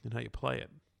and how you play it.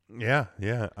 Yeah.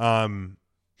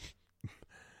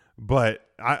 But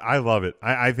I love it.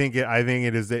 I think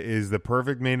it is the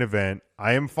perfect main event.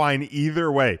 I am fine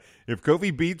either way. If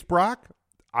Kofi beats Brock,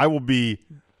 I will be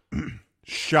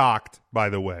shocked, by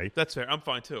the way. That's fair. I'm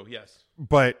fine too. Yes.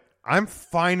 But I'm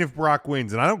fine if Brock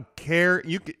wins, and I don't care.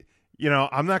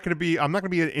 I'm not going to be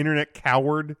an internet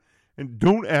coward, and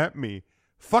don't at me.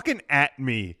 Fucking at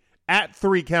me. At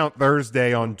 3 Count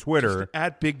Thursday on Twitter. Just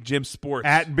at Big Jim Sports.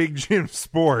 At Big Jim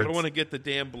Sports. I don't want to get the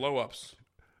damn blow-ups.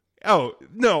 Oh,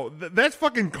 no. That's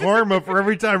fucking karma for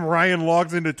every time Ryan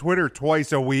logs into Twitter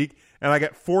twice a week, and I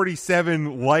get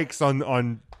 47 likes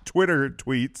on Twitter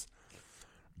tweets.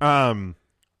 Fucking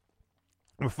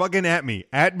at me.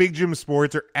 At Big Jim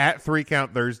Sports or at 3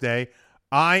 Count Thursday.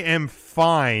 I am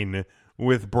fine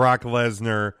with Brock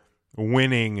Lesnar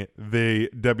winning the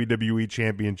WWE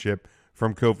Championship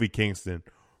from Kofi Kingston.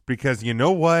 Because you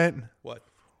know what? What?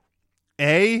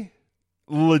 A,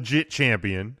 legit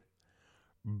champion.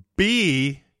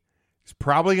 B, he's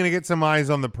probably going to get some eyes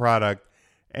on the product.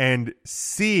 And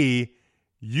C,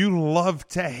 you love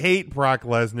to hate Brock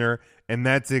Lesnar, and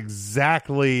that's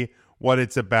exactly what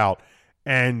it's about.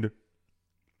 And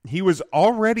he was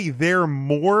already there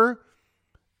more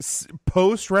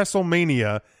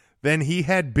post-WrestleMania than he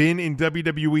had been in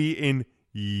WWE in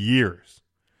years.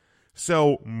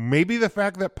 So maybe the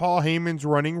fact that Paul Heyman's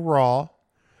running Raw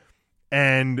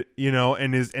and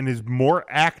is more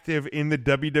active in the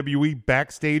WWE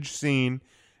backstage scene,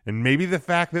 and maybe the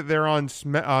fact that they're on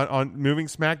moving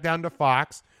SmackDown to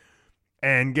Fox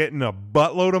and getting a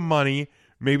buttload of money,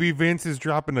 maybe Vince is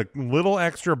dropping a little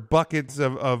extra buckets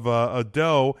of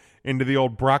dough into the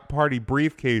old Brock Party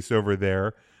briefcase over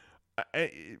there.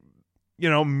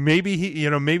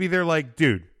 Maybe they're like,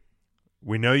 dude,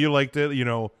 we know you like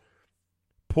to,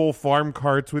 pull farm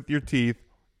carts with your teeth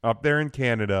up there in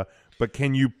Canada, but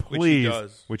can you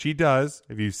please, which he does,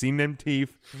 if you've seen them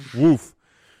teeth, woof.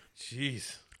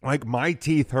 Jeez. Like, my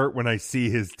teeth hurt when I see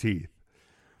his teeth.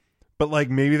 But, like,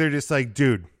 maybe they're just like,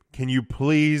 dude, can you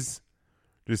please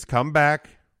just come back,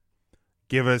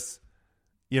 give us,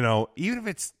 even if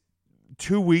it's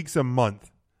 2 weeks a month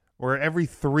or every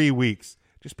 3 weeks,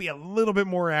 just be a little bit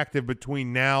more active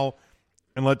between now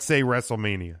and let's say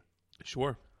WrestleMania.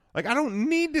 Sure. Like, I don't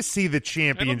need to see the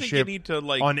championship need to,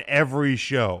 like, on every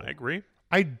show. I agree.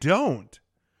 I don't.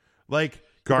 Like,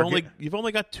 You've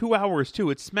only got 2 hours,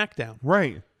 too. It's SmackDown.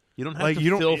 Right. You don't have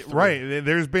to fill through. Right.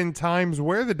 There's been times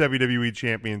where the WWE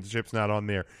Championship's not on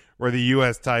there, or the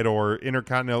U.S. title, or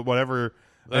Intercontinental, whatever.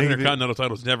 The Intercontinental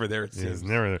title's never there, it seems. It's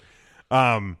never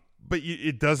there. But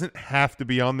it doesn't have to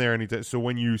be on there anytime. So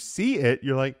when you see it,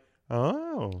 you're like,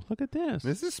 oh. Look at this.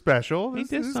 This is special.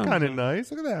 This is kind of nice.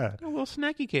 Look at that. A little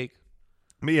snacky cake.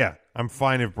 But yeah, I'm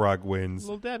fine if Brock wins.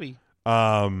 Little Debbie.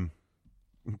 KO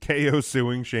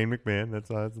suing Shane McMahon.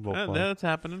 That's a little fun. That's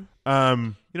happening.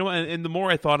 You know, and the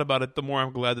more I thought about it, the more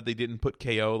I'm glad that they didn't put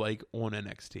KO like on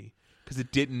NXT because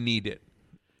it didn't need it.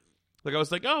 Like I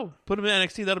was like, oh, put him in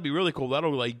NXT. That'll be really cool.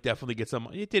 That'll like definitely get some.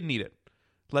 It didn't need it.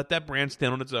 Let that brand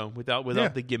stand on its own without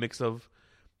the gimmicks of,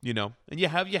 you know. And you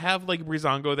have like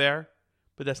Breezango there,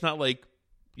 but that's not like,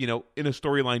 you know, in a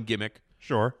storyline gimmick.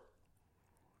 Sure.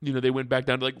 You know, they went back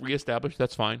down to like reestablish.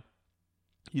 That's fine.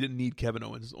 You didn't need Kevin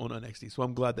Owens on NXT, so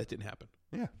I'm glad that didn't happen.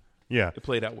 Yeah. It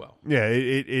played out well. Yeah,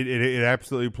 it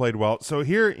absolutely played well. So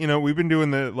here, you know, we've been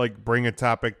doing the like bring a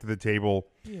topic to the table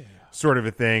sort of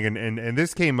a thing, and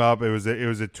this came up. It was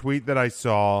a tweet that I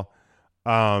saw,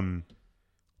 and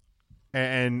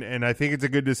I think it's a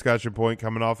good discussion point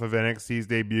coming off of NXT's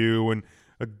debut and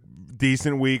a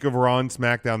decent week of Raw and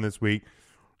SmackDown this week.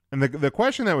 And the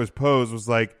question that was posed was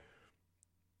like,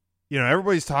 you know,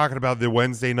 everybody's talking about the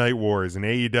Wednesday Night Wars and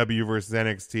AEW versus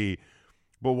NXT,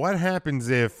 but what happens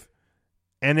if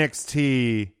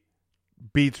NXT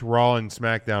beats Raw and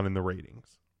SmackDown in the ratings?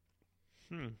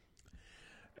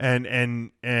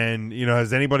 And you know,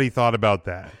 has anybody thought about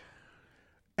that?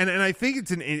 And I think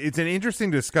it's an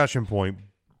interesting discussion point,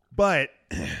 but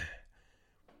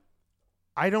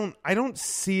I don't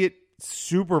see it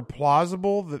super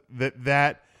plausible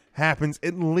that happens,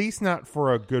 at least not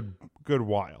for a good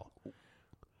while.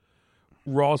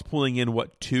 Raw's pulling in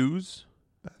what, 2s?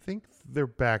 I think they're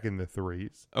back in the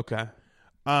 3s. Okay.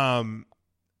 And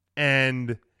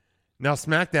now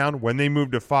SmackDown, when they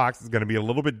move to Fox, is going to be a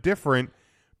little bit different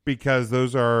because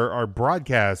those are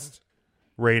broadcast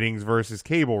ratings versus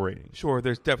cable ratings. Sure,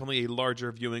 there's definitely a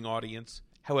larger viewing audience.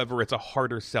 However, it's a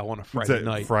harder sell on a Friday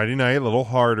night. Friday night, a little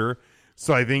harder.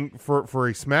 So I think for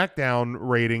a SmackDown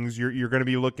ratings, you're going to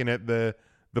be looking at the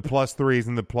plus 3s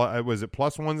and was it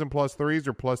plus 1s and plus 3s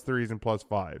or plus 3s and plus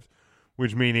 5s,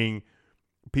 which meaning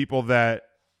people that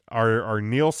are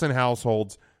Nielsen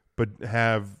households but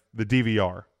have the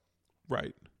DVR.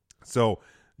 Right. So,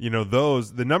 you know,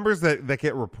 the numbers that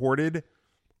get reported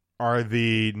are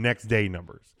the next day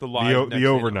numbers. The live the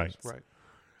overnights. Right.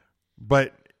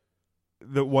 But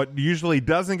what usually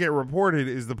doesn't get reported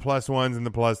is the plus 1s and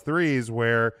the plus 3s,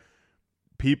 where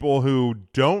people who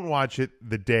don't watch it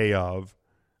the day of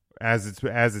as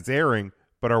it's airing,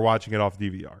 but are watching it off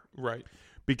DVR. Right.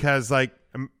 Because, like,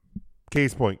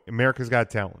 case point, America's Got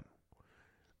Talent.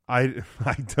 I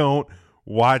don't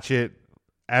watch it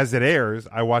as it airs.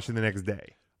 I watch it the next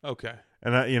day. Okay.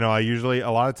 And I usually, a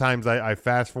lot of times I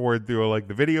fast forward through like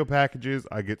the video packages.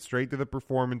 I get straight to the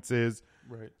performances.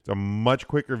 Right. It's a much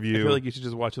quicker view. I feel like you should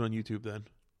just watch it on YouTube then.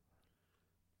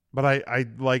 But I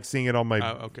like seeing it on my,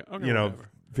 okay,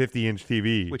 50-inch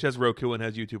TV. Which has Roku and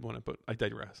has YouTube on it, but I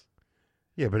digress.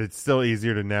 Yeah, but it's still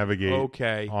easier to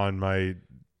navigate on my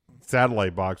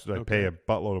satellite box, which I pay a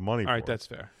buttload of money for. All right, that's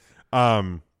fair.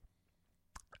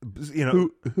 You know,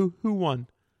 who won?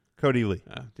 Cody Lee.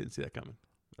 Didn't see that coming.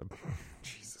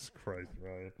 Jesus Christ,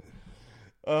 Ryan.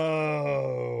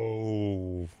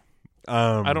 Oh.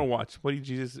 I don't watch. What did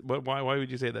you just? Why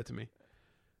would you say that to me?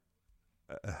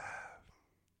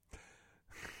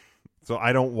 So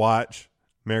I don't watch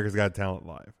America's Got Talent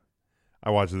live. I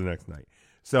watch it the next night.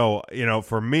 So, you know,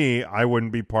 for me, I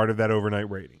wouldn't be part of that overnight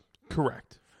rating.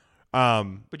 Correct.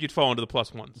 But you'd fall into the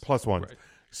plus 1s. Plus 1s. Right.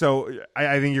 So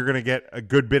I think you're going to get a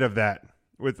good bit of that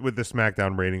with the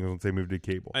SmackDown ratings once they move to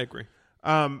cable. I agree.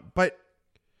 But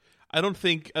I don't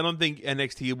think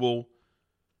NXT will.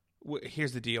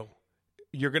 Here's the deal: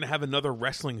 you're going to have another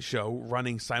wrestling show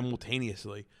running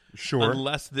simultaneously. Sure.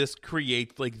 Unless this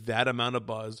creates like that amount of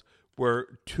buzz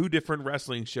where two different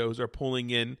wrestling shows are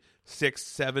pulling in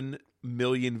 6-7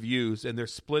 million views and they're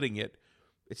splitting it,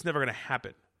 it's never going to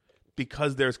happen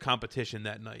because there's competition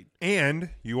that night. And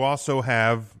you also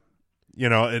have, you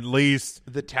know, at least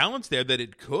the talent's there that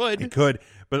it could. It could.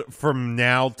 But from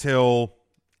now till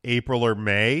April or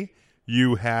May,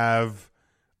 you have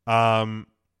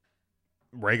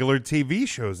regular TV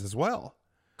shows as well.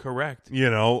 Correct. You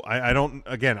know, I don't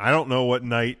know what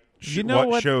night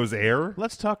what shows air.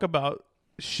 Let's talk about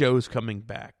shows coming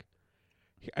back.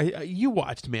 You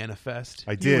watched Manifest.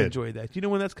 I You did. enjoy that. Do you know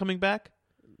when that's coming back?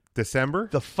 December?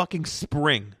 The fucking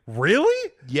spring.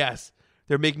 Really? Yes.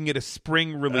 They're making it a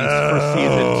spring release for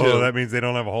season 2. That means they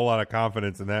don't have a whole lot of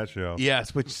confidence in that show.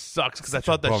 Yes, which sucks because I Such a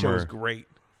thought that show bummer. was great.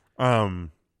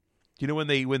 Um, Do you know when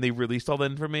they released all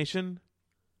that information?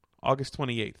 August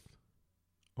 28th.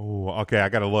 Oh, okay. I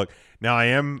got to look. Now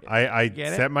I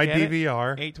Get set it? my Get it?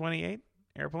 DVR. 828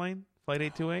 airplane flight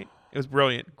 828. It was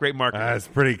brilliant. Great marketing. That's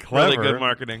pretty clever. Really good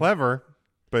marketing. Clever,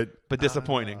 but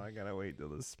disappointing. I gotta wait till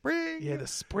the spring. Yeah, the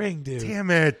spring, dude. Damn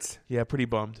it. Yeah, pretty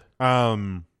bummed.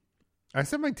 I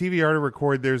set my DVR to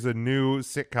record. There's a new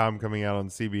sitcom coming out on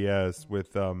CBS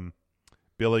with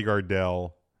Billy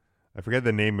Gardell. I forget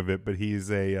the name of it, but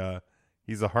he's a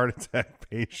heart attack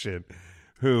patient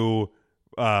who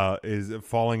is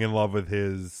falling in love with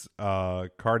his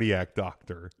cardiac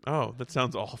doctor. Oh, that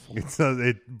sounds awful.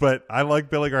 But I like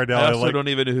Billy Gardell. I also don't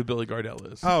even know who Billy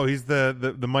Gardell is. Oh, he's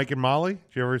the Mike and Molly.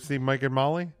 Did you ever see Mike and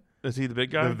Molly? Is he the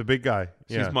big guy? The big guy.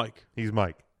 Yeah. He's Mike. He's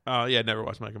Mike. Oh, yeah, never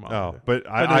watched Mike and Molly. Oh, either. but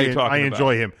I know who you're talking I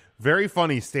enjoy about. him. Very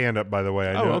funny stand-up, by the way.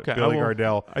 I know okay. Billy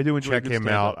Gardell. I do enjoy Check good him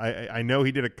stand-up. out. I know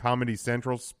he did a Comedy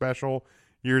Central special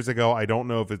years ago. I don't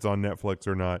know if it's on Netflix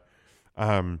or not.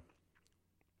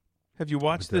 Have you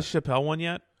watched the Chappelle one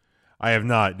yet? I have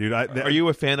not, dude. Are you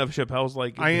a fan of Chappelle's?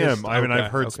 I am. I mean, Okay,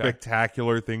 I've heard okay.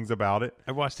 spectacular things about it.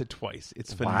 I watched it twice.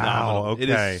 It's phenomenal. Wow. Okay. It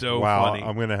is so wow. funny.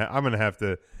 I'm gonna have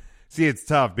to see. It's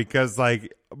tough because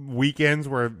like weekends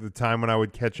were the time when I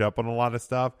would catch up on a lot of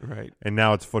stuff, Right. And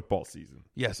now it's football season.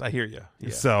 Yes, I hear you. Yeah.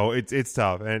 So it's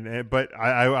tough, but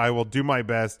I will do my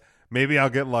best. Maybe I'll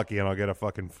get lucky and I'll get a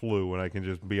fucking flu and I can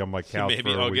just be on my couch.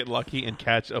 Maybe for a I'll week. get lucky and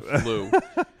catch a flu.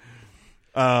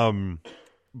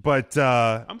 But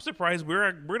I'm surprised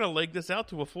we're gonna leg this out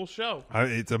to a full show.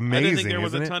 it's amazing. I didn't think there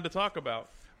was isn't a it? ton to talk about.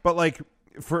 But like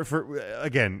for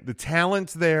again, the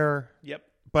talent's there. Yep.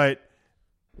 But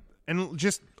and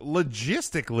just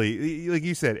logistically, like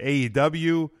you said,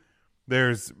 AEW.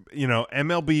 There's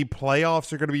MLB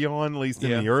playoffs are going to be on at least in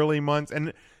the early months,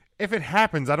 and if it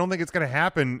happens, I don't think it's going to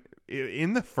happen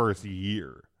in the first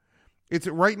year. It's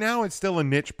right now. It's still a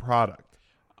niche product.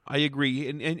 I agree,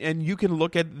 and you can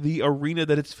look at the arena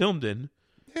that it's filmed in,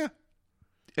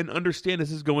 and understand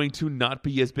this is going to not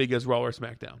be as big as Raw or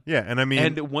SmackDown. Yeah, and I mean,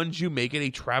 and once you make it a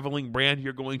traveling brand,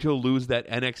 you're going to lose that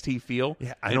NXT feel.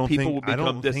 Yeah, I don't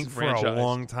think for a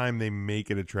long time they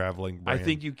make it a traveling brand. I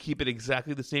think you keep it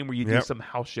exactly the same, where you do some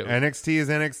house shows. NXT is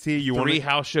NXT. You Three want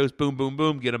house shows, boom, boom,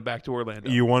 boom, get them back to Orlando.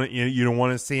 You want you don't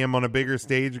want to see them on a bigger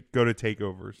stage. Go to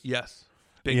takeovers. Yes,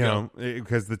 bingo.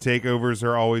 Because the takeovers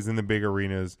are always in the big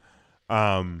arenas.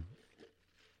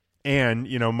 And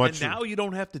much. And now you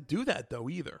don't have to do that though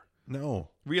either. No.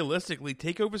 Realistically,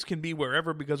 takeovers can be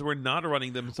wherever because we're not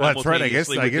running them Well, that's right. I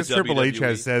simultaneously. guess with the Triple H WWE.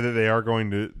 has said that they are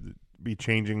going to be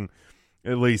changing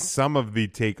at least some of the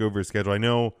takeover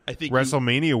schedule. I think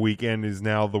WrestleMania weekend is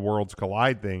now the Worlds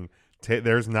Collide thing.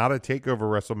 There's not a takeover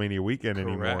WrestleMania weekend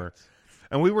anymore.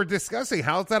 And we were discussing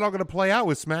how's that all going to play out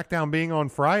with SmackDown being on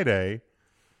Friday,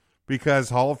 because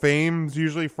Hall of Fame's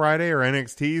usually Friday or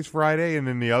NXT's Friday, and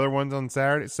then the other one's on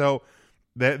Saturday. So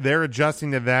they're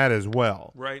adjusting to that as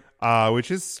well, right?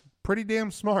 Which is pretty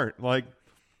damn smart. Like,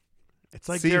 it's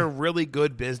like they're really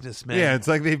good businessmen. Yeah, it's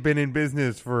like they've been in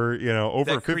business for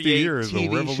over 50 years. TV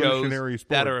a revolutionary shows sport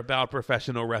that are about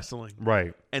professional wrestling,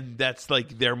 right? And that's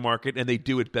like their market, and they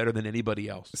do it better than anybody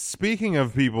else. Speaking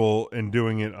of people and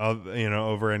doing it,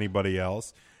 over anybody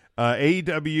else,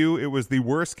 AEW, it was the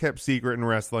worst kept secret in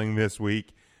wrestling this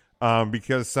week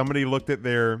because somebody looked at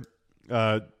their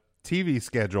TV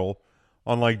schedule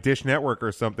on like Dish Network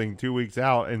or something 2 weeks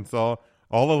out and saw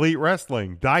All Elite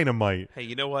Wrestling, Dynamite. Hey,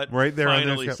 you know what? Right there.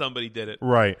 Finally, somebody did it.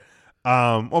 Right.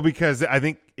 Well, because I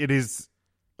think it is,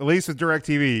 at least with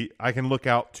DirecTV, I can look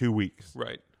out 2 weeks.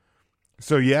 Right.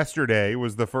 So yesterday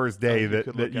was the first day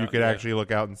that you could actually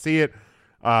look out and see it.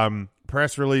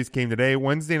 Press release came today.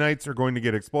 Wednesday nights are going to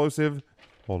get explosive.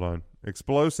 Hold on.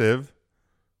 Explosive.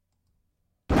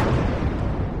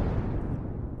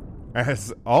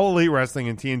 As All Elite Wrestling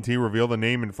and TNT reveal the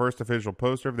name and first official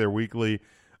poster of their weekly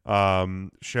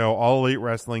show, All Elite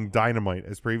Wrestling Dynamite.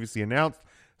 As previously announced,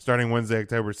 starting Wednesday,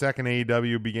 October 2nd,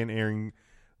 AEW began airing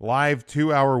live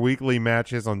 2-hour weekly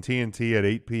matches on TNT at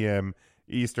 8 p.m.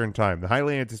 Eastern Time. The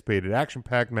highly anticipated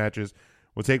action-packed matches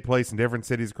will take place in different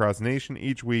cities across the nation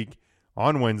each week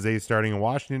on Wednesday, starting in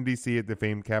Washington, D.C. at the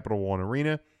famed Capital One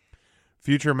Arena.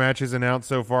 Future matches announced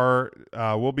so far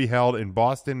will be held in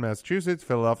Boston, Massachusetts,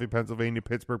 Philadelphia, Pennsylvania,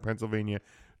 Pittsburgh, Pennsylvania,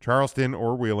 Charleston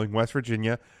or Wheeling, West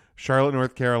Virginia, Charlotte,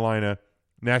 North Carolina,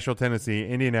 Nashville, Tennessee,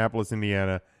 Indianapolis,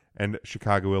 Indiana, and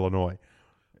Chicago, Illinois.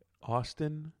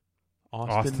 Austin,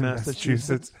 Austin,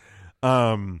 Massachusetts.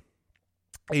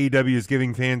 AEW is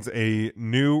giving fans a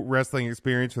new wrestling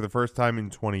experience for the first time in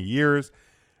 20 years.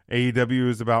 AEW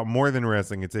is about more than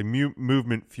wrestling. It's a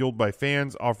movement fueled by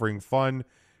fans, offering fun,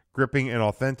 gripping, and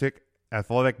authentic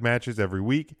athletic matches every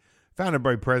week. Founded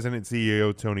by President and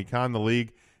CEO Tony Khan, the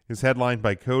league is headlined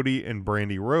by Cody and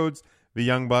Brandy Rhodes, the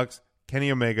Young Bucks,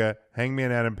 Kenny Omega,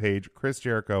 Hangman Adam Page, Chris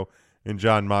Jericho, and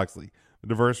Jon Moxley. The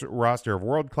diverse roster of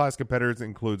world-class competitors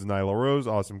includes Nyla Rose,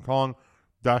 Awesome Kong,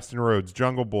 Dustin Rhodes,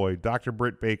 Jungle Boy, Dr.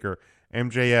 Britt Baker,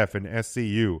 MJF, and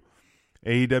SCU.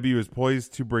 AEW is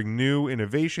poised to bring new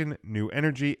innovation, new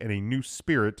energy, and a new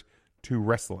spirit to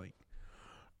wrestling.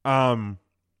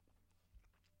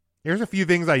 Here's a few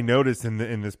things I noticed in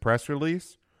this press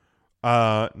release.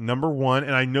 Number one,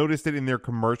 and I noticed it in their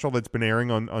commercial that's been airing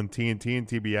on TNT and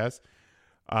TBS.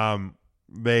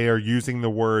 They are using the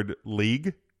word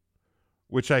league,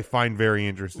 which I find very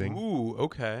interesting. Ooh,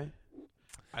 okay.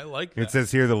 I like that. It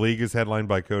says here the league is headlined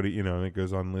by Cody, and it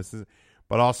goes on lists.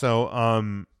 But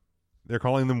also, they're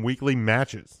calling them weekly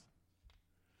matches.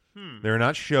 They're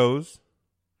not shows.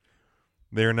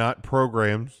 They're not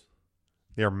programs.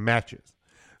 They're matches.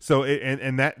 So,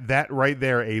 and that right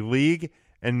there, a league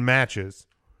and matches,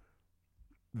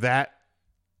 that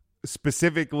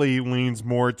specifically leans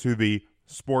more to the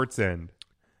sports end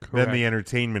than the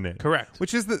entertainment end. Correct.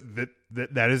 Which is that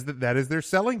is their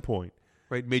selling point.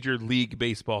 Right, Major League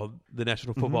Baseball, the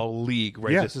National Football League,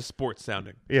 right? Yeah. This is sports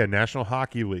sounding. Yeah, National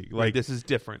Hockey League. Like this is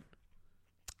different.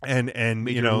 And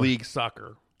Major League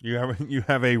Soccer. You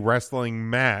have a wrestling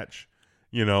match,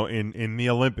 in the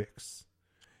Olympics.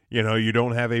 You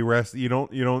don't have a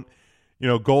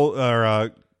gold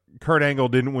or Kurt Angle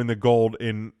didn't win the gold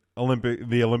in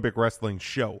the Olympic wrestling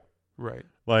show. Right.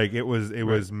 Like it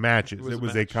was matches. It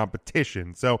was a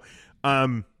competition. So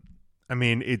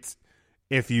it's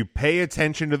if you pay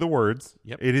attention to the words,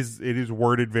 it is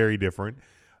worded very different.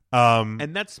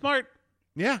 And that's smart.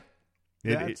 Yeah.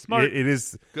 It's smart. It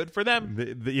is good for them.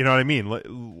 You know what I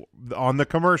mean? On the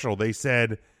commercial, they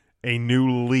said a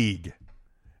new league.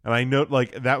 And I know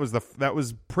that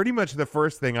was pretty much the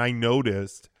first thing I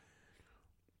noticed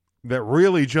that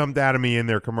really jumped out of me in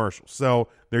their commercial. So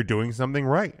they're doing something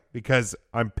right because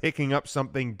I'm picking up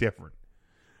something different.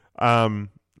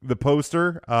 The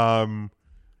poster,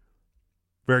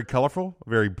 very colorful,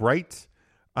 very bright,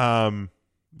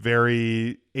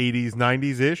 very 80s,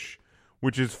 90s-ish,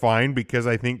 which is fine because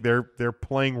I think they're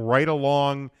playing right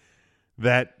along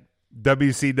that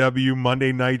WCW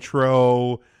Monday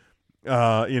Nitro.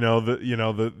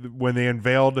 When they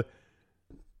unveiled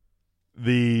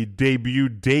the debut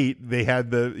date, they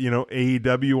had the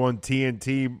AEW on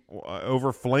TNT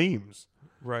over Flames,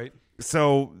 right?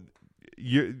 So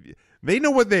they know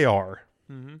what they are.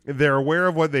 Mm-hmm. They're aware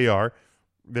of what they are.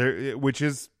 Which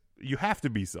is you have to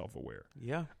be self-aware.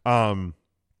 Yeah.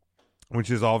 Which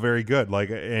is all very good.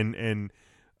 Like and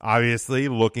obviously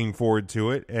looking forward to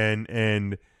it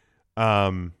and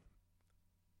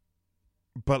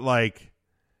but like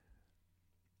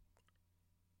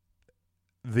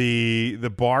the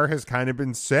bar has kind of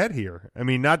been set here. I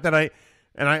mean, not that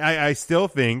I still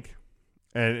think,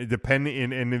 and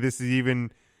depending, and this is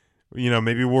even,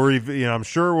 maybe I'm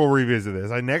sure we'll revisit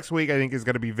this. Next week I think is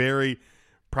going to be very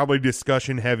probably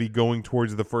discussion heavy going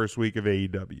towards the first week of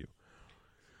AEW.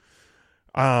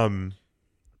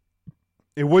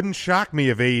 It wouldn't shock me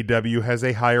if AEW has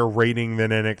a higher rating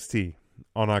than NXT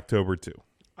on October 2.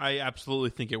 I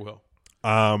absolutely think it will.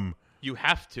 You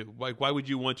have to. Like, why would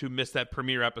you want to miss that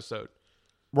premiere episode?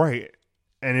 Right.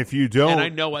 And if you don't... And I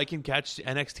know I can catch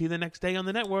NXT the next day on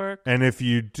the network. And if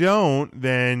you don't,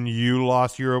 then you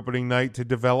lost your opening night to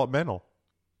developmental.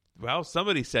 Well,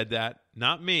 somebody said that.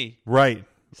 Not me. Right.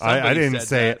 I didn't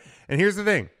say it. And here's the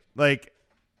thing. Like,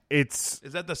 it's...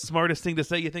 Is that the smartest thing to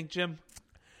say, you think, Jim?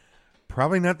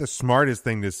 Probably not the smartest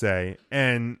thing to say.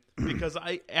 And... Because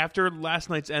after last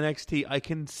night's NXT, I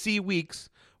can see weeks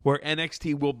where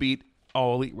NXT will beat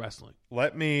All Elite Wrestling.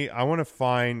 I want to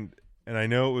find, and I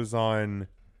know it was on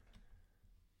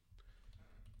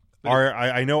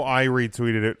I know I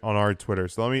retweeted it on our Twitter.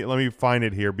 So let me find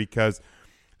it here because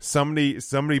somebody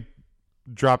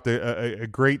dropped a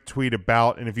great tweet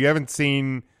about, and if you haven't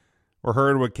seen or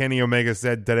heard what Kenny Omega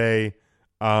said today,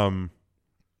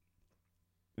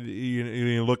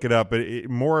 you look it up, but it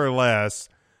more or less.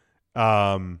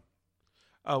 And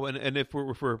if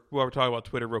we're talking about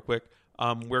Twitter real quick,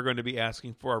 we're going to be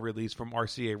asking for our release from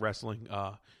RCA Wrestling.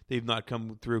 They've not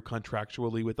come through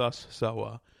contractually with us,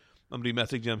 so I'm going to be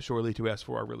messaging them shortly to ask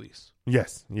for our release.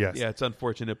 Yes. Yeah, it's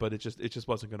unfortunate, but it just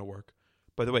wasn't going to work.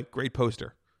 By the way, great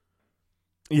poster.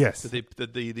 Yes.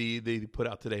 That they put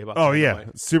out today about. Oh, yeah.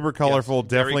 Dynamite. Super colorful. Yes,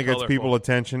 definitely very gets people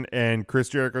attention. And Chris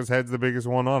Jericho's head's the biggest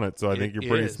one on it. So I think you're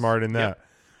pretty smart in that.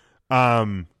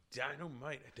 Dynamite.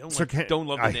 I don't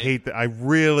love the I name. hate that. I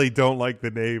really don't like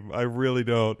the name. I really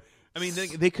don't. I mean,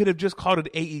 they could have just called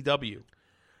it AEW.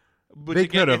 But They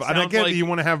again, could have. it And I sounds get like, that you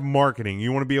want to have marketing.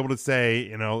 You want to be able to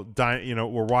say,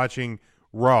 we're watching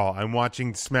Raw. I'm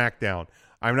watching SmackDown.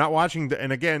 I'm not watching.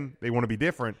 And again, they want to be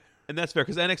different. and that's fair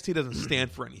because NXT doesn't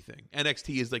stand for anything.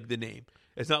 NXT is like the name.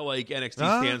 It's not like NXT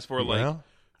stands for like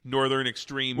Northern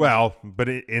Extreme. Well, but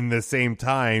in the same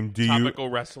time, topical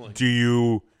wrestling. Do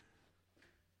you?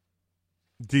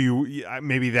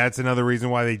 Maybe that's another reason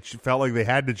why they felt like they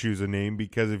had to choose a name,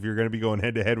 because if you're going to be going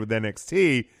head to head with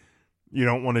NXT, you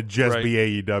don't want to just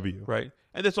be AEW, right?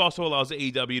 And this also allows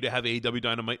AEW to have AEW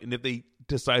Dynamite, and if they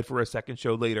decide for a second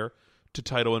show later, to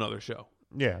title another show.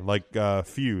 Yeah, like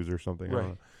Fuse or something.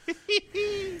 Right.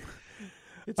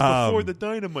 It's before the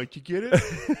Dynamite. You get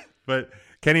it? But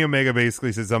Kenny Omega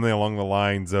basically said something along the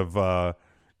lines of,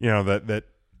 that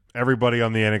everybody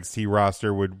on the NXT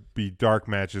roster would be dark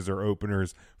matches or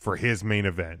openers for his main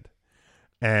event,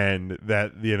 and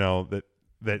that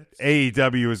that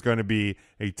AEW is going to be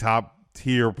a top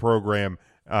tier program,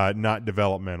 not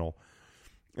developmental.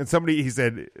 And somebody, he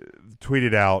said,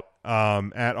 tweeted out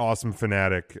at Awesome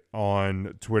Fanatic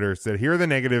on Twitter, said, "Here are the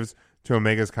negatives to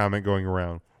Omega's comment going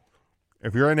around.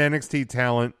 If you're an NXT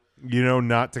talent, you know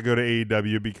not to go to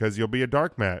AEW because you'll be a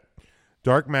dark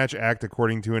match act,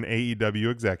 according to an AEW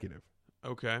executive."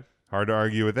 Okay. Hard to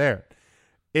argue with there.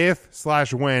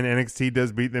 If/when NXT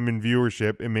does beat them in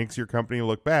viewership, it makes your company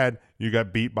look bad. You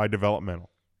got beat by developmental.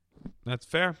 That's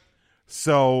fair.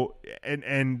 So,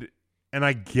 and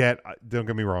I get, don't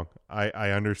get me wrong,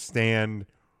 I understand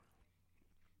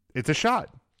it's a shot.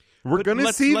 We're going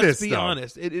to see this Let's be stuff.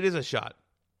 honest. It is a shot.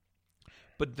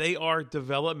 But they are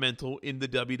developmental in the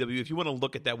WWE. If you want to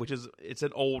look at that, it's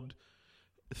an old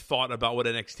thought about what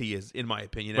NXT is, in my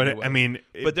opinion. But anyway.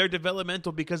 But they're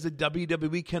developmental because the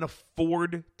WWE can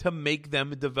afford to make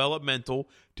them developmental,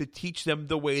 to teach them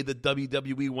the way the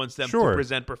WWE wants them to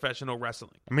present professional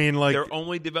wrestling. I mean, like, they're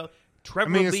only developed.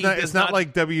 It's not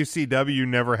like WCW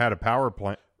never had a power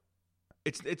plant.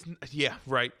 It's yeah,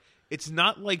 right. It's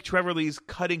not like Trevor Lee's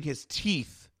cutting his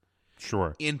teeth.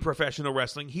 Sure. In professional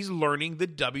wrestling, he's learning the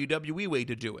WWE way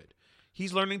to do it.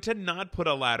 He's learning to not put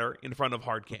a ladder in front of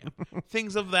hard cam.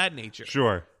 Things of that nature.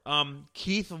 Sure.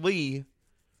 Keith Lee,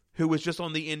 who was just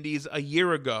on the indies a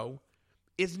year ago,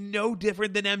 is no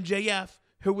different than MJF,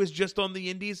 who was just on the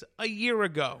indies a year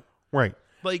ago. Right.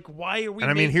 Like, why are we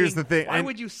And here's the thing. Why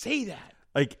would you say that?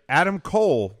 Like, Adam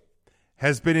Cole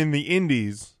has been in the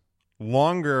indies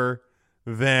longer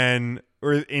than,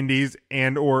 or indies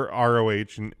and or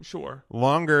ROH, and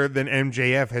longer than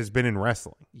MJF has been in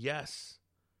wrestling. Yes.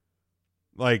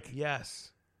 Like,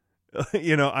 yes.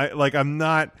 I'm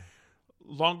not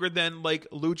longer than like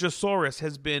Luchasaurus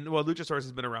has been. Well, Luchasaurus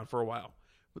has been around for a while.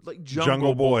 But like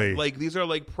Jungle Boy. Like, these are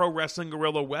like Pro Wrestling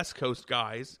Guerrilla West Coast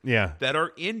guys that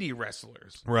are indie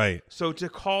wrestlers. Right. So to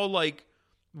call like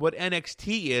what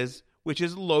NXT is, which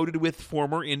is loaded with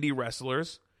former indie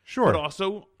wrestlers, but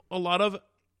also a lot of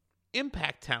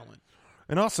Impact talent.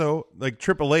 And also, like,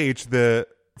 Triple H,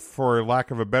 for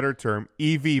lack of a better term,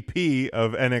 EVP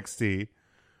of NXT,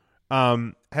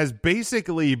 has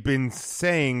basically been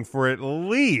saying for at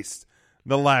least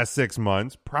the last 6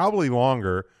 months, probably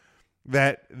longer,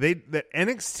 that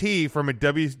NXT from a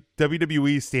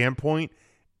WWE standpoint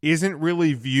isn't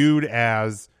really viewed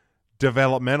as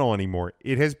developmental anymore.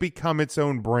 It has become its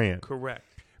own brand. Correct.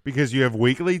 Because you have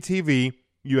weekly TV,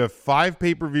 you have 5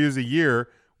 pay-per-views a year,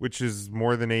 which is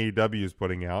more than AEW is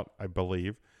putting out, I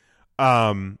believe,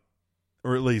 or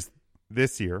at least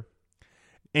this year.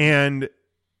 And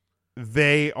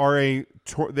they are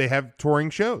they have touring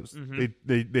shows.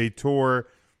 Mm-hmm. They tour.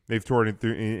 They've toured it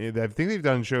through. I think they've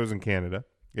done shows in Canada.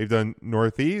 They've done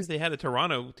Northeast. They had a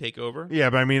Toronto takeover. Yeah,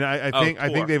 but I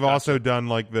think they've also done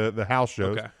like the house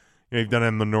shows. Okay. They've done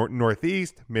them in the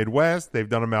Northeast, Midwest. They've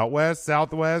done them out west,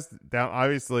 Southwest, down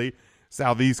obviously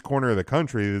Southeast corner of the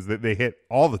country is that they hit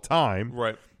all the time.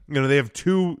 Right. They have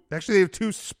two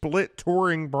split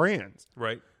touring brands.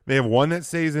 Right. They have one that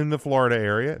stays in the Florida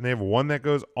area, and they have one that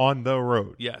goes on the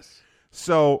road. Yes.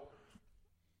 So,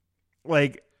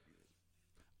 like,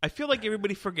 I feel like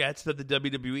everybody forgets that the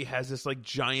WWE has this like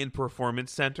giant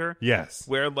performance center. Yes.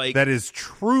 Where like that is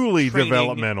truly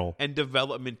developmental and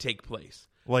development take place.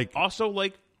 Like, also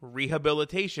like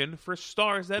rehabilitation for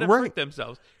stars that have hurt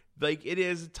themselves. Like, it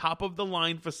is top of the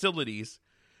line facilities,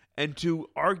 and to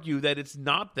argue that it's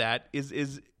not that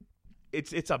is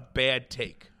it's a bad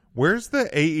take. Where's the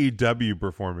AEW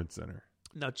Performance Center?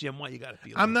 Now, Jim, why you got to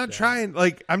feel? I'm not trying.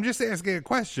 Like, I'm just asking a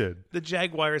question. The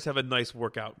Jaguars have a nice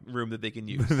workout room that they can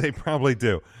use. They probably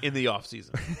do in the off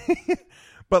season.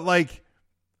 But like,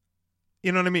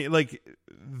 you know what I mean? Like,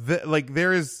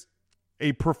 there is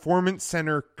a performance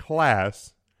center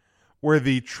class where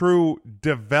the true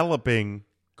developing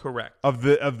correct of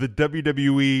the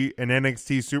WWE and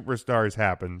NXT superstars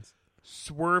happens.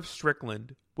 Swerve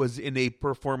Strickland was in a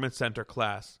performance center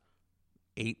class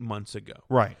 8 months ago.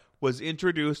 Right. Was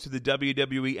introduced to the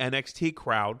WWE NXT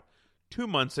crowd 2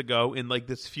 months ago in like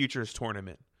this Futures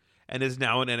tournament and is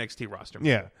now an NXT roster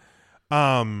member.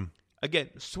 Yeah. Again,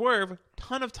 Swerve,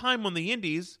 ton of time on the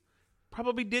indies,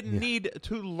 probably didn't need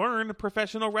to learn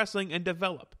professional wrestling and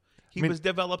develop. He was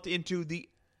developed into the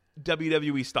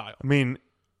WWE style. I mean,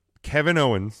 Kevin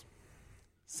Owens,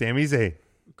 Sami Zayn.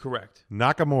 Correct.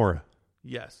 Nakamura.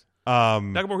 Yes.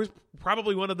 Nakamura, who's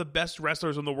probably one of the best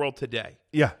wrestlers in the world today.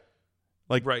 Yeah.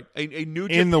 Like right. A New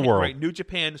Japan, in the world. Right, New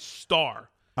Japan star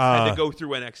had to go through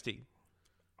NXT.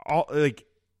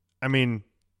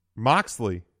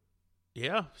 Moxley.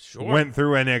 Yeah, sure. Went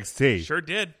through NXT. Sure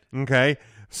did. Okay.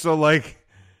 So like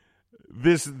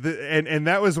and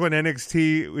that was when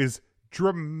NXT is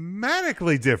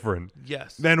dramatically different.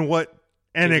 Yes. Than what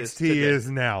NXT is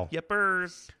now.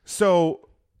 Yippers. So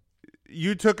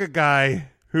you took a guy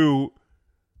who,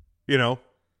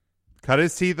 cut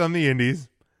his teeth on the indies,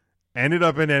 ended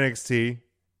up in NXT,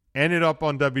 ended up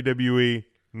on WWE,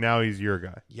 now he's your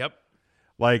guy. Yep.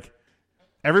 Like,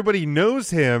 everybody knows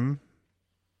him.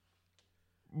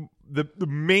 The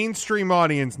mainstream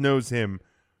audience knows him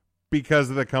because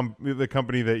of the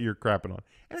company that you're crapping on.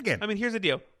 And again, I mean, here's the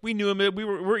deal. We knew him.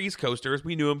 We're East Coasters.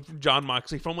 We knew him from John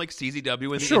Moxley from like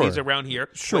CZW and the indies around here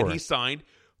when he signed.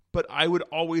 But I would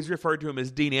always refer to him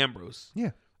as Dean Ambrose.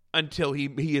 Yeah. Until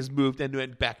he has moved and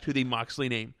went back to the Moxley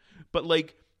name. But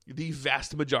like the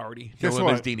vast majority know him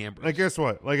as Dean Ambrose. Like, guess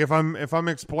what? Like, if I'm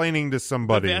explaining to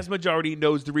somebody, the vast majority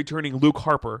knows the returning Luke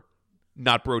Harper,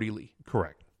 not Brody Lee.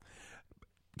 Correct.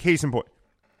 Case in point,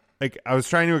 like I was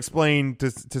trying to explain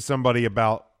to somebody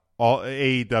about all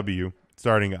AEW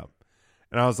starting up,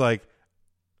 and I was like,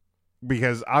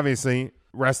 because obviously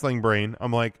wrestling brain,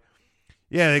 I'm like,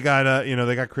 yeah, they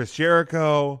got Chris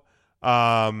Jericho,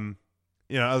 I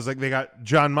was like, they got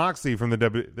John Moxley from the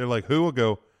W. They're like, who? Will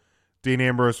go Dean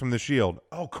Ambrose from the Shield.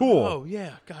 Oh, cool. Oh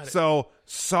yeah, got it. So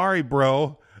sorry,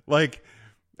 bro. Like,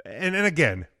 and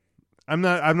again, I'm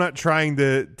not trying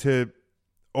to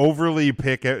overly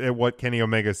pick at what Kenny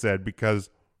Omega said because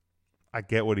I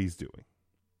get what he's doing.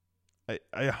 I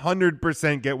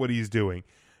 100% get what he's doing.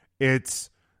 It's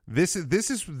this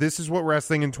is what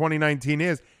wrestling in 2019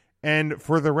 is, and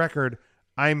for the record,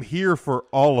 I'm here for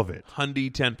all of it.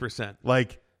 110%.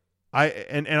 Like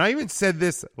I even said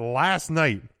this last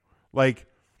night. Like,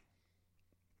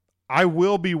 I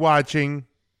will be watching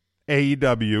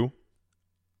AEW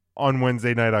on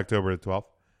Wednesday night, October the 12th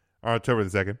or October the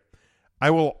 2nd.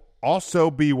 I will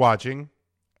also be watching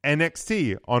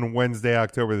NXT on Wednesday,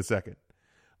 October the 2nd.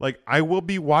 Like, I will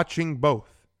be watching both.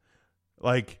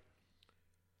 Like,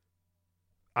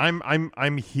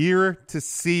 I'm here to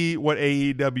see what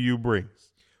AEW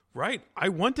brings. Right. I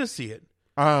want to see it.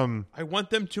 I want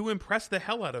them to impress the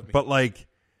hell out of me. But like,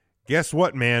 guess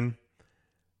what, man?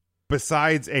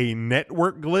 Besides a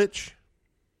network glitch,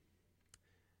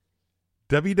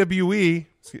 WWE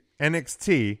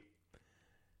NXT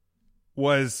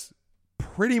was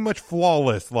pretty much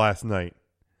flawless last night.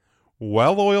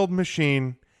 Well-oiled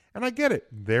machine, and I get it.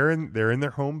 They're in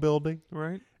their home building.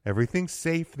 Right. Everything's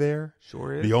safe there.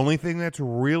 Sure is. The only thing that's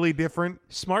really different.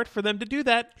 Smart for them to do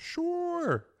that.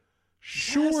 Sure.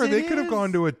 Yes, They could have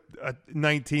gone to a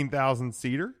 19,000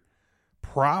 seater.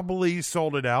 Probably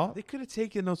sold it out. They could have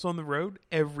taken us on the road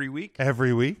every week.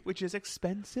 Which is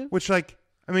expensive. Which, like,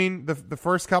 I mean, the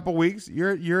first couple weeks,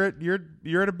 you're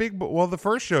at a big the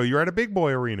first show you're at a big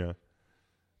boy arena,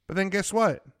 but then guess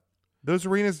what? Those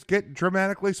arenas get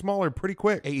dramatically smaller pretty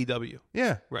quick. AEW,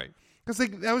 yeah, right. Because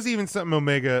like that was even something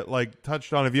Omega like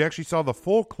touched on. If you actually saw the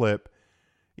full clip,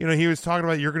 he was talking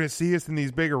about you're going to see us in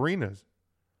these big arenas.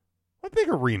 What big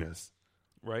arenas?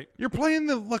 Right. You're playing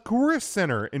the Liacouras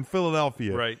Center in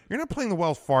Philadelphia. Right. You're not playing the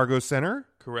Wells Fargo Center.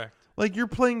 Correct. Like, you're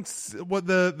playing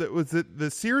the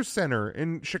Sears Center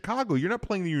in Chicago. You're not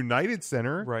playing the United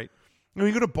Center. Right. When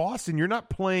you go to Boston, you're not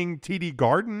playing TD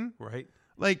Garden. Right.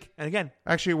 Like, and again,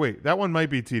 actually, wait, that one might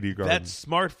be TD Garden. That's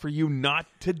smart for you not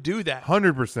to do that.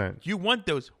 100%. You want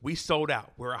those. We sold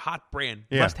out. We're a hot brand.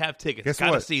 Yeah. Must have tickets. Guess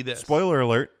Gotta what? see this. Spoiler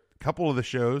alert, a couple of the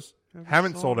shows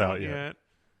haven't sold out yet.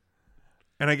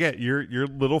 And I get you're a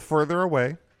little further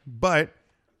away, but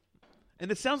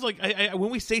and it sounds like when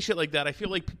we say shit like that, I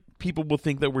feel like people will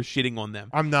think that we're shitting on them.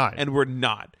 I'm not. And we're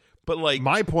not. But like,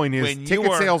 my point is when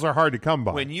ticket sales are hard to come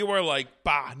by. When you are like,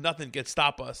 bah, nothing can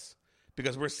stop us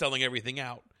because we're selling everything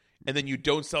out, and then you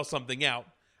don't sell something out,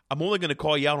 I'm only going to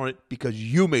call you out on it because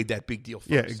you made that big deal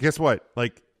first. Yeah, guess what?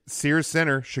 Like Sears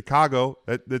Center, Chicago,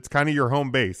 that's kind of your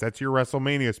home base. That's your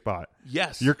WrestleMania spot.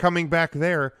 Yes. You're coming back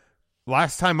there.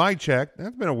 Last time I checked,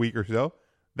 that's been a week or so,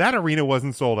 that arena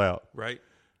wasn't sold out. Right.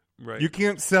 You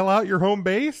can't sell out your home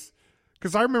base?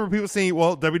 Because I remember people saying,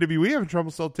 well, WWE having trouble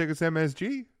selling tickets to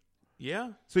MSG. Yeah.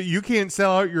 So you can't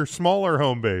sell out your smaller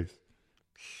home base.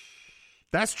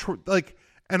 That's true. Like,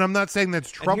 and I'm not saying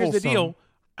that's troublesome. And here's the deal.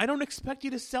 I don't expect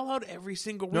you to sell out every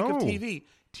single week No. of TV.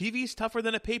 TV's tougher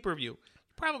than a pay-per-view. You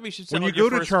probably should sell When out you your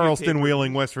go to first few Charleston, pay-per-views.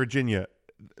 Wheeling, West Virginia,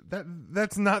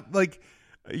 that's not like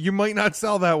you might not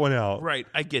sell that one out. Right,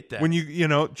 I get that. When you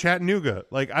know, Chattanooga,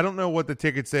 like I don't know what the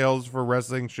ticket sales for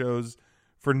wrestling shows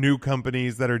for new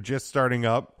companies that are just starting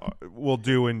up will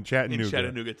do in Chattanooga. In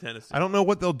Chattanooga, Tennessee. I don't know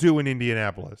what they'll do in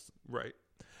Indianapolis. Right.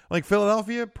 Like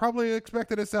Philadelphia, probably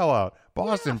expected a sellout.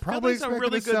 Boston, probably Philly's a expected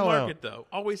really a good sellout. market, though.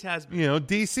 Always has been. You know,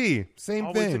 DC, same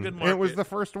Always a thing. good And it was market. the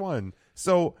first one.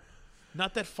 So,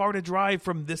 Not that far to drive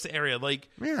from this area. Like,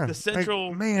 yeah, the central...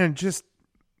 like, man, just...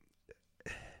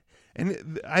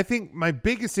 And I think my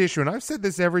biggest issue, and I've said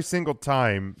this every single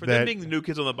time, For that them being the new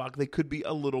kids on the block, they could be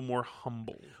a little more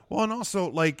humble. well, and also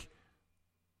like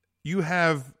you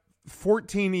have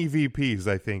 14 EVPs,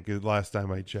 I think, last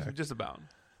time I checked, Just about.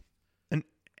 and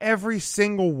every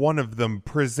single one of them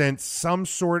presents some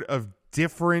sort of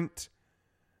different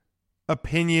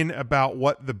opinion about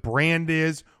what the brand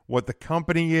is, what the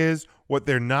company is, what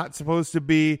they're not supposed to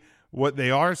be, what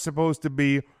they are supposed to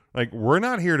be. Like, we're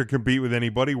not here to compete with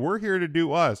anybody. We're here to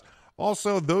do us.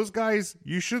 Also, those guys,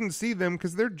 you shouldn't see them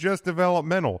because they're just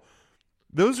developmental.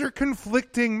 Those are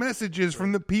conflicting messages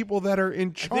from the people that are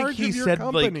in charge of your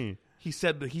company.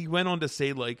 Like, he went on to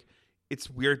say, like, it's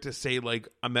weird to say, like,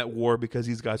 I'm at war because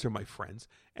these guys are my friends.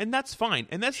 And that's fine.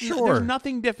 And that's Sure. there's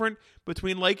nothing different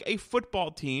between, like, a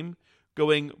football team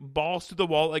going balls to the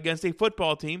wall against a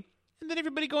football team and then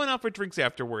everybody going out for drinks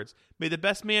afterwards. May the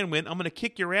best man win. I'm going to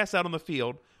kick your ass out on the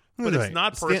field. But it's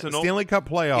not personal. Stanley Cup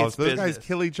playoffs. It's Those guys business.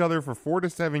 kill each other for 4 to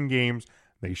 7 games.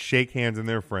 They shake hands and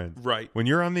they're friends. Right. When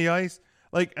you're on the ice,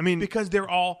 like, I mean, Because they're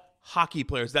all hockey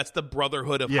players. That's the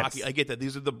brotherhood of Yes. hockey. I get that.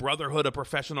 These are the brotherhood of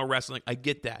professional wrestling. I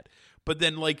get that. But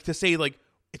then, like, to say, like,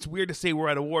 it's weird to say we're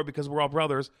at a war because we're all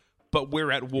brothers, but we're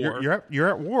at war. you're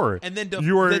at war. And then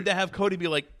You're- to have Cody be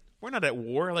like, we're not at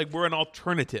war. Like, we're an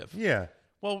alternative. yeah.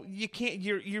 Well, you can't.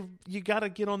 You got to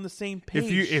get on the same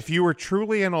page. If you were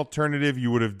truly an alternative, you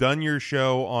would have done your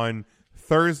show on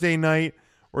Thursday night,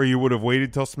 or you would have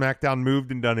waited till SmackDown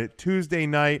moved and done it Tuesday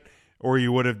night, or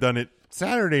you would have done it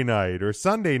Saturday night or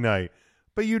Sunday night.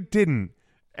 But you didn't.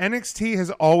 NXT has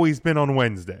always been on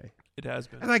Wednesday. It has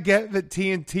been. And I get that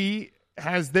TNT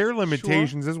has their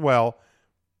limitations as well.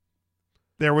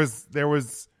 There was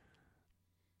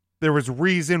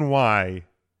reason why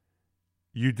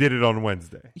you did it on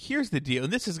Wednesday. Here's the deal,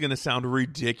 and this is going to sound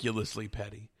ridiculously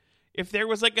petty. If there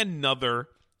was like another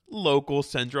local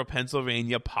Central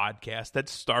Pennsylvania podcast that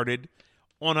started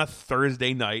on a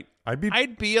Thursday night,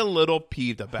 I'd be a little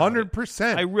peeved about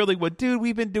 100%. it. I really would. Dude,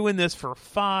 we've been doing this for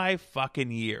 5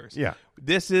 fucking years. Yeah.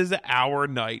 This is our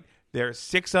night. There's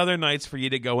 6 other nights for you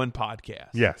to go and podcast.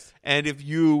 Yes. And if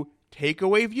you take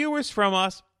away viewers from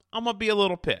us, I'm going to be a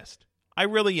little pissed. I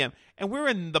really am. And we're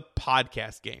in the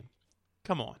podcast game.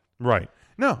 Come on. Right.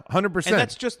 No, 100%. And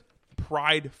that's just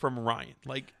pride from Ryan.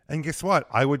 Like, and guess what?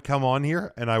 I would come on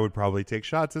here and I would probably take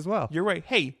shots as well. you're right.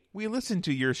 Hey, we listened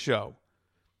to your show.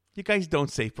 You guys don't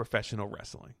say professional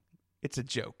wrestling. It's a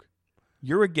joke.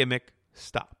 You're a gimmick.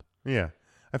 Stop. Yeah.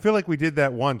 I feel like we did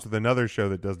that once with another show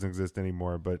that doesn't exist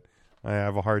anymore, but I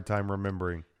have a hard time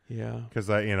remembering. Yeah. Because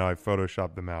I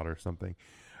photoshopped them out or something.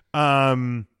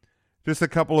 Just a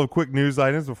couple of quick news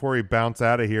items before we bounce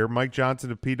out of here. Mike Johnson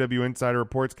of PW Insider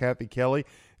reports Kathy Kelly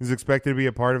is expected to be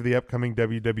a part of the upcoming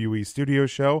WWE studio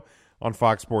show on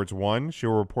Fox Sports 1.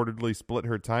 She'll reportedly split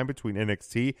her time between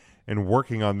NXT and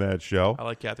working on that show. I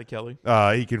like Kathy Kelly.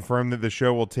 He confirmed that the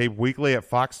show will tape weekly at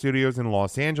Fox Studios in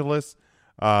Los Angeles.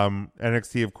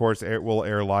 NXT, of course, will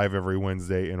air live every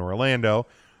Wednesday in Orlando.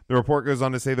 The report goes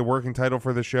on to say the working title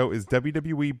for the show is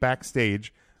WWE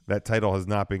Backstage. That title has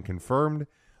not been confirmed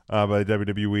by the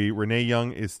WWE. Renee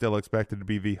Young is still expected to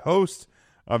be the host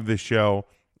of the show.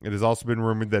 It has also been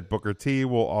rumored that Booker T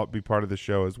will be part of the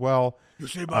show as well. You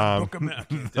say about Booker, man, I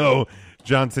can't do So it.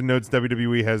 Johnson notes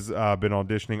WWE has been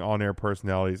auditioning on-air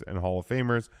personalities and Hall of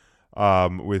Famers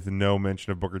with no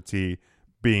mention of Booker T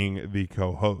being the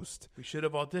co-host. We should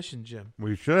have auditioned, Jim.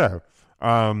 We should have.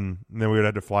 Then we would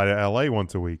have to fly to LA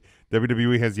once a week.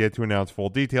 WWE has yet to announce full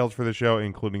details for the show,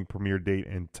 including premiere date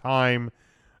and time.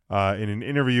 In an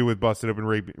interview with Busted Open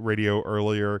Radio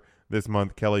earlier this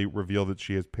month, Kelly revealed that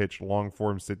she has pitched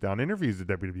long-form sit-down interviews at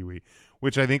WWE,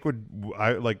 which I think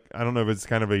I don't know if it's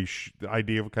kind of a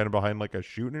idea of kind of behind like a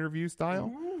shoot interview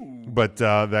style, but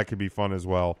that could be fun as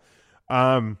well.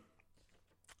 And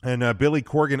Billy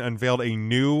Corgan unveiled a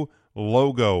new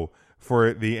logo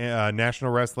for the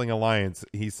National Wrestling Alliance.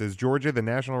 He says, Georgia, the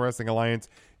National Wrestling Alliance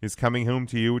is coming home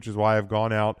to you, which is why I've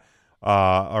gone out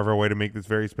of our way to make this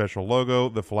very special logo,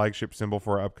 the flagship symbol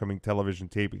for our upcoming television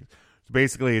tapings. So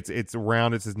basically, it's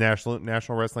round. It says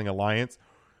National Wrestling Alliance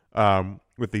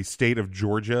with the state of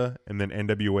Georgia and then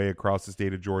NWA across the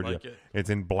state of Georgia. Like it. It's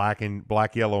in black,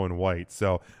 yellow, and white.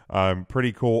 So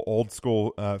pretty cool, old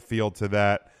school feel to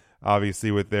that. Obviously,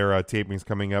 with their tapings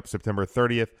coming up September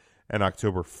 30th and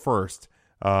October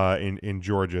 1st in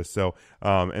Georgia. So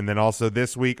and then also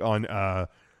this week on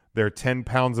their 10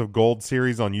 Pounds of Gold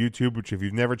series on YouTube, which if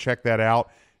you've never checked that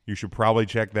out, you should probably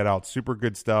check that out. Super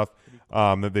good stuff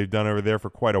that they've done over there for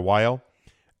quite a while.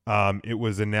 It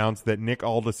was announced that Nick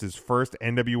Aldis' first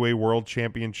NWA World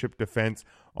Championship defense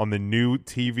on the new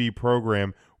TV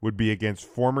program would be against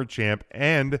former champ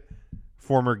and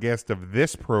former guest of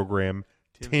this program,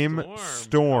 Tim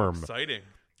Storm. Exciting.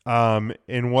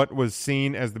 In what was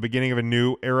seen as the beginning of a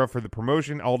new era for the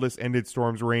promotion, Aldis ended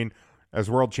Storm's reign as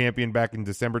world champion back in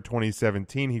December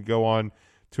 2017. He'd go on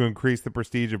to increase the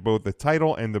prestige of both the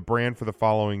title and the brand for the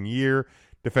following year,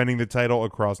 defending the title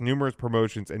across numerous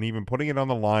promotions and even putting it on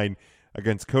the line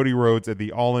against Cody Rhodes at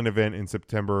the All-In event in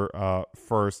September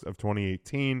 1st of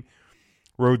 2018.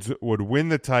 Rhodes would win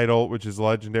the title, which is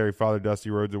legendary Father Dusty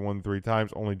Rhodes had won 3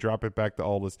 times, only drop it back to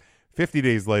Aldis 50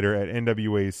 days later at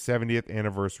NWA's 70th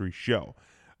anniversary show.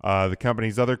 The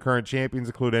company's other current champions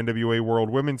include NWA World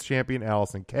Women's Champion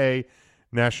Allison Kay,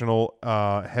 National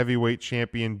Heavyweight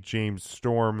Champion James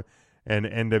Storm, and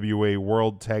NWA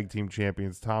World Tag Team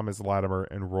Champions Thomas Latimer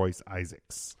and Royce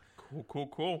Isaacs.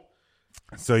 Cool.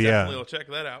 So Definitely will check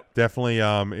that out. Definitely,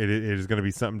 it is going to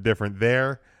be something different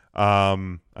there.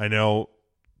 I know,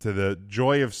 to the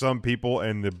joy of some people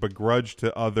and the begrudge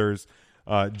to others,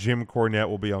 Jim Cornette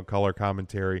will be on color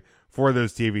commentary for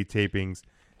those TV tapings.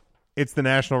 It's the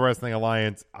National Wrestling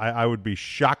Alliance. I would be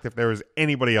shocked if there was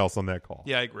anybody else on that call.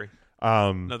 Yeah, I agree.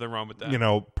 Nothing wrong with that. You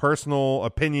know, personal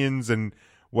opinions and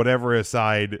whatever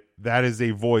aside, that is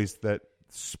a voice that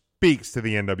speaks to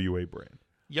the NWA brand.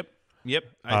 Yep.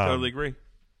 I totally agree.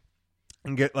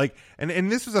 And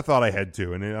and this was a thought I had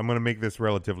too, and I'm going to make this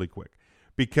relatively quick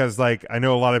because, like, I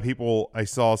know a lot of people I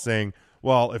saw saying,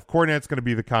 "Well, if Cornette's going to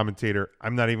be the commentator,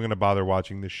 I'm not even going to bother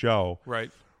watching the show." Right.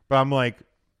 But I'm like,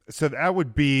 so that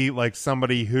would be like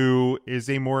somebody who is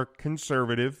a more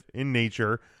conservative in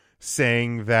nature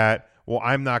saying that, well,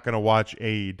 I'm not going to watch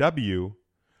AEW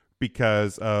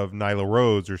because of Nyla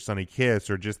Rose or Sonny Kiss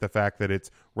or just the fact that it's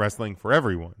wrestling for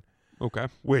everyone. Okay.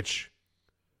 Which,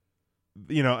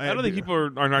 you know, I don't think people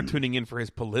are not tuning in for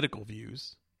his political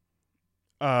views.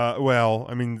 Well,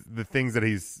 I mean, the things that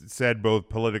he's said both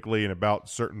politically and about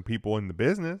certain people in the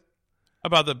business.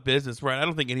 About the business, right? I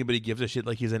don't think anybody gives a shit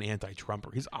like he's an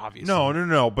anti-Trumper. He's obviously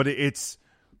no. But it's.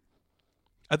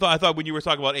 I thought when you were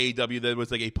talking about AEW, that it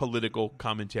was like a political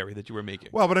commentary that you were making.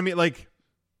 Well, but I mean, like,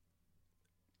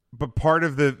 but part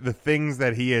of the things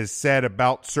that he has said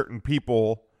about certain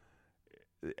people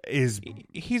is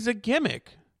he's a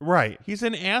gimmick, right? He's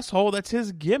an asshole. That's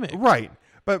his gimmick, right?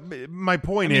 But my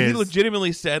point is, he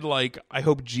legitimately said, like, I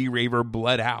hope G Raver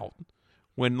bled out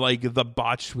when, like, the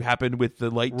botch happened with the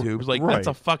light tubes. Like, right. That's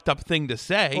a fucked up thing to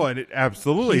say. Well, and it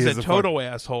absolutely he's is a total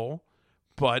asshole,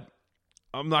 but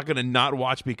I'm not going to not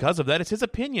watch because of that. It's his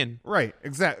opinion. Right,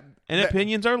 exactly. And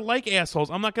opinions are like assholes.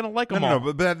 I'm not going to like them all.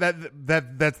 No, but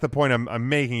that's the point I'm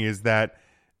making, is that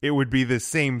it would be the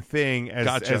same thing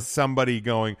as somebody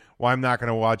going, well, I'm not going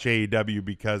to watch AEW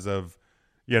because of,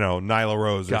 you know, Nyla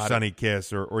Rose or Sonny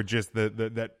Kiss or just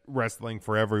that wrestling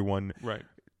for everyone. Right.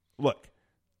 Look,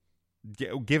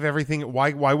 give everything.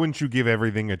 Why wouldn't you give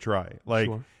everything a try? Like,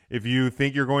 if you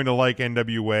think you're going to like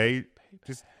NWA,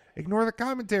 just ignore the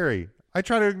commentary. I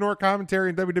try to ignore commentary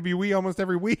in WWE almost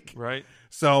every week. Right.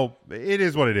 So it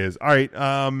is what it is. All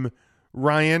right.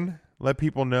 Ryan, let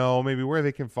people know maybe where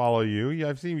they can follow you. Yeah,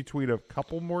 I've seen you tweet a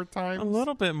couple more times. A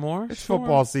little bit more. It's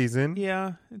football season.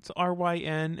 Yeah. It's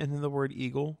RYN and then the word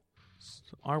Eagle.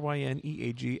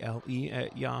 RYNEAGLE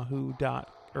at Yahoo. Yeah,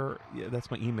 that's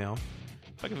my email.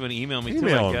 If I can even email me too,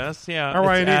 I guess. Yeah.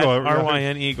 RYN Eagle.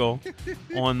 RYN Eagle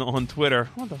on Twitter.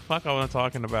 What the fuck am I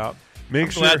talking about? I'm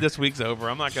glad this week's over.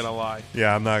 I'm not going to lie.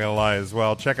 Yeah, I'm not going to lie as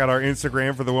well. Check out our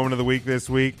Instagram for the Woman of the Week this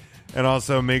week. And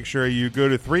also make sure you go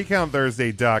to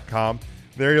 3countthursday.com.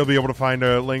 There you'll be able to find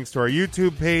links to our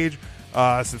YouTube page.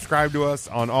 Subscribe to us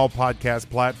on all podcast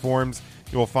platforms.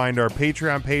 You will find our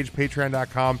Patreon page,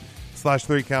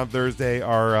 patreon.com/3countthursday.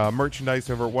 Our merchandise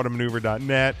over at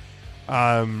whatamaneuver.net.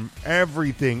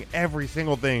 Everything, every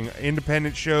single thing,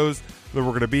 independent shows that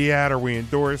we're going to be at or we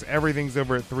endorse, everything's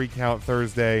over at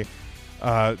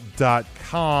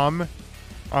 3countthursday.com.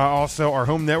 Also, our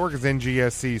home network is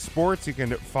NGSC Sports. You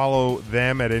can follow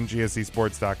them at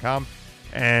ngscsports.com.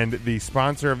 And the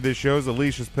sponsor of this show is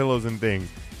Alicia's Pillows and Things.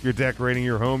 If you're decorating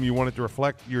your home, you want it to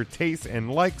reflect your tastes and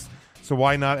likes, so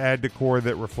why not add decor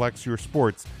that reflects your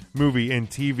sports, movie, and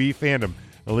TV fandom?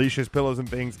 Alicia's Pillows and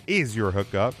Things is your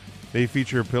hookup. They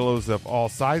feature pillows of all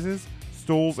sizes,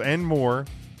 stools, and more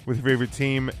with your favorite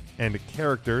team and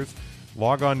characters.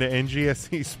 Log on to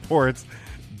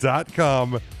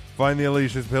ngscsports.com. Find the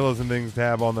Alicia's Pillows and Things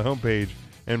tab on the homepage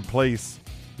and place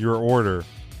your order.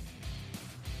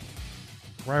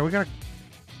 Ryan,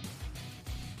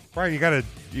 Ryan, you gotta.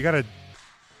 Tim will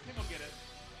get it.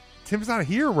 Tim's not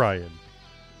here, Ryan.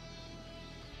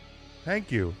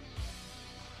 Thank you.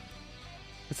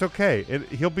 It's okay.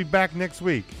 He'll be back next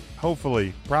week.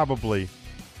 Hopefully. Probably.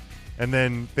 And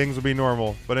then things will be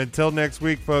normal. But until next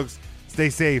week, folks, stay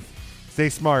safe, stay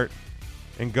smart,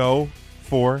 and go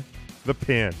for the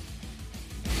pin.